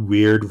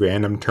weird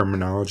random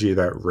terminology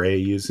that Ray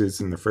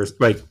uses in the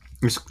first, like,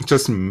 it's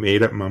just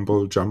made up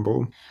mumbo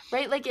jumbo,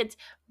 right? Like, it's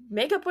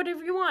make up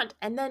whatever you want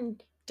and then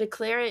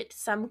declare it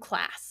some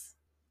class.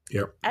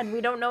 Yep. And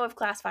we don't know if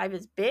class 5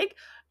 is big,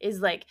 is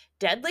like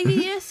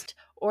deadliest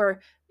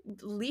or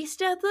least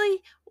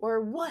deadly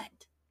or what.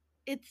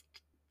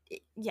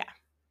 Yeah.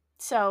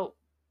 So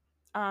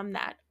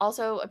that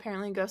also,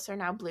 apparently ghosts are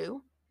now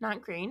blue,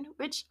 not green,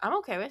 which I'm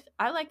okay with.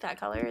 I like that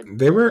color.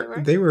 They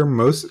were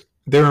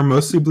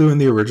mostly blue in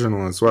the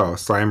original as well.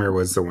 Slimer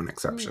was the one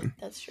exception.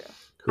 That's true.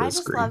 I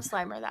just love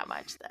Slimer that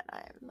much that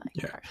I'm like,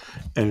 yeah.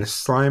 And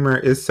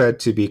Slimer is said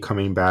to be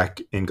coming back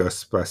in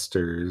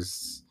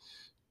Ghostbusters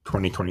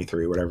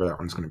 2023, whatever that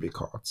one's going to be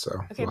called. So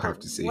we'll have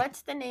to see.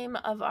 What's the name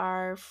of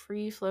our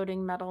free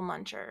floating metal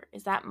muncher?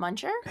 Is that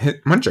Muncher?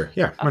 Muncher,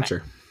 yeah, okay.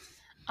 Muncher.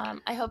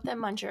 I hope that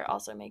Muncher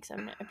also makes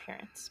an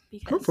appearance.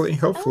 Because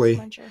hopefully,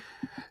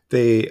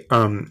 they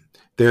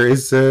there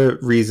is a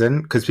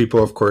reason, because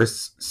people, of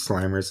course,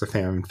 Slimer's a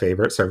fan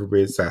favorite, so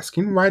everybody's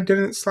asking, why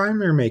didn't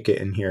Slimer make it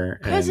in here?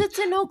 Because it's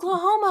in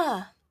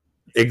Oklahoma.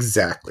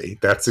 Exactly.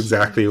 That's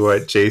exactly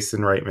what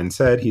Jason Reitman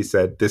said. He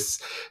said,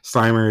 this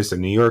Slimer is a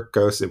New York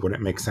ghost. It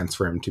wouldn't make sense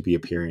for him to be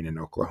appearing in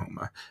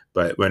Oklahoma.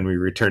 But when we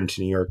return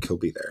to New York, he'll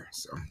be there.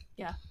 So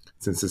yeah.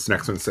 Since this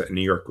next one's set in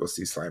New York, we'll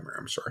see Slimer,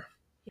 I'm sure.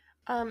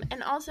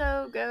 And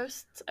also,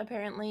 ghosts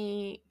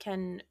apparently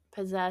can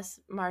possess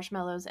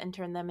marshmallows and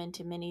turn them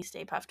into mini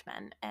Stay Puft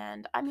Men,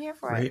 and I'm here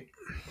for it.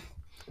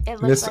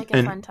 It looks like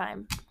a fun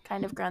time,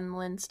 kind of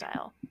Gremlin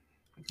style.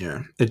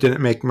 Yeah, it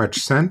didn't make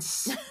much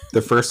sense.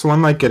 The first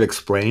one, like, it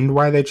explained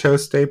why they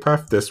chose Stay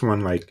Puft. This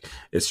one, like,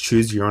 it's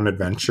choose your own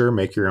adventure,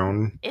 make your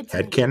own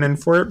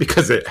headcanon for it,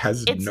 because it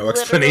has no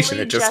explanation.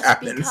 It just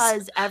happens.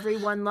 Because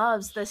everyone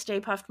loves the Stay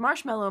Puft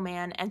Marshmallow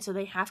Man, and so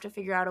they have to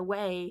figure out a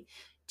way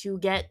to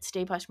get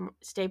Stay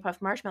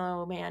Puft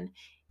Marshmallow Man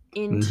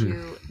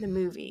into the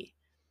movie.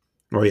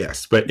 Well,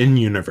 yes, but in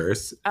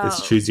universe,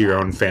 it's choose your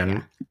own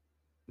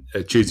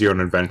choose your own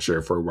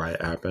adventure for why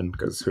it happened,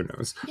 because who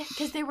knows? Yeah,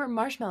 because they were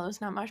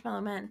marshmallows, not marshmallow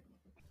men.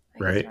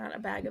 Like, right? It's not a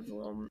bag of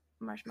little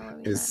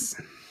marshmallow men.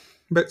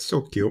 But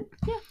still cute.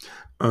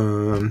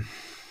 Yeah.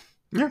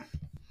 Yeah.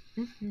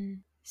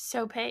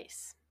 So,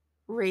 Pace,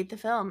 rate the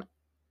film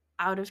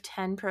out of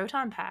 10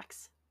 proton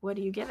packs. What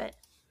do you give it?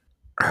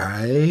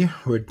 I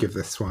would give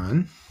this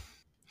one.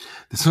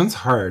 This one's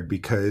hard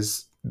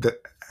because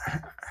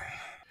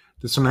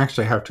this one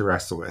actually I have to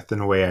wrestle with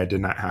in a way I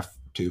did not have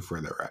to for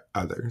the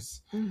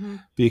others.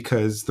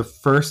 Because the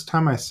first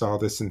time I saw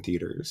this in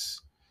theaters,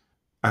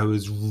 I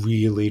was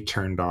really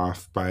turned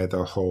off by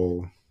the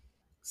whole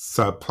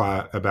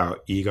subplot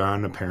about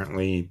Egon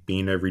apparently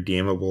being a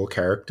redeemable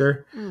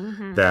character,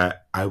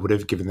 that I would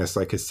have given this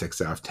like a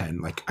 6 out of 10.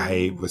 Like,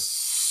 I was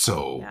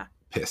so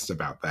pissed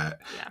about that.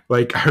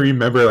 Like, I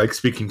remember like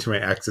speaking to my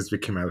ex as we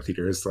came out of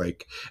theaters,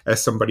 like,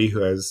 as somebody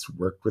who has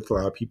worked with a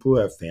lot of people who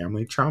have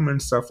family trauma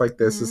and stuff like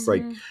this, it's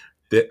like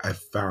that I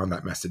found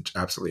that message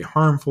absolutely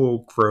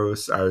harmful,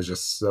 gross. I was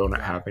just so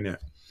not having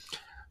it.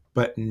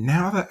 But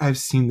now that I've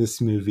seen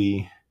this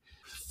movie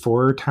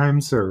 4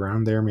 times, or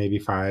around there, maybe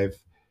 5,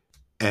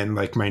 and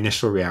like my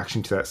initial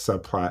reaction to that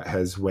subplot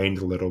has waned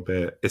a little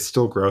bit. It's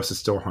still gross,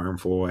 it's still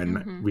harmful,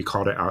 and we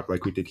called it out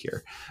like we did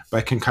here. But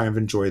I can kind of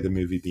enjoy the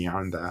movie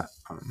beyond that.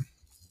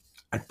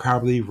 I'd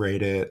probably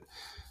rate it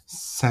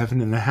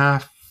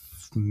 7.5,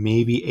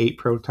 maybe 8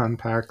 proton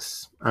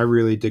packs. I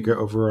really dig it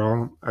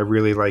overall. I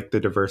really like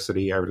the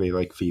diversity. I really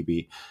like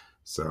Phoebe.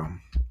 So,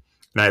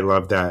 and I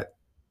love that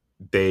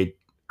they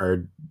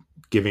are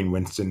giving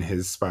Winston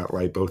his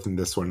spotlight, both in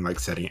this one, like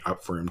setting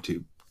up for him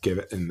to give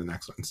it in the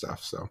next one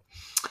stuff. So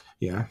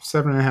yeah,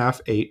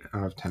 7.5, 8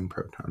 out of 10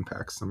 proton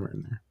packs, somewhere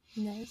in there.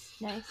 Nice.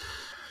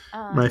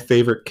 My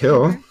favorite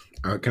kill.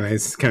 Can I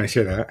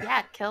share that?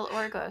 Yeah, kill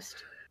or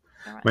ghost.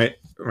 My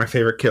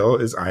favorite kill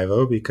is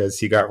Ivo, because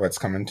he got what's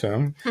coming to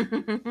him.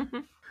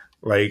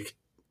 Like,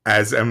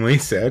 as Emily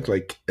said,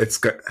 like, it's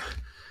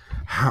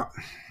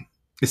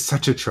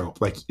such a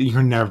trope. Like,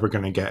 you're never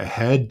gonna get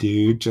ahead,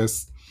 dude.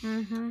 Just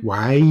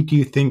why do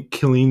you think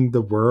killing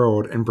the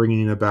world and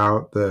bringing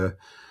about the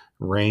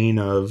reign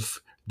of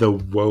the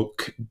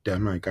woke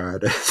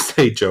demigod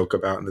they joke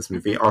about in this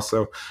movie.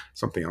 Also,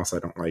 something else I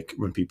don't like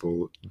when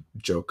people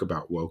joke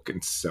about woke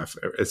and stuff,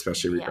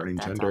 especially regarding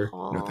that's gender.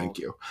 No, thank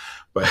you.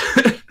 But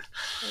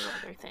whole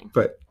other thing.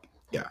 But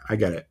yeah, I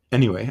get it.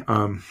 Anyway,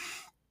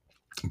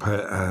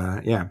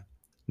 but yeah,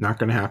 not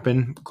gonna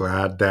happen.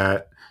 Glad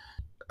that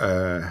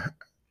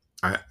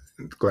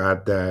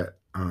glad that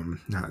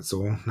not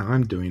Zool. Now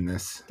I'm doing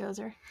this.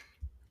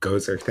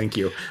 Gozer, thank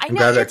you. I'm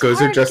glad that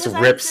Gozer just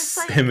rips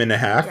him in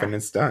half and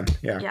it's done.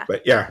 Yeah.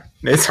 But yeah,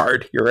 it's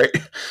hard. You're right.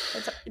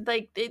 It's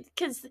like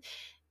because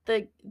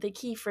the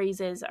key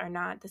phrases are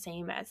not the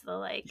same as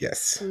the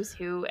who's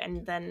who,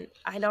 and then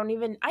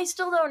I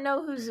still don't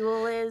know who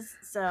Zool is.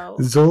 So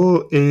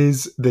Zool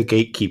is the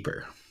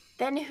gatekeeper.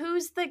 Then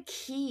who's the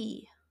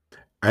key?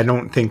 I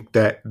don't think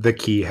that the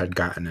key had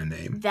gotten a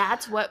name.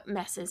 That's what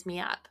messes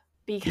me up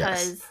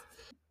because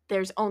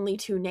there's only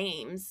 2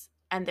 names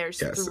and there's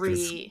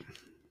 3.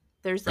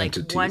 There's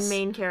entities. 1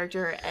 main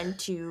character and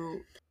 2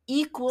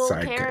 equal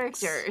sidekicks.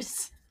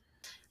 Characters.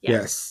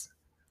 Yes.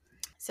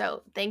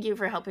 So thank you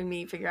for helping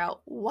me figure out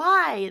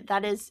why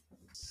that is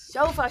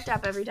so fucked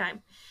up every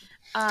time.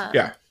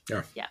 Yeah.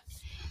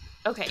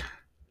 Okay.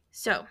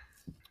 So,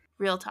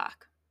 real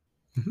talk.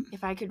 Mm-hmm.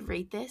 If I could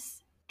rate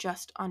this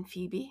just on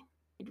Phoebe,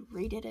 I'd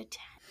rate it a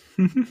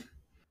 10.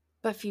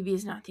 But Phoebe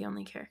is not the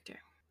only character.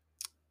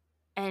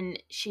 And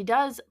she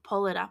does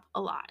pull it up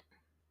a lot.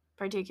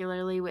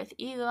 Particularly with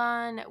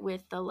Egon,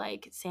 with the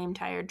same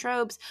tired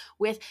tropes,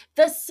 with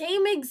the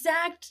same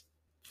exact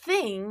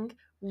thing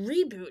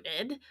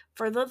rebooted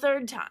for the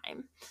 3rd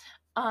time.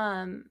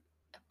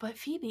 But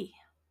Phoebe,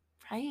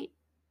 right?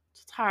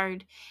 It's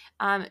hard.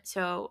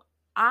 So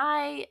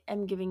I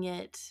am giving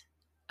it,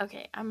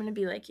 okay, I'm going to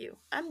be like you.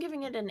 I'm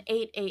giving it an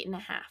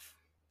 8.5.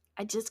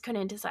 I just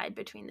couldn't decide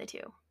between the 2.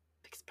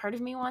 Because part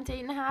of me wants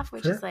 8.5,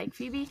 which is like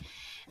Phoebe.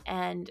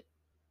 And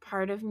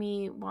part of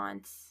me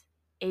wants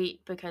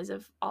 8 because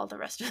of all the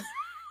rest of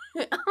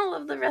all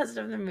of the rest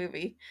of the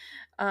movie.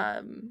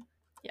 So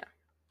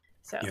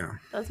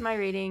that's my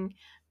rating.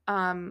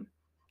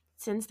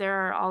 Since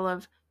there are all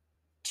of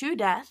 2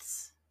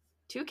 deaths,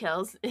 2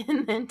 kills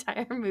in the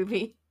entire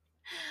movie,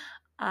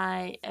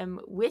 I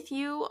am with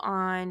you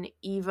on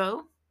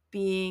Evo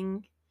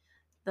being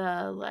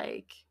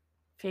the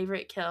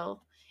favorite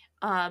kill.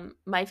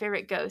 My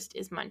favorite ghost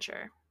is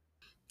Muncher.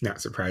 Not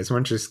surprised.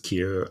 Muncher's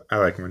cute. I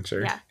like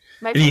Muncher. Yeah.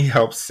 And he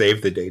helps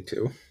save the day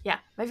too. Yeah.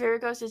 My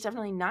favorite ghost is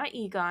definitely not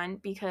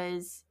Egon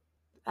because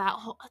that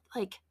whole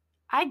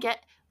I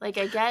get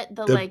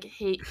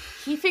the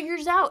he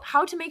figures out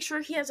how to make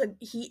sure he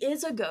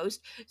is a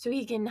ghost so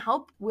he can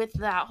help with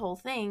that whole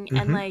thing.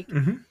 Mm-hmm,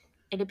 and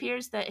it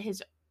appears that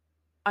his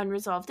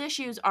unresolved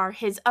issues are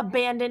his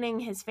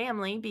abandoning his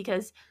family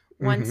because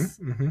once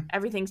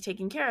everything's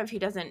taken care of, he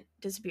doesn't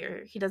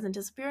disappear. He doesn't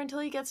disappear until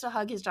he gets to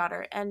hug his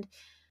daughter. And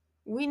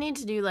we need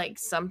to do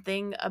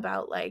something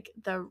about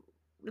the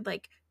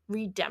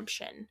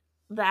redemption.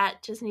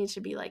 That just needs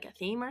to be a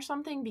theme or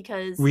something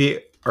because we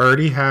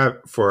already have,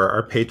 for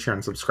our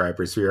Patreon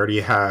subscribers, we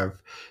already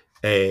have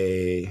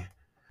a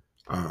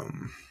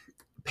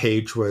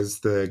Paige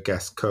was the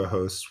guest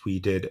co-host. We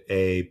did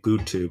a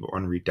BooTube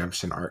on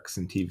redemption arcs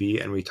in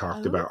TV, and we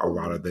talked about a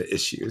lot of the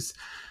issues.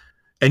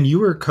 And you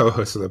were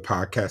co-host of the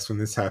podcast when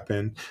this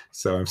happened,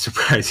 so I'm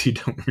surprised you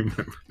don't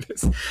remember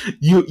this.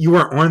 You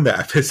weren't on the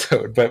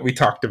episode, but we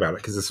talked about it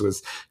because this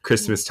was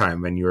Christmas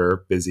time when you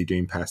were busy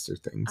doing pastor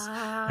things.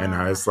 And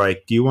I was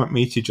like, do you want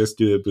me to just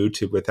do a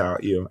BooTube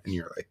without you? And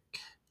you're like,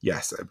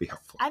 yes, that'd be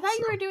helpful. I thought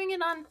you were doing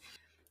it on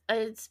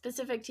a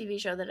specific TV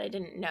show that I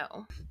didn't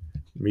know.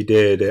 We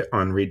did it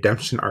on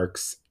redemption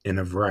arcs in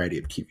a variety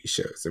of TV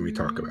shows, and we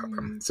talk about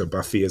them. So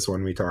Buffy is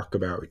one we talk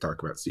about. We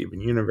talk about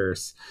Steven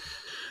Universe,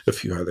 a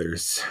few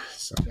others.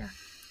 So yeah.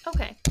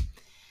 Okay.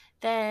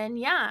 Then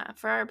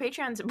for our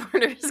Patreon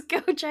supporters,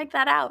 go check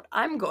that out.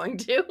 I'm going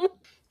to.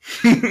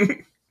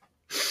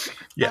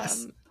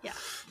 Yes.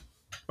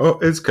 Oh,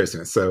 it's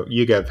Christmas, so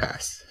you get a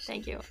pass.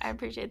 Thank you. I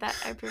appreciate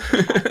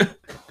that.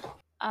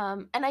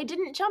 And I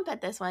didn't jump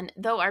at this one,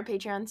 though our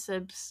Patreon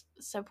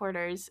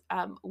supporters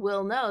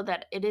will know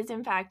that it is,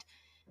 in fact,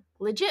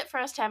 legit for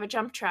us to have a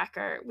jump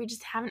tracker. We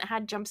just haven't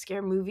had jump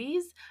scare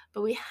movies,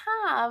 but we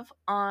have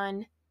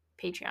on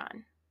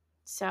Patreon.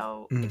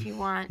 So if you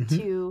want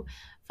to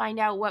find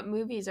out what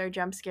movies are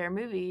jump scare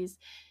movies,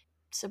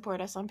 support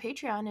us on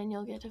Patreon and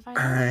you'll get to find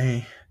out.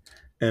 I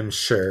am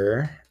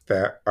sure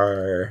that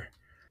our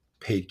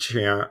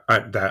Patreon,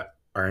 that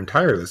our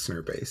entire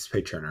listener base,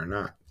 Patreon or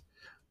not,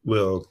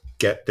 will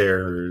get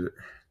their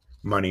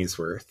money's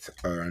worth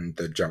on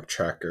the jump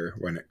tracker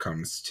when it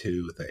comes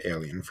to the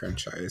Alien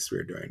franchise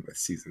we're doing with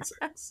season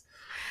 6.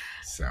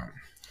 So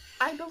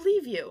I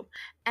believe you.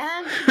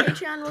 And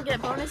Patreon will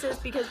get bonuses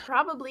because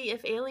probably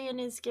if Alien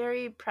is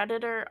scary,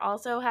 Predator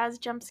also has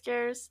jump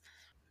scares.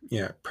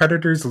 Yeah,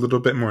 Predator's a little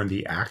bit more on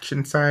the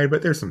action side,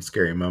 but there's some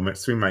scary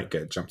moments. We might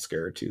get a jump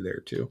scare or 2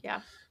 there too.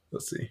 Yeah.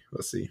 We'll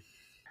see.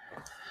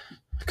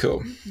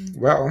 Cool.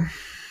 Well,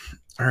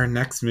 our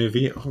next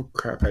movie, oh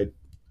crap, I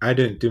I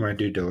didn't do my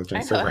due I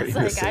diligence know. of I was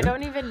writing this like, I in.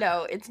 don't even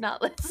know. It's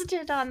not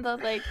listed on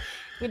the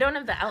we don't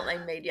have the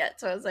outline made yet.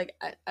 So I was like,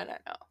 I don't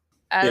know.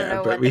 I don't Yeah,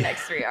 know but what the we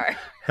next three are.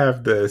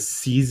 have the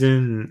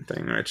season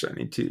thing, which I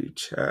need to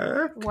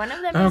check. One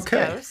of them is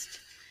Okay. Ghost.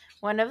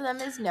 One of them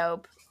is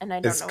Nope. And I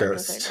don't It's know what the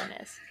Ghost. third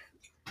one is.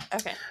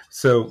 Okay.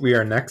 So we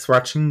are next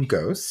watching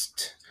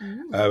Ghost,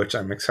 Mm. which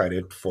I'm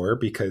excited for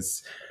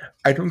because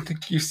I don't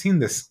think you've seen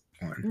this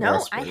one.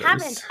 No, I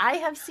haven't. I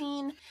have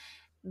seen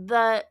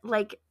the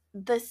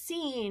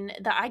scene,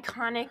 the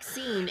iconic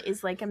scene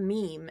is like a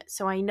meme.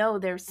 So I know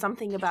there's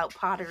something about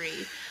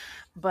pottery,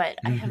 but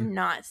I have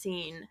not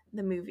seen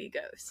the movie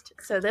Ghost.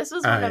 So this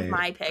was one of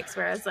my picks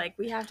where I was like,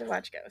 we have to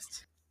watch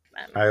Ghost.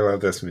 I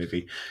love this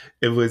movie.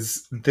 It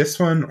was this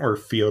one or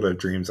Field of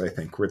Dreams, I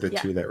think, were the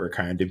two that were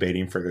kind of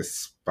debating for this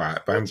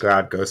spot. But I'm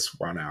glad Ghost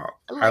won out.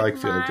 I like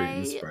Field of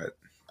Dreams, but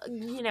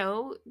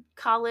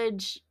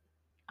college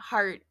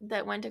heart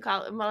that went to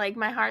college, like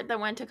my heart that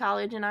went to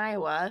college in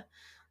Iowa,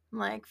 I'm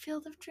like,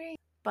 Field of Dreams.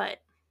 But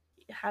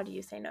how do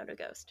you say no to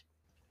Ghost?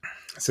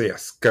 So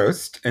yes,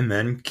 Ghost, and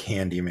then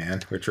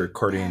Candyman, which we're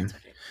recording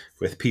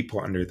with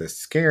People Under the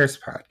Scares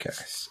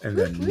podcast, and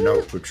then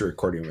Nope, which we're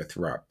recording with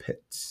Rob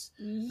Pitts,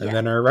 and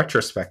then our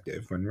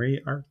retrospective when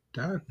we are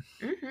done.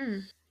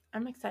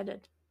 I'm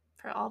excited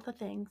for all the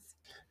things.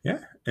 Yeah,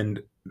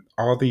 and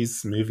all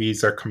these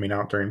movies are coming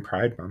out during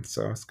Pride Month,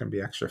 so it's going to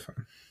be extra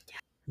fun.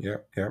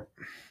 Yep.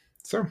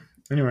 So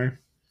anyway,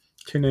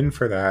 tune in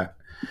for that.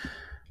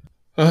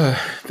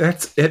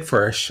 That's it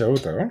for our show,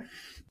 though.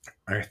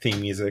 Our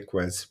theme music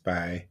was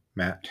by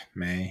Matt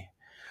May.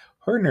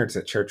 Horror Nerds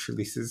at Church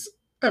releases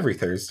every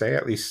Thursday,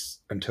 at least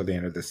until the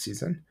end of this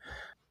season.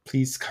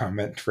 Please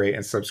comment, rate,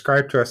 and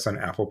subscribe to us on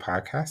Apple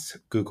Podcasts,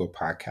 Google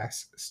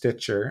Podcasts,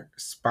 Stitcher,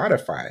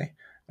 Spotify.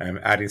 I'm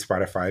adding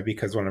Spotify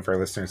because one of our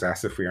listeners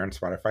asked if we are on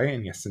Spotify,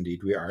 and yes, indeed,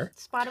 we are.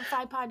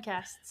 Spotify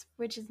Podcasts,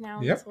 which is now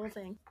this whole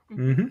thing.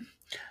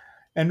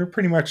 And we're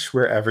pretty much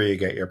wherever you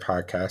get your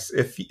podcasts.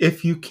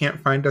 If you can't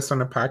find us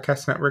on a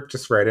podcast network,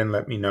 just write in,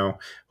 let me know,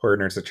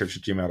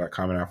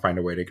 horrornerds@church@gmail.com, and I'll find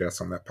a way to get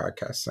us on that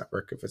podcast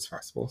network if it's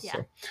possible. Yeah.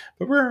 So,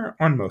 but we're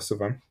on most of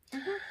them.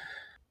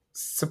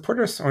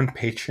 Support us on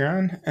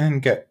Patreon and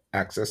get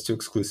access to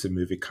exclusive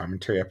movie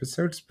commentary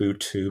episodes,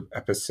 BooTube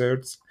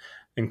episodes,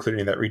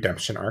 including that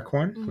Redemption Arc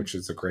one, which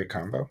is a great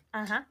combo.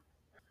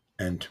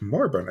 And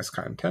more bonus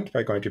content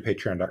by going to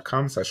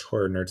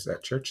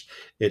patreon.com/horrornerds@church.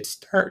 It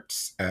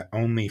starts at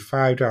only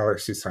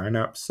 $5 to sign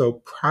up, so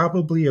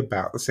probably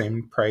about the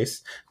same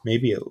price,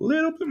 maybe a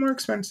little bit more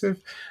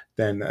expensive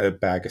than a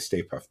bag of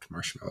Stay Puft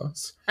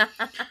marshmallows.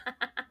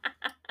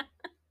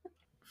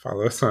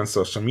 Follow us on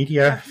social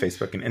media,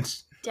 Facebook and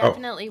Instagram.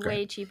 Definitely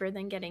way cheaper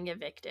than getting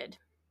evicted.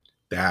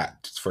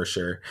 That, for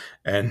sure.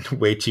 And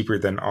way cheaper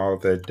than all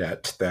the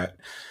debt that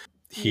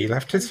he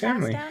left his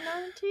family. Pass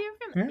down on to your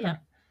family. Yeah.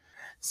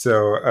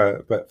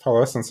 So, but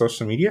follow us on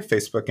social media,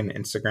 Facebook and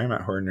Instagram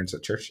at Horror Nerds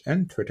at Church,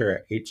 and Twitter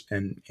at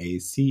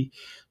HNACPOD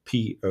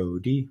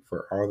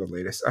for all the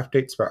latest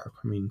updates about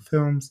upcoming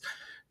films,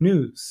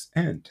 news,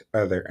 and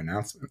other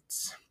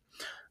announcements.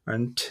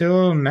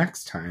 Until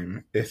next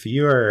time, if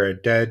you are a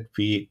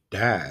deadbeat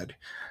dad,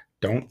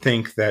 don't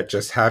think that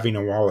just having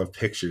a wall of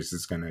pictures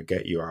is going to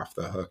get you off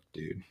the hook,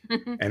 dude.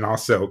 And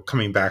also,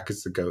 coming back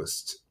as a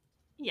ghost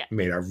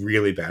made a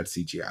really bad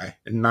CGI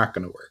and not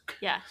going to work.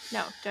 Yeah,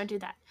 no, don't do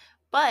that.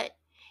 But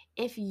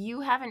if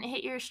you haven't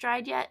hit your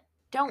stride yet,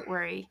 don't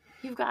worry.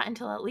 You've got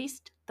until at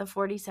least the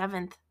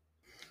 47th.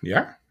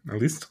 Yeah, at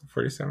least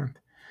 47th.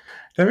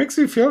 That makes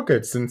me feel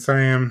good since I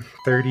am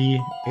 38.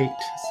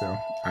 So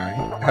I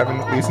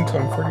haven't at least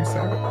until I'm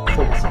 47.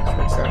 46,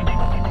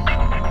 47.